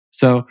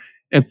 So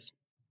it's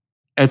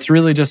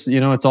really just,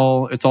 it's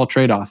all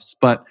trade-offs.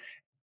 But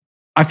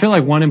I feel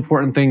like one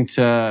important thing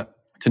to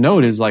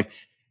note is like,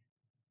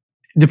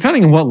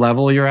 depending on what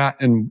level you're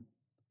at, and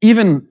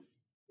even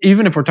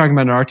if we're talking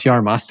about an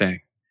RTR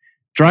Mustang,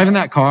 driving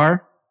that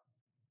car,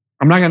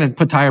 I'm not going to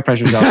put tire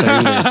pressures out there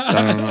either. So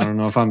I don't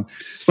know if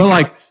but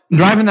like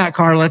driving that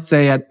car, let's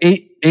say at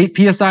 8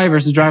 PSI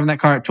versus driving that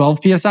car at 12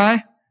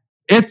 PSI,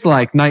 it's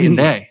like night and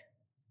day.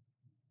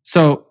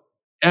 So,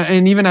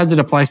 and even as it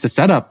applies to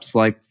setups,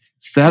 like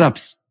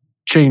setups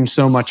change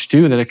so much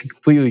too that it can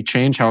completely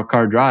change how a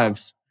car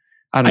drives.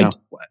 I don't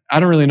know.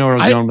 I don't really know where I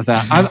was going with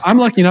that. I'm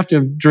lucky enough to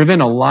have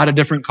driven a lot of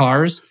different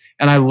cars,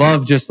 and I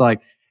love just like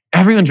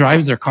everyone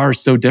drives their cars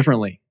so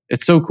differently.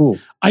 It's so cool.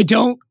 I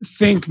don't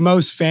think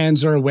most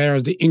fans are aware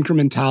of the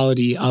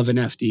incrementality of an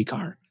FD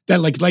car. That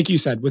like you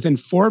said, within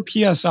 4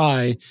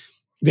 PSI,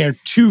 they're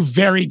two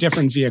very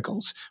different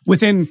vehicles.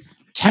 Within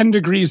 10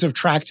 degrees of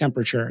track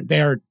temperature,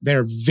 they're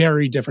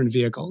very different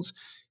vehicles.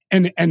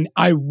 And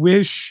I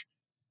wish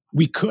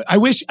we could. I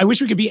wish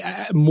we could be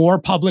more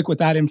public with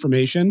that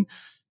information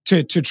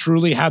to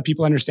truly have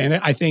people understand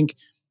it. I think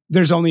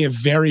there's only a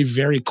very,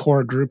 very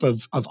core group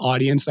of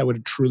audience that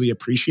would truly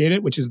appreciate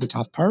it, which is the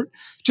tough part.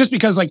 Just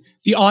because like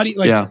the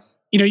audience,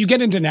 you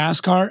get into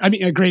NASCAR. I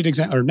mean, a great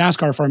example, or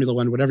NASCAR, Formula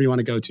One, whatever you want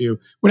to go to,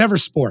 whatever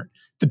sport.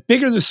 The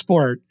bigger the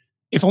sport,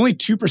 if only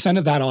 2%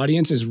 of that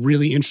audience is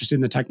really interested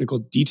in the technical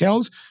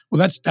details, well,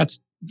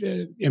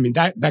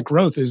 that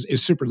growth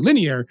is super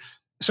linear.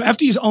 So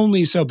FD is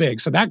only so big.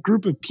 So that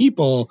group of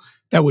people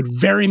that would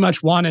very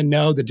much want to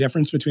know the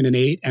difference between an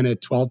 8 and a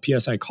 12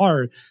 PSI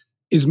car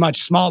is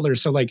much smaller.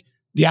 So like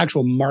the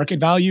actual market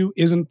value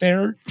isn't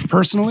there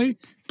personally.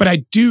 But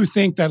I do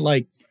think that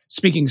like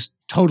speaking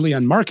totally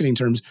on marketing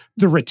terms,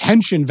 the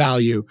retention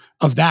value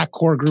of that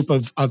core group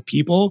of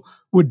people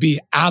would be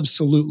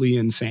absolutely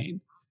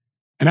insane.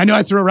 And I know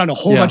I threw around a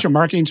whole bunch of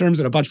marketing terms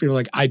that a bunch of people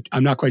are like,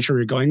 I'm not quite sure where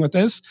you're going with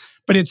this,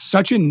 but it's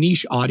such a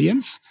niche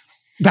audience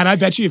that I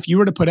bet you if you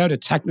were to put out a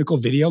technical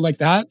video like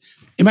that,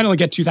 it might only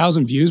get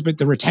 2,000 views, but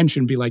the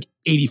retention would be like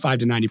 85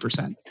 to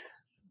 90%.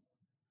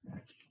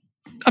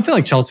 I feel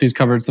like Chelsea's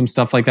covered some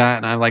stuff like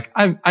that,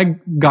 and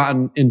I've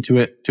gotten into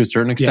it to a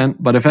certain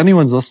extent. But if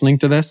anyone's listening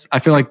to this, I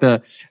feel like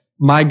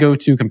my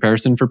go-to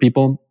comparison for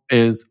people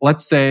is,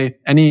 let's say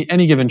any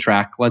given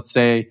track. Let's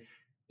say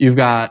you've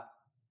got,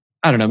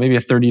 I don't know, maybe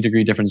a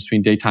 30-degree difference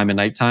between daytime and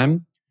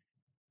nighttime.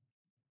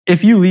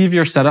 If you leave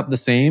your setup the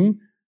same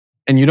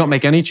and you don't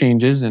make any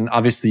changes, and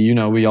obviously,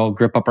 we all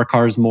grip up our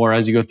cars more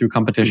as you go through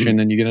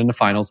competition and you get into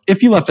finals.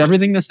 If you left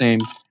everything the same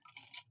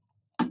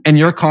and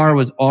your car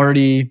was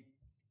already,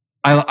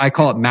 I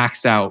call it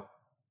maxed out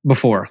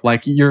before,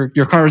 like your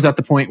car is at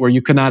the point where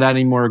you could not add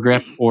any more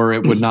grip or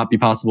it would not be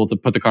possible to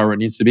put the car where it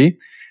needs to be,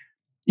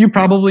 you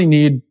probably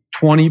need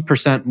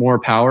 20% more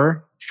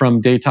power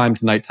from daytime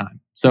to nighttime.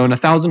 So in a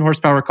 1,000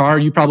 horsepower car,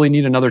 you probably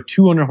need another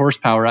 200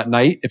 horsepower at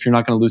night if you're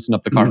not going to loosen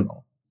up the car at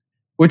all.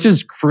 Which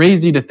is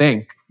crazy to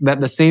think that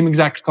the same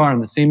exact car on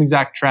the same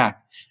exact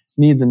track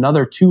needs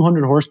another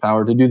 200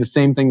 horsepower to do the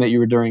same thing that you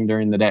were doing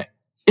during the day,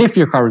 if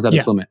your car was at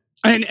its limit.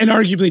 And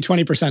arguably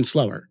 20%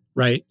 slower,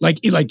 right? I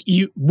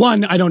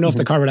don't know if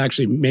the car would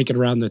actually make it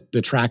around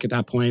the track at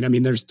that point. I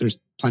mean, there's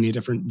plenty of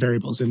different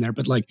variables in there,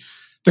 but like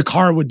the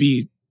car would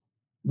be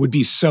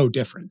so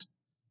different.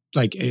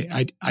 Like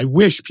I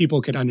wish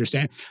people could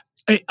understand.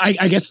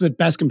 I guess the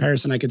best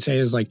comparison I could say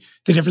is like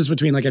the difference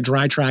between like a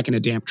dry track and a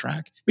damp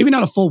track. Maybe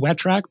not a full wet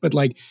track, but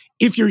like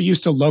if you're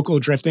used to local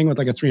drifting with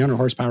like a 300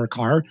 horsepower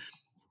car,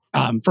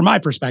 from my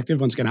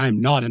perspective, once again, I'm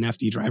not an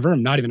FD driver.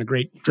 I'm not even a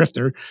great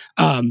drifter.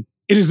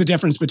 It is the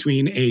difference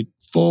between a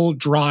full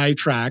dry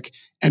track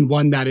and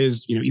one that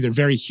is, either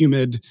very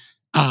humid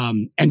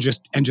and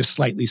just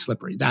slightly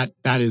slippery.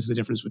 That is the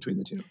difference between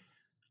the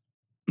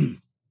two.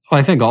 Well,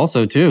 I think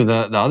also too,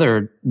 the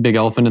other big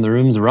elephant in the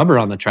room is rubber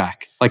on the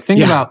track. Like think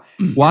about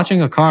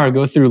watching a car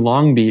go through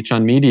Long Beach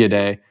on media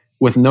day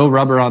with no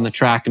rubber on the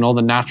track and all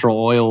the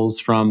natural oils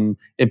from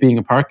it being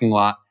a parking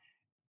lot.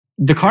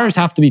 The cars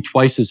have to be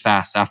twice as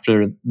fast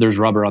after there's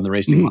rubber on the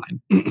racing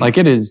line. Like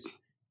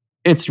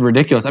it's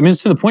ridiculous. I mean,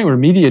 it's to the point where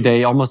media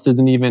day almost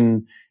isn't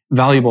even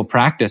valuable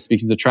practice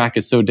because the track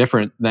is so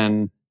different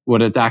than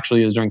what it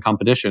actually is during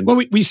competition.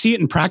 Well, we see it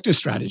in practice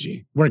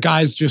strategy where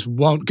guys just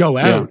won't go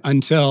out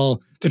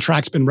until the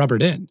track's been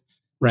rubbered in,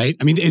 right?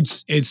 I mean,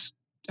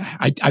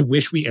 I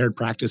wish we aired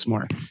practice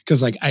more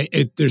because like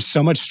there's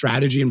so much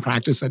strategy in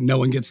practice that no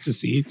one gets to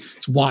see.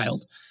 It's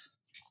wild.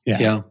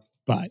 Yeah.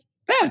 But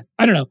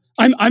I don't know.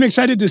 I'm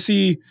excited to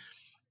see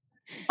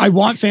I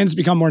want fans to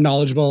become more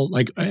knowledgeable.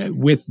 Like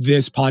with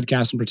this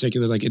podcast in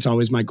particular, like it's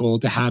always my goal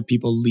to have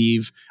people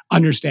leave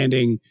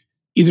understanding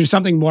either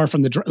something more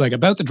from like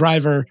about the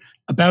driver,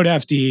 about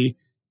FD,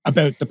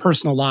 about the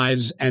personal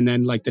lives, and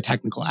then like the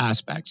technical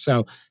aspects.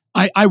 So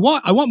I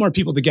want more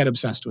people to get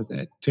obsessed with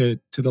it to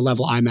the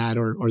level I'm at,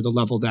 or the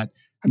level that,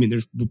 I mean,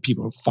 there's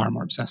people far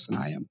more obsessed than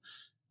I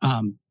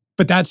am.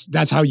 But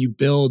that's how you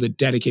build a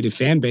dedicated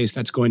fan base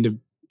that's going to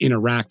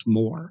interact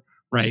more,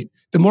 right?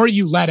 The more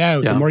you let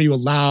out, the more you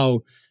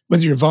allow,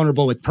 whether you're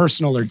vulnerable with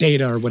personal or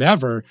data or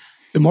whatever,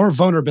 the more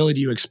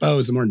vulnerability you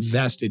expose, the more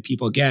invested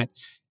people get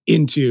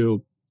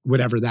into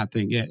whatever that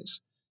thing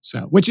is.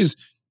 So, which is,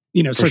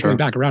 circling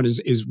back around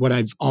is what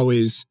I've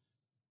always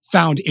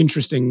found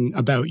interesting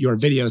about your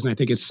videos. And I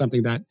think it's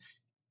something that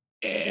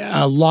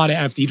a lot of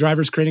FD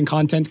drivers creating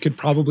content could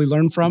probably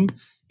learn from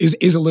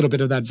is a little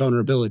bit of that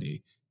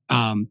vulnerability.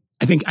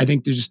 I think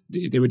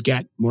they would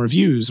get more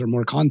views or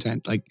more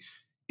content. Like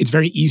it's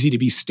very easy to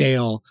be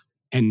stale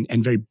and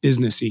very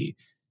businessy,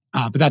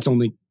 but that's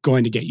only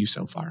going to get you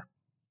so far.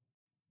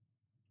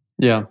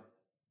 Yeah,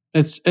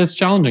 it's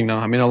challenging though.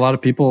 I mean, a lot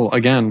of people,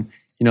 again,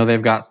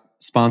 they've got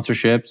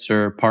sponsorships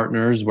or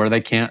partners where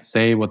they can't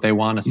say what they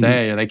want to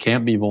say, or they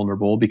can't be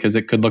vulnerable because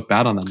it could look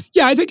bad on them.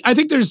 Yeah, I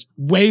think there's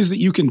ways that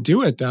you can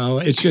do it though.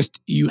 It's just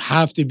you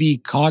have to be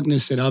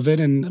cognizant of it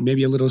and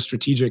maybe a little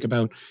strategic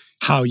about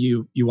how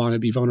you want to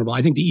be vulnerable.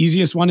 I think the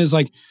easiest one is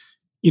like,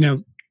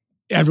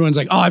 everyone's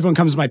like, oh, everyone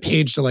comes to my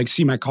page to like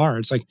see my car.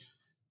 It's like,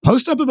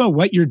 post up about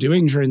what you're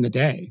doing during the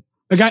day.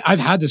 Like I've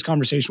had this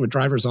conversation with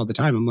drivers all the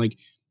time. I'm like,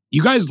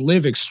 you guys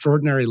live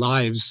extraordinary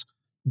lives,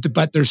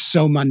 but they're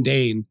so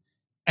mundane.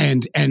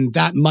 And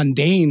that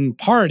mundane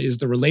part is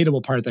the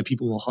relatable part that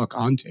people will hook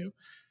onto.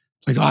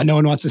 It's like, oh, no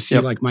one wants to see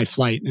like my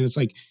flight. And it's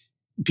like,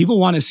 people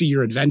want to see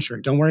your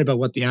adventure. Don't worry about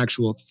what the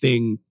actual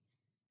thing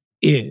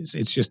is.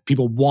 It's just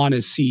people want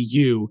to see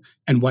you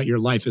and what your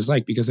life is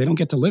like because they don't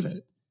get to live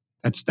it.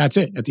 That's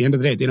it. At the end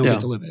of the day, they don't get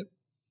to live it.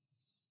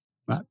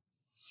 But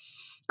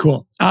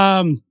cool.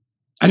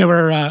 I know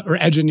we're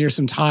edging near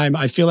some time.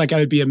 I feel like I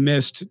would be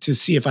amiss to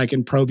see if I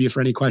can probe you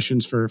for any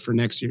questions for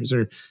next year. Is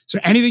there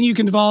anything you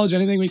can divulge?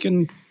 Anything we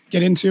can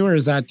get into, or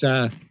is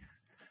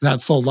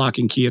that full lock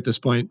and key at this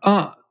point?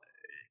 I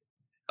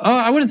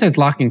wouldn't say it's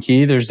lock and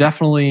key. There's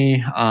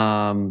definitely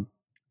some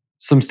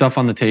stuff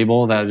on the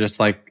table that just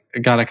like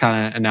got to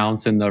kind of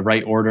announce in the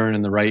right order and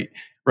in the right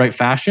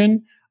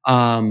fashion.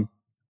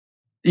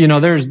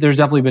 There's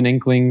definitely been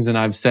inklings, and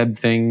I've said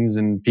things,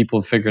 and people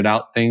have figured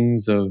out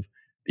things of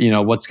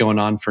what's going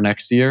on for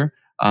next year.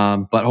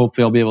 But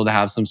hopefully I'll be able to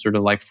have some sort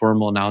of like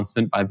formal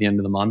announcement by the end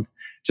of the month.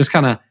 Just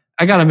kind of,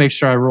 I got to make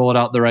sure I roll it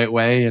out the right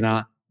way and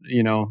not,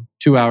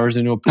 2 hours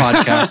into a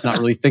podcast, not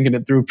really thinking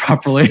it through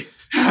properly.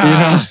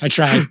 I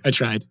tried.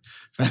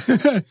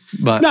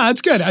 But no,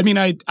 it's good. I mean,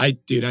 I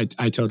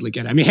totally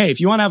get it. I mean, hey, if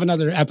you want to have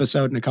another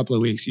episode in a couple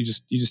of weeks, you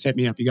just hit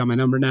me up. You got my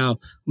number now.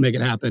 We'll make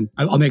it happen.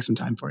 I'll make some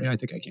time for you. I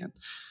think I can.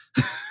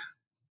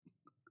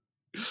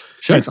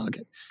 Sure. It's all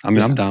good. I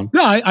mean, I'm down.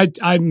 No,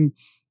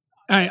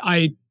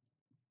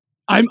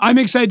 I'm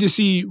excited to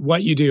see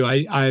what you do.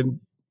 I'm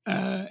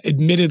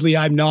admittedly,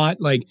 I'm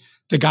not like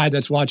the guy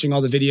that's watching all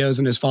the videos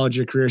and has followed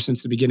your career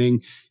since the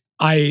beginning.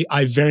 I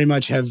very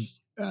much have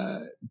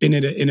been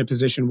in a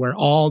position where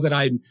all that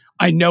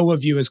I know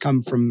of you has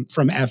come from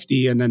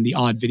FD, and then the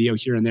odd video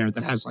here and there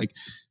that has like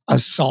a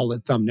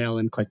solid thumbnail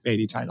and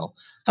clickbaity title.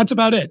 That's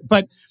about it.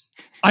 But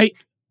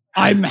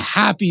I'm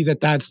happy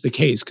that that's the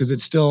case because it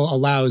still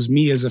allows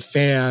me as a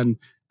fan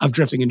of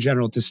drifting in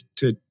general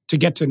to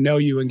get to know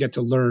you and get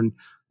to learn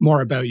more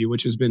about you,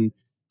 which has been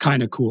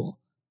kind of cool.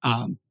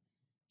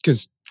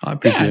 Because I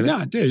appreciate it.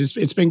 No, dude,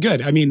 it's been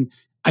good. I mean,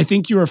 I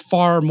think you are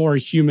far more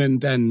human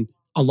than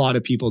a lot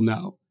of people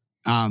know.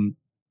 I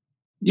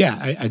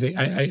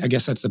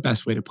guess that's the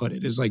best way to put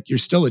it. Is like you're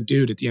still a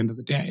dude at the end of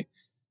the day.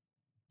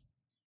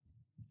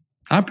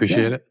 I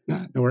appreciate it.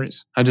 No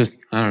worries. I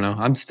don't know.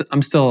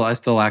 I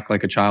still act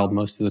like a child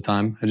most of the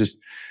time. I just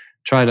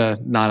try to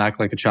not act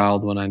like a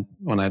child when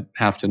I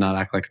have to not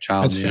act like a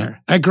child. That's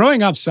fair.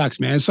 Growing up sucks,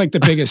 man. It's like the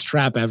biggest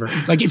trap ever.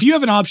 Like if you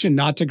have an option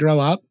not to grow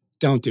up,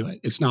 don't do it.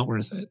 It's not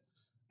worth it.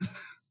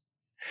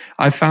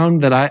 I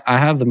found that I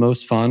have the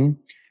most fun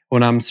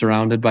when I'm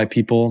surrounded by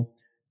people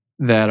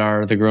that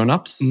are the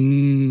grown-ups.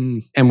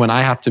 And when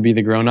I have to be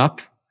the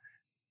grown-up,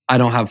 I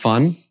don't have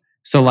fun.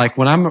 So like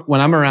when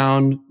I'm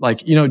around, like,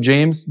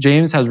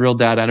 James has real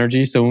dad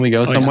energy. So when we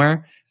go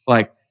somewhere,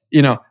 like,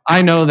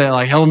 I know that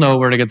like he'll know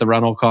where to get the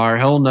rental car.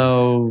 He'll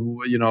know,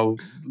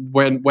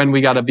 when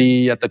we got to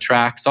be at the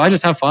track. So I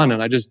just have fun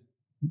and I just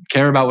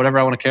care about whatever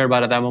I want to care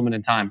about at that moment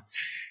in time.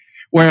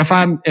 Where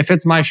if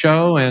it's my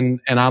show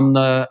and I'm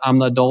the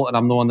adult and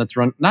I'm the one that's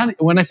not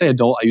when I say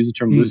adult, I use the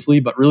term loosely,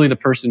 but really the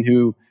person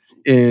who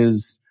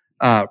is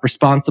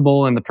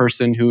responsible and the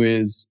person who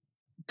is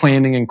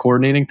planning and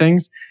coordinating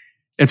things.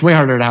 It's way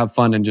harder to have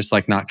fun and just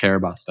like not care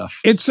about stuff.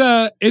 It's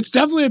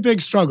definitely a big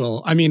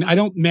struggle. I mean, I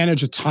don't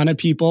manage a ton of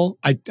people.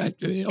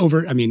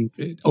 Over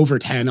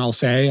 10, I'll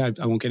say. I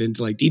won't get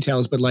into like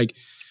details, but like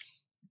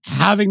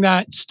having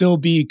that still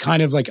be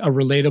kind of like a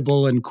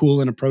relatable and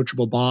cool and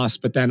approachable boss,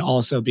 but then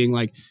also being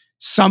like,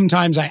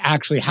 sometimes I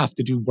actually have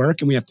to do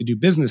work and we have to do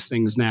business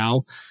things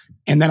now.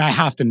 And then I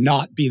have to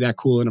not be that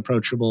cool and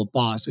approachable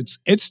boss.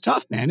 It's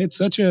tough, man. It's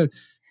such a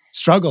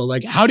struggle.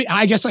 Like, how do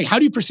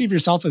you perceive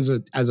yourself as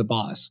a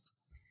boss?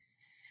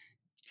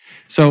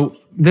 So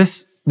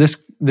this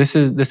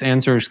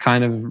answer is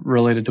kind of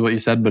related to what you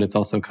said, but it's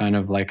also kind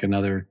of like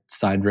another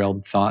side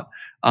railed thought.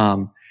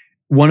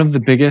 One of the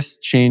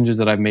biggest changes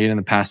that I've made in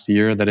the past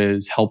year that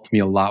has helped me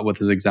a lot with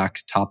this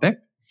exact topic.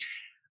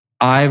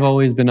 I've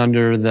always been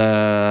under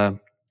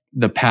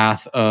the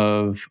path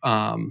of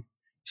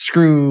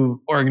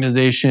screw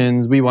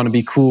organizations. We want to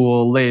be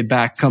cool, laid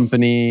back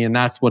company, and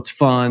that's what's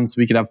fun. So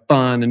we could have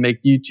fun and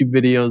make YouTube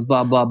videos,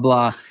 blah blah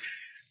blah.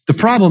 The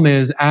problem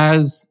is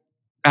as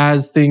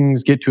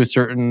things get to a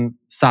certain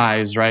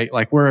size, right?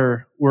 Like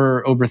we're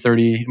over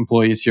 30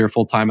 employees here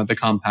full time at the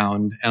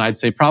compound, and I'd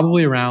say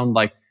probably around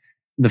like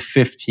the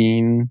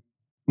 15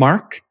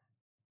 mark.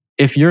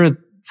 If you're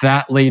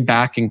that laid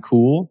back and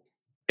cool,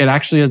 it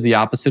actually has the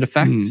opposite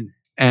effect.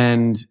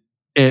 And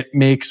it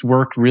makes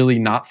work really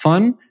not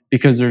fun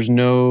because there's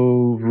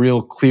no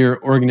real clear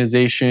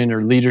organization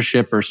or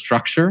leadership or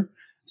structure.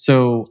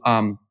 So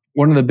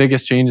one of the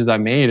biggest changes I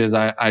made is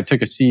I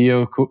took a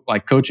CEO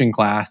coaching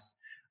class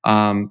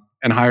and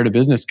hired a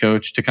business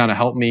coach to kind of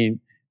help me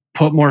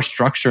put more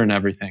structure in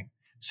everything.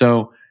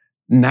 So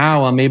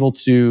now I'm able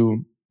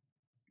to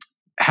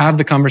have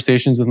the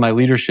conversations with my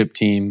leadership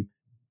team,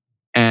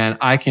 and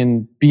I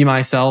can be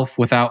myself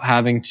without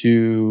having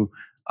to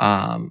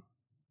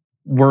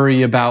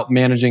worry about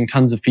managing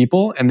tons of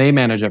people, and they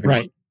manage everyone.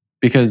 Right.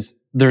 Because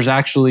there's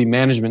actually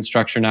management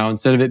structure now.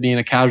 Instead of it being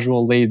a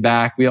casual, laid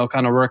back, we all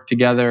kind of work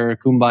together,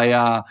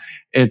 kumbaya.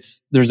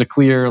 There's a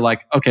clear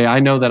like, okay, I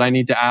know that I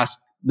need to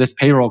ask this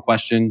payroll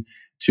question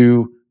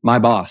to my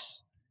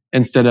boss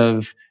instead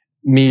of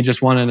me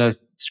just wanting to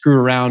screw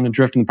around and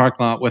drift in the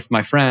parking lot with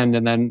my friend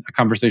and then a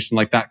conversation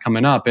like that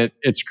coming up.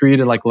 It's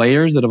created like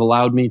layers that have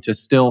allowed me to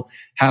still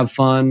have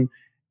fun,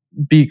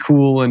 be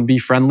cool, and be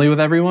friendly with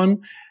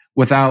everyone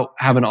without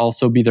having to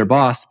also be their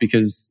boss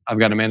because I've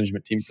got a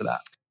management team for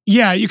that.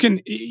 Yeah, you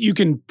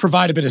can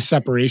provide a bit of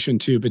separation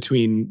too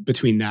between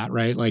that,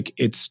 right? Like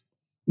it's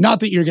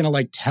not that you're going to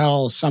like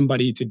tell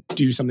somebody to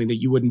do something that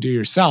you wouldn't do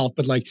yourself,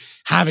 but like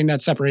having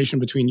that separation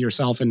between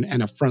yourself and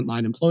a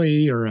frontline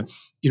employee or an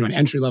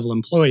entry level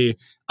employee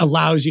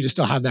allows you to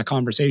still have that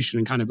conversation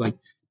and kind of like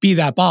be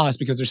that boss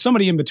because there's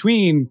somebody in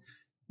between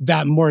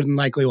that more than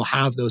likely will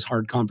have those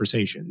hard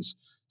conversations.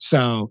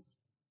 So,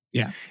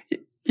 yeah.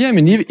 Yeah, I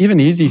mean, even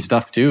easy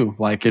stuff too.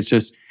 Like it's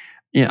just,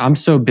 I'm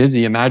so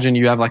busy. Imagine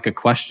you have like a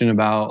question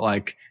about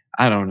like,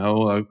 I don't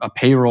know, a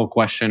payroll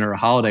question or a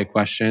holiday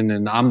question,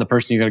 and I'm the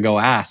person you got to go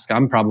ask.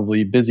 I'm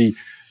probably busy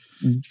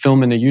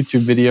filming a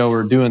YouTube video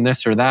or doing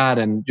this or that,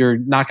 and you're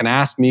not going to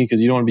ask me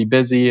because you don't want to be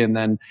busy, and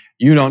then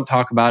you don't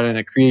talk about it, and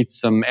it creates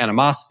some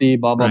animosity,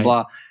 blah, blah,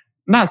 blah.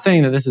 I'm not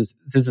saying that this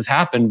has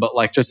happened, but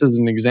like just as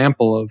an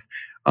example of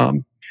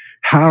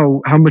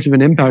how much of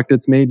an impact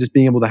it's made just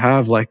being able to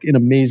have like an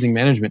amazing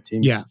management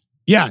team.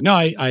 Yeah.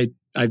 No,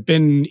 I've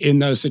been in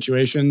those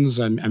situations.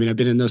 I've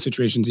been in those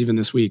situations even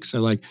this week.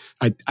 So like,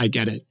 I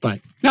get it,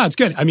 but no, it's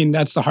good. I mean,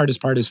 that's the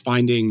hardest part is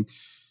finding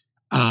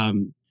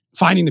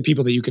the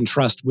people that you can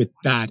trust with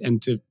that and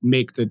to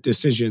make the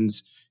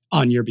decisions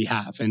on your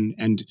behalf.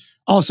 And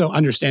also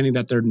understanding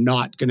that they're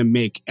not going to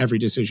make every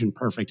decision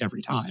perfect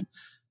every time.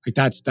 Like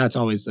that's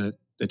always the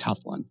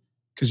tough one.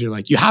 Cause you're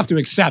like, you have to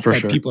accept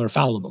that people are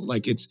fallible.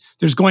 Like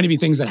there's going to be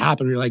things that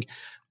happen where you're like,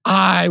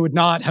 I would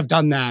not have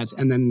done that.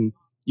 And then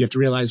you have to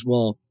realize,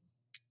 well,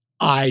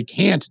 I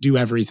can't do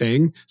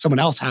everything. Someone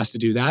else has to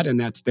do that, and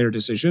that's their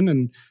decision,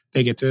 and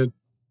they get to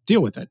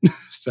deal with it.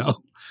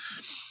 So,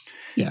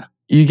 yeah.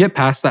 You get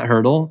past that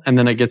hurdle, and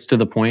then it gets to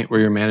the point where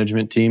your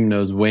management team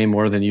knows way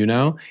more than you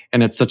know,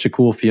 and it's such a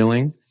cool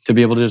feeling to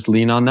be able to just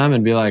lean on them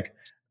and be like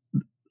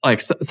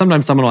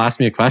sometimes someone will ask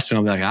me a question,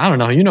 I'll be like, I don't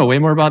know, you know way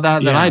more about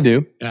that than I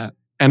do. Yeah.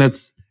 And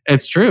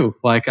it's true.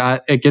 Like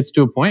it gets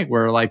to a point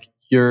where like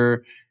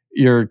your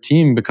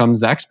team becomes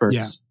the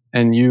experts,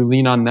 and you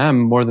lean on them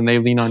more than they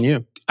lean on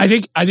you. I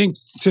think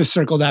to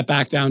circle that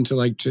back down to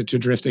like to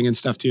drifting and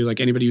stuff too, like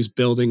anybody who's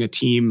building a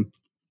team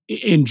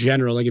in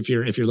general, like if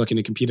you're looking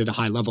to compete at a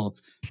high level,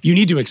 you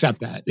need to accept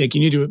that. Like you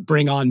need to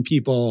bring on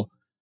people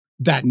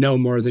that know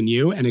more than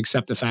you and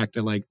accept the fact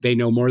that like they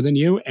know more than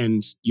you,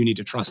 and you need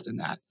to trust in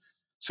that.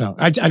 So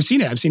I've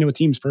seen it. I've seen it with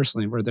teams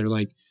personally where they're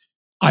like,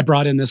 I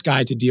brought in this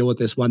guy to deal with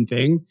this one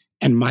thing,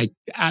 and my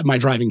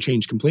driving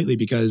changed completely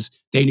because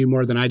they knew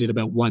more than I did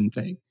about one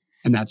thing,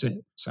 and that's it.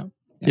 So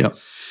yeah.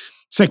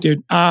 Sick,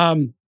 dude.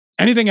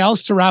 Anything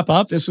else to wrap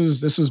up? This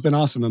has been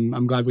awesome.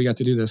 I'm glad we got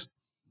to do this.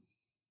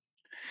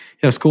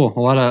 Yeah, it's cool. A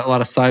lot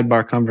of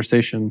sidebar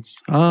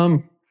conversations.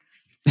 I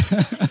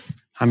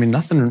mean,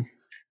 nothing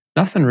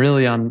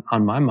really on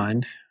my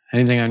mind.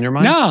 Anything on your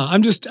mind? No,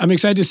 I'm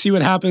excited to see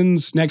what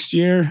happens next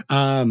year.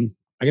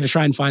 I got to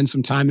try and find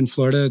some time in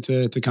Florida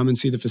to come and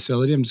see the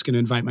facility. I'm just going to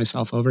invite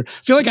myself over. I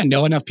feel like I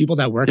know enough people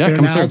that work there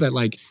now through. that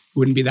like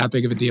wouldn't be that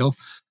big of a deal.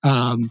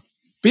 But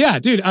yeah,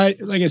 dude,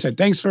 like I said,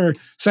 thanks for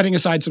setting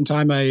aside some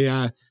time.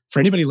 For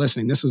anybody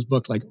listening, this was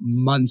booked like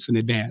months in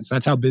advance.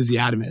 That's how busy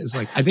Adam is.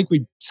 Like, I think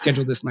we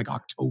scheduled this in like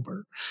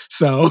October.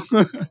 So,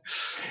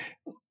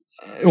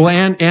 well,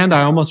 and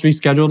I almost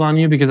rescheduled on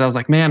you because I was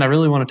like, man, I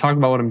really want to talk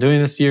about what I'm doing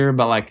this year,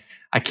 but like,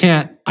 I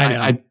can't.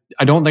 I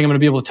don't think I'm going to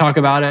be able to talk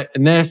about it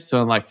in this. So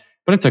I'm like,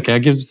 but it's okay. It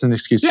gives us an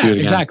excuse to do it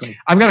again. Exactly.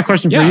 I've got a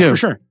question for you, Yeah, for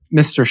sure,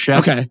 Mr. Chef.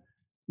 Okay.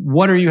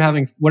 What are you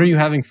having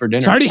for dinner?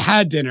 So I already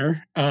had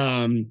dinner,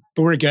 but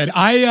we're good.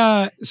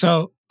 I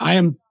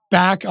am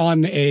back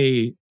on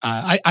a.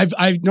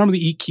 I normally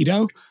eat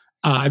keto.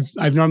 I've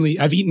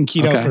eaten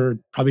keto for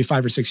probably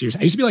 5 or 6 years.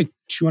 I used to be like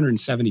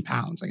 270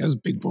 pounds. Like I was a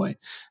big boy.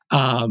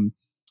 Wow.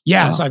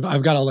 So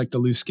I've got all like the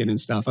loose skin and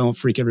stuff. I won't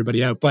freak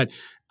everybody out, but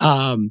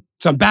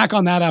so I'm back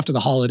on that after the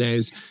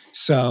holidays.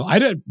 So I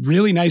had a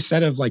really nice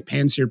set of like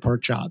pan-seared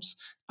pork chops.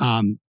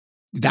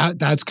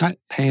 That's kind of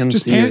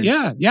pan-seared.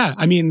 Yeah.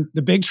 I mean,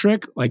 the big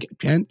trick, like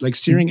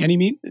searing any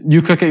meat.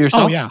 You cook it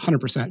yourself? Oh yeah,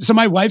 100%. So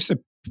my wife's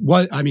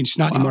she's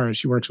not anymore.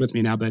 She works with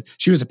me now, but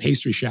she was a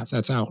pastry chef.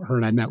 That's how her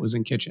and I met, was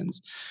in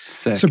kitchens.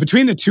 Sick. So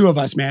between the two of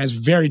us, man, it's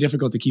very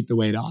difficult to keep the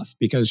weight off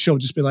because she'll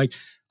just be like,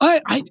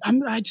 I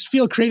just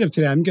feel creative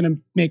today. I'm going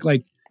to make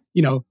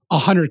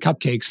 100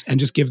 cupcakes and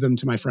just give them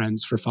to my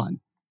friends for fun.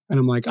 And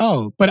I'm like,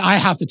 oh, but I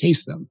have to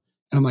taste them.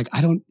 And I'm like,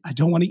 I don't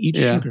want to eat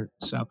sugar.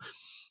 So,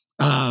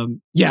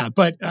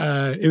 but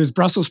it was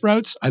Brussels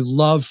sprouts. I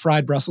love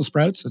fried Brussels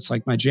sprouts. It's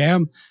like my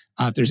jam.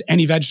 If there's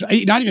any vegetable,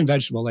 not even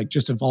vegetable, like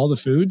just of all the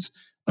foods,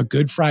 a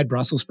good fried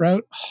Brussels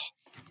sprout,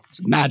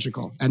 it's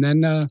magical. And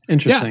then,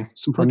 interesting.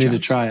 Some pork I need to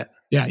chops. try it.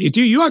 Yeah,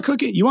 you want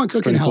cooking? You want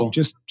cooking help?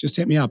 Cool. Just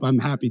hit me up. I'm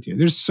happy to.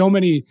 There's so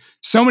many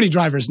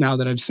drivers now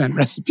that I've sent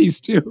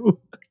recipes to.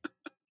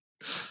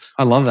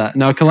 I love that.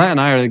 No, Colette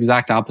and I are the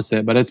exact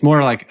opposite, but it's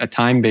more like a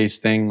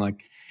time-based thing.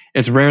 Like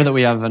it's rare that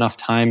we have enough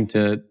time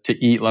to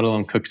eat, let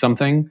alone cook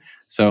something.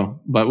 So,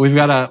 but we've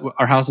got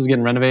our house is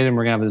getting renovated and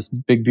we're gonna have this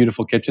big,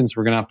 beautiful kitchen. So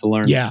we're gonna have to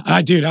learn.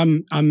 Yeah, dude,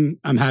 I'm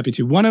happy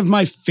to. One of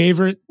my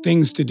favorite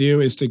things to do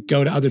is to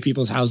go to other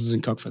people's houses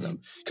and cook for them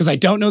because I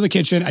don't know the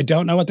kitchen. I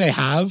don't know what they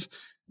have.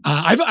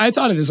 I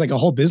thought of it as like a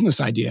whole business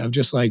idea of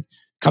just like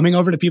coming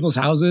over to people's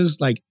houses,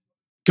 like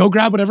go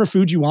grab whatever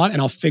food you want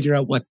and I'll figure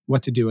out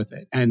what to do with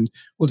it. And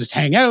we'll just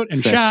hang out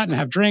and chat and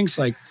have drinks.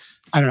 Like,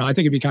 I don't know. I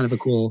think it'd be kind of a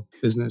cool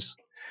business.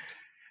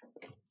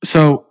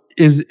 So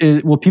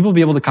will people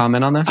be able to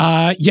comment on this?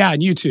 Yeah, on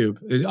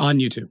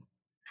YouTube.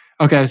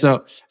 Okay.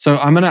 So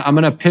I'm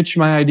going to pitch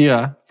my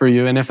idea for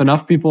you. And if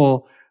enough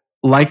people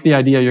like the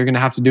idea, you're going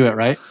to have to do it,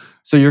 right?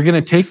 So you're going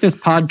to take this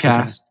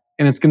podcast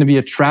and it's going to be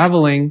a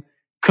traveling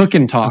cook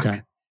and talk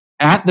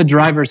at the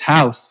driver's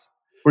house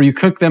where you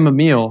cook them a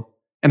meal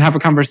and have a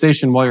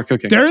conversation while you're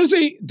cooking. There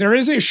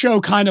is a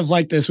show kind of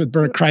like this with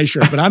Bert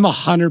Kreischer, but I'm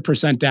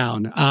 100%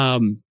 down.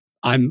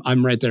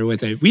 I'm right there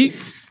with it.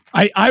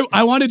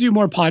 I want to do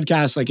more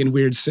podcasts like in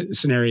weird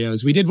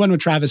scenarios. We did one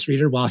with Travis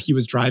Reeder while he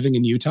was driving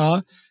in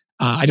Utah.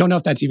 I don't know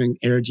if that's even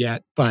aired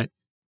yet, but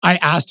I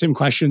asked him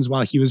questions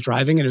while he was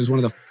driving and it was one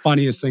of the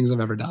funniest things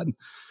I've ever done.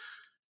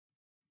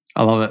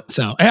 I love it.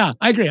 So yeah,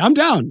 I agree. I'm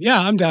down. Yeah,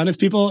 I'm down. If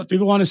people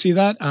want to see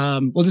that,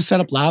 we'll just set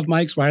up lav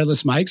mics,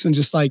 wireless mics, and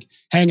just like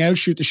hang out,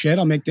 shoot the shit.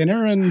 I'll make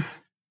dinner, and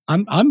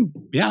I'm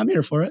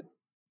here for it.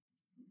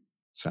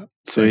 So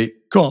sweet,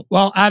 cool.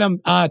 Well,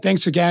 Adam,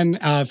 thanks again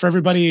for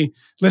everybody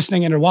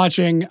listening and or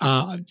watching.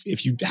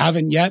 If you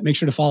haven't yet, make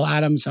sure to follow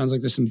Adam. Sounds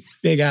like there's some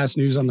big ass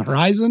news on the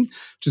horizon,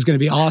 which is going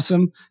to be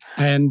awesome.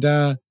 And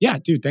yeah,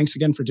 dude, thanks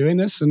again for doing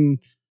this, and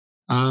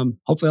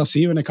hopefully I'll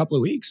see you in a couple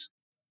of weeks.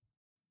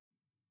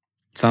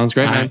 Sounds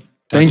great, man. Right.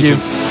 Thank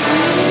you.